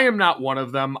 I am not one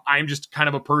of them. I'm just kind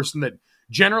of a person that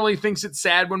generally thinks it's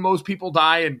sad when most people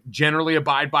die and generally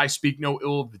abide by speak no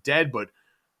ill of the dead. But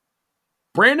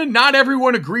Brandon, not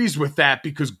everyone agrees with that,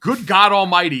 because good God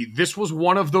almighty, this was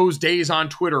one of those days on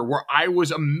Twitter where I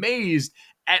was amazed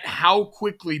at how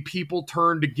quickly people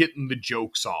turned to getting the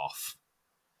jokes off.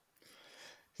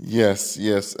 Yes.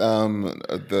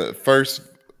 The first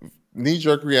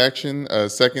knee-jerk reaction,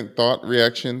 second thought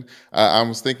reaction, I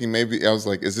was thinking maybe, I was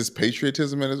like, is this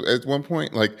patriotism at one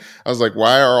point? Like, I was like,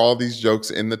 why are all these jokes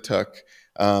in the tuck?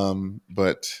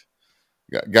 But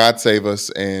God save us,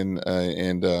 and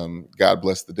God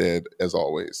bless the dead, as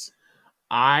always.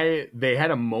 They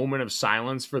had a moment of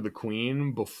silence for the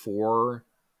Queen before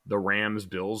the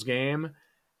Rams-Bills game,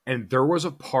 and there was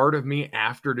a part of me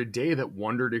after today that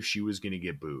wondered if she was going to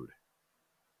get booed.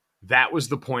 That was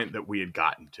the point that we had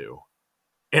gotten to,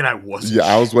 and I wasn't. Yeah,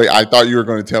 I was waiting. I thought you were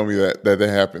going to tell me that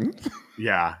happened.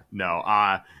 Yeah, no.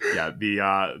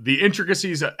 The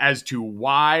intricacies as to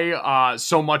why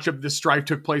so much of this strife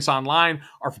took place online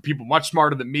are for people much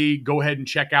smarter than me. Go ahead and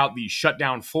check out the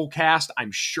Shutdown full cast.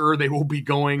 I'm sure they will be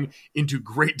going into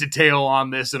great detail on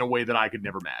this in a way that I could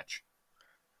never match.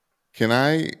 Can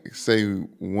I say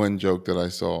one joke that I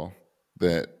saw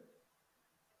that,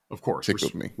 of course,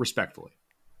 tickled me? Respectfully.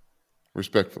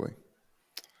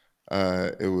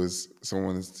 It was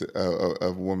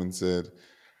a woman said,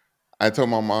 I told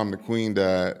my mom the Queen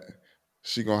died.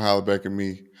 She gonna holler back at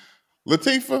me,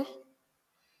 Latifah.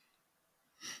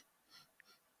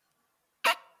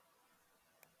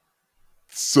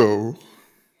 So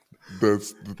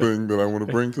that's the thing that I want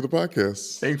to bring to the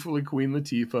podcast. Thankfully, Queen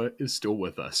Latifah is still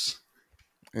with us.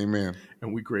 Amen.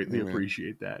 And we greatly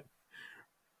appreciate that.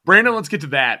 Brandon, let's get to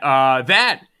that.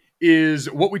 That is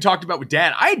what we talked about with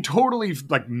Dad. I had totally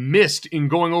missed in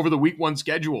going over the week 1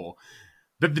 schedule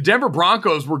that the Denver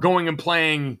Broncos were going and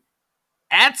playing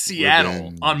at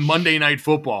Seattle on Monday Night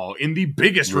Football in the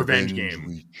biggest revenge game.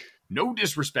 Week. No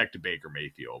disrespect to Baker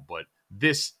Mayfield, but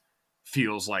this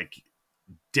feels like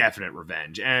definite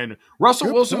revenge. And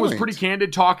Russell Wilson was pretty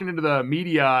candid talking into the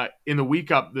media in the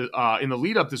lead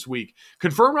up this week.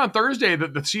 Confirmed on Thursday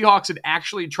that the Seahawks had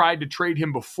actually tried to trade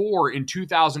him before in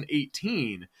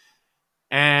 2018.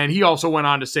 And he also went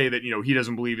on to say that, he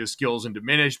doesn't believe his skills are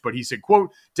diminished, but he said,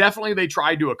 quote, definitely they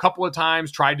tried to a couple of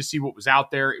times, tried to see what was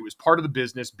out there. It was part of the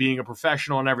business, being a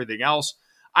professional and everything else.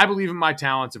 I believe in my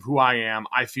talents of who I am.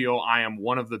 I feel I am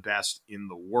one of the best in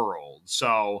the world.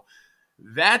 So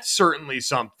that's certainly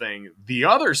something. The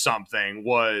other something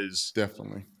was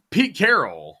definitely Pete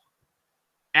Carroll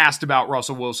asked about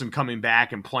Russell Wilson coming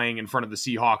back and playing in front of the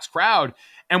Seahawks crowd,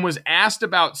 and was asked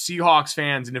about Seahawks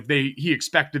fans and if he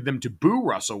expected them to boo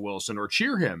Russell Wilson or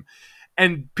cheer him.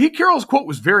 And Pete Carroll's quote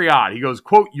was very odd. He goes,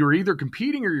 quote, you're either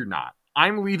competing or you're not.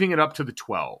 I'm leaving it up to the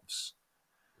 12s.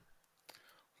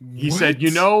 He said,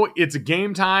 it's a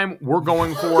game time. We're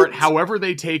going for it. However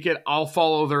they take it, I'll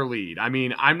follow their lead. I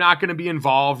mean, I'm not going to be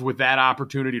involved with that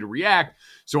opportunity to react,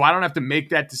 so I don't have to make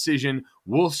that decision.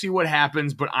 We'll see what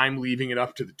happens, but I'm leaving it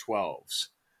up to the 12s.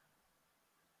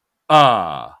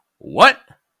 What?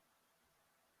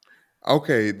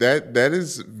 Okay, that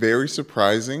is very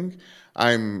surprising.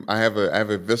 I have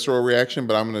a visceral reaction,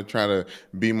 but I'm going to try to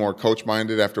be more coach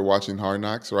minded after watching Hard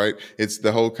Knocks. Right? It's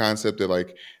the whole concept that I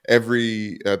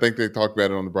think they talked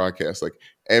about it on the broadcast.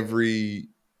 Every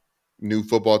new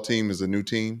football team is a new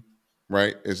team,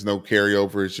 right? It's no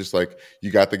carryover. It's just you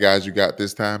got the guys you got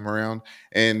this time around.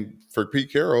 And for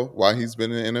Pete Carroll, while he's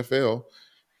been in the NFL,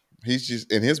 he's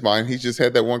just, in his mind, he's just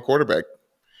had that one quarterback.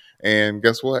 And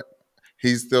guess what?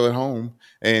 He's still at home,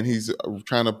 and he's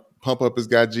trying to pump up his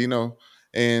guy Gino.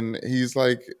 And he's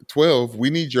like, 12, we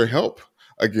need your help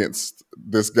against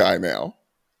this guy now.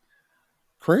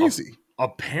 Crazy.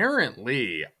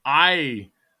 Apparently,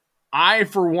 I I,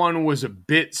 for one, was a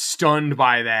bit stunned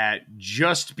by that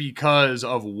just because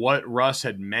of what Russ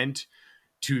had meant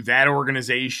to that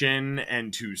organization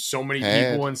and to so many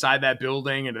people inside that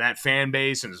building and to that fan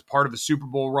base, and as part of a Super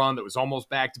Bowl run that was almost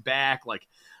back to back. Like,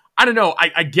 I don't know.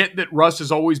 I get that Russ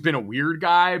has always been a weird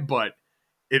guy, but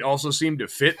it also seemed to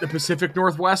fit the Pacific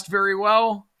Northwest very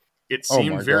well. It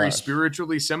seemed very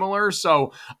spiritually similar.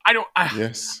 So I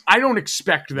don't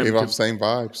expect them to same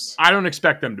vibes. I don't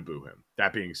expect them to boo him.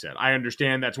 That being said, I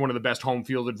understand that's one of the best home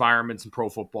field environments in pro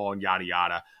football and yada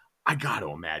yada. I got to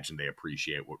imagine they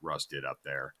appreciate what Russ did up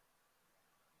there.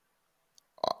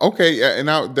 Okay, and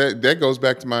now that goes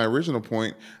back to my original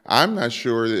point. I'm not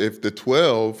sure if the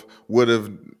 12 would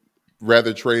have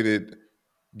rather traded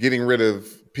getting rid of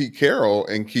Pete Carroll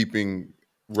and keeping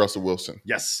Russell Wilson.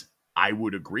 Yes, I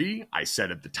would agree. I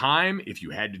said at the time, if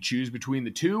you had to choose between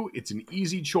the two, it's an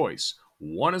easy choice.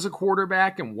 One is a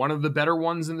quarterback and one of the better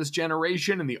ones in this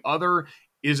generation, and the other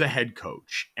is a head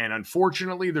coach. And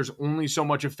unfortunately, there's only so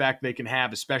much effect they can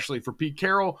have, especially for Pete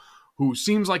Carroll, who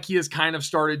seems like he has kind of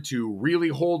started to really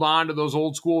hold on to those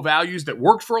old school values that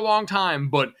worked for a long time.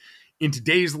 But in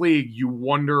today's league, you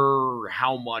wonder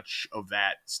how much of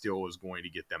that still is going to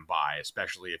get them by,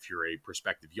 especially if you're a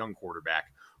prospective young quarterback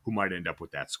who might end up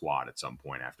with that squad at some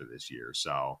point after this year.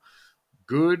 So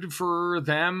good for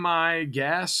them, I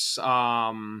guess.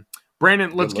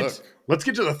 Brandon, let's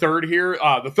get to the third here.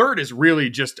 The third is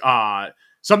really just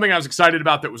something I was excited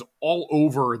about that was all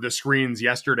over the screens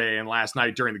yesterday and last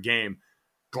night during the game.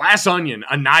 Glass Onion,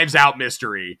 a Knives Out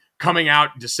mystery, coming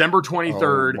out December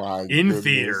 23rd in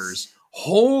theaters.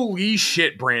 Holy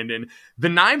shit, Brandon. The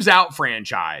Knives Out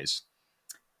franchise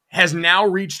has now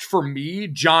reached, for me,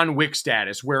 John Wick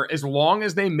status, where as long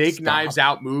as they make Knives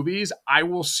Out movies, I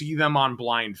will see them on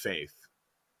blind faith.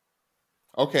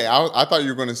 Okay, I thought you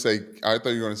were going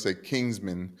to say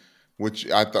Kingsman, which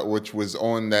was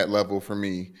on that level for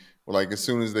me. Like, as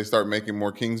soon as they start making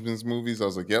more Kingsman's movies, I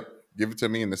was like, yep, give it to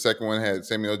me. And the second one had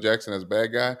Samuel Jackson as a bad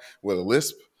guy with a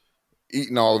lisp,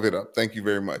 eating all of it up. Thank you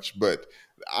very much. But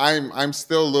I'm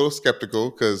still a little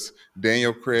skeptical because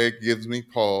Daniel Craig gives me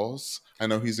pause. I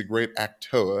know he's a great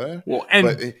actor. Well,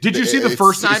 and did you see the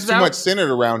first Knives Out? It's too much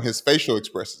centered around his facial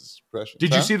expressions.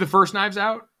 Did you see the first Knives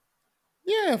Out?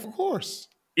 Yeah, of course.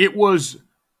 It was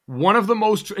one of the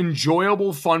most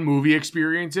enjoyable, fun movie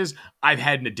experiences I've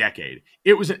had in a decade.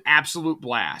 It was an absolute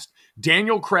blast.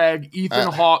 Daniel Craig,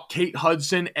 Ethan Hawke, Kate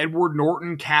Hudson, Edward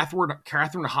Norton,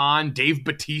 Catherine Hahn, Dave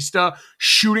Bautista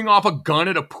shooting off a gun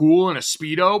at a pool in a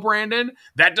Speedo, Brandon?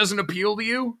 That doesn't appeal to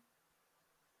you?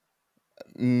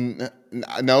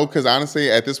 No, because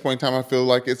honestly, at this point in time, I feel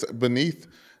like it's beneath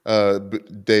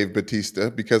Dave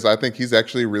Bautista because I think he's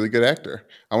actually a really good actor.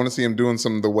 I want to see him doing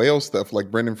some of the whale stuff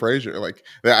like Brendan Fraser. Like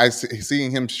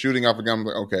seeing him shooting off a gun, I'm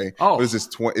like, okay, what is this?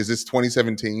 Is this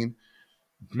 2017?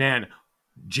 Man,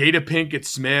 Jada Pinkett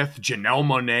Smith, Janelle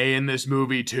Monáe in this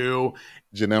movie too.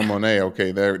 Janelle Monáe,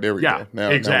 okay, there we go. Now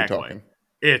exactly. Now we're talking.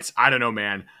 It's, I don't know,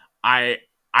 man. I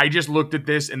just looked at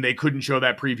this and they couldn't show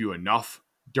that preview enough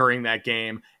during that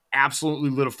game. Absolutely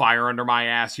lit a fire under my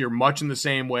ass here, much in the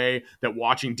same way that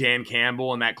watching Dan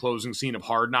Campbell in that closing scene of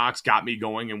Hard Knocks got me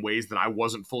going in ways that I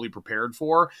wasn't fully prepared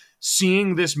for.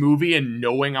 Seeing this movie and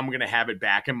knowing I'm going to have it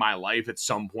back in my life at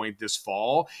some point this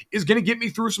fall is going to get me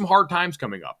through some hard times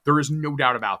coming up. There is no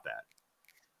doubt about that.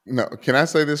 No, can I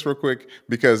say this real quick?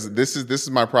 Because this is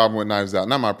my problem with Knives Out.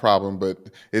 Not my problem, but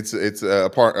it's a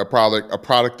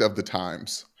product of the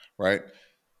times, right?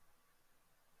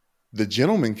 The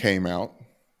Gentleman came out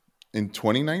in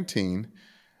 2019.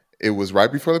 It was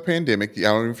right before the pandemic. I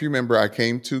don't know if you remember, I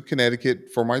came to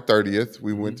Connecticut for my 30th.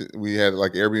 We had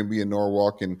like Airbnb in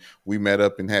Norwalk and we met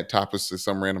up and had tapas at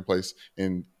some random place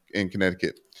in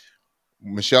Connecticut.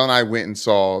 Michelle and I went and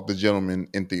saw The Gentleman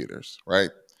in theaters, right?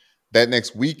 That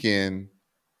next weekend,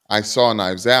 I saw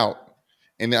Knives Out,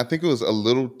 and I think it was a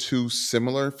little too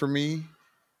similar for me.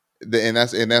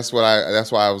 That's why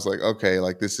I was like, okay,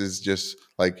 like this is just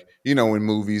like, you know, in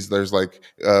movies there's like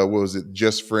what was it,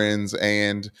 Just Friends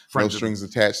and No Strings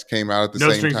Attached came out at the same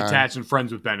time. No Strings Attached and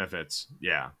Friends with Benefits.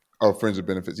 Yeah. Oh, Friends with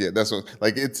Benefits. Yeah, that's what,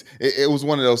 like it was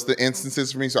one of those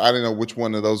instances for me, so I didn't know which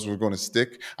one of those was going to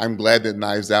stick. I'm glad that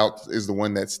Knives Out is the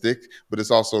one that stick, but it's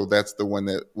also that's the one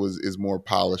that is more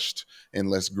polished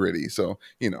and less gritty. So,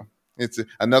 you know, it's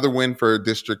another win for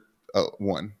District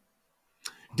 1.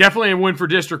 Definitely a win for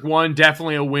District 1.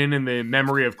 Definitely a win in the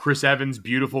memory of Chris Evans'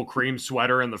 beautiful cream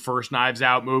sweater in the first Knives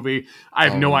Out movie. I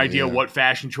have no idea what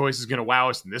fashion choice is going to wow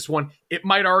us in this one. It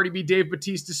might already be Dave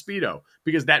Bautista's Speedo,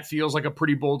 because that feels like a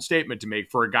pretty bold statement to make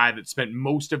for a guy that spent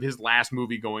most of his last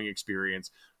movie-going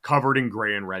experience covered in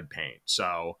gray and red paint.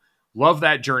 So Love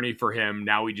that journey for him.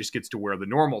 Now he just gets to wear the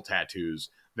normal tattoos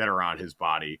that are on his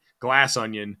body. Glass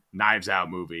Onion, Knives Out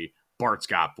movie, Bart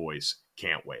Scott voice.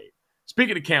 Can't wait.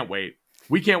 Speaking of can't wait,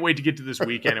 we can't wait to get to this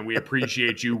weekend, and we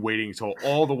appreciate you waiting until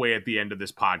all the way at the end of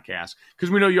this podcast because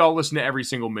we know you all listen to every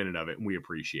single minute of it, and we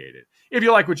appreciate it. If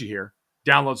you like what you hear,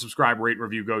 download, subscribe, rate, and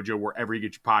review Gojo wherever you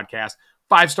get your podcast.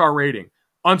 5-star rating.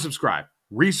 Unsubscribe.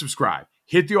 Resubscribe.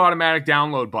 Hit the automatic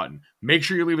download button. Make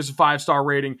sure you leave us a 5-star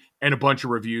rating and a bunch of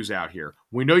reviews out here.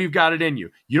 We know you've got it in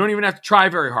you. You don't even have to try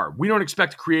very hard. We don't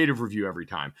expect a creative review every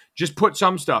time. Just put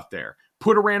some stuff there.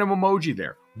 Put a random emoji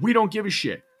there. We don't give a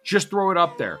shit. Just throw it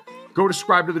up there. Go to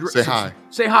subscribe to the... Say hi.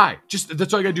 Say hi. Just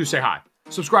that's all you got to do. Say hi.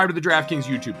 Subscribe to the DraftKings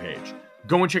YouTube page.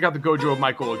 Go and check out the Gojo of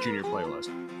Mike Golic Jr. playlist.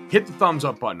 Hit the thumbs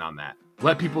up button on that.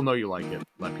 Let people know you like it.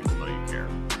 Let people know you care.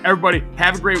 Everybody,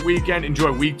 have a great weekend.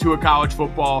 Enjoy week 2 of college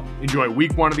football. Enjoy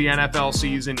week 1 of the NFL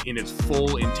season in its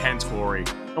full, intense glory.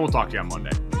 And we'll talk to you on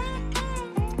Monday.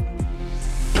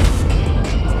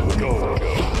 Go.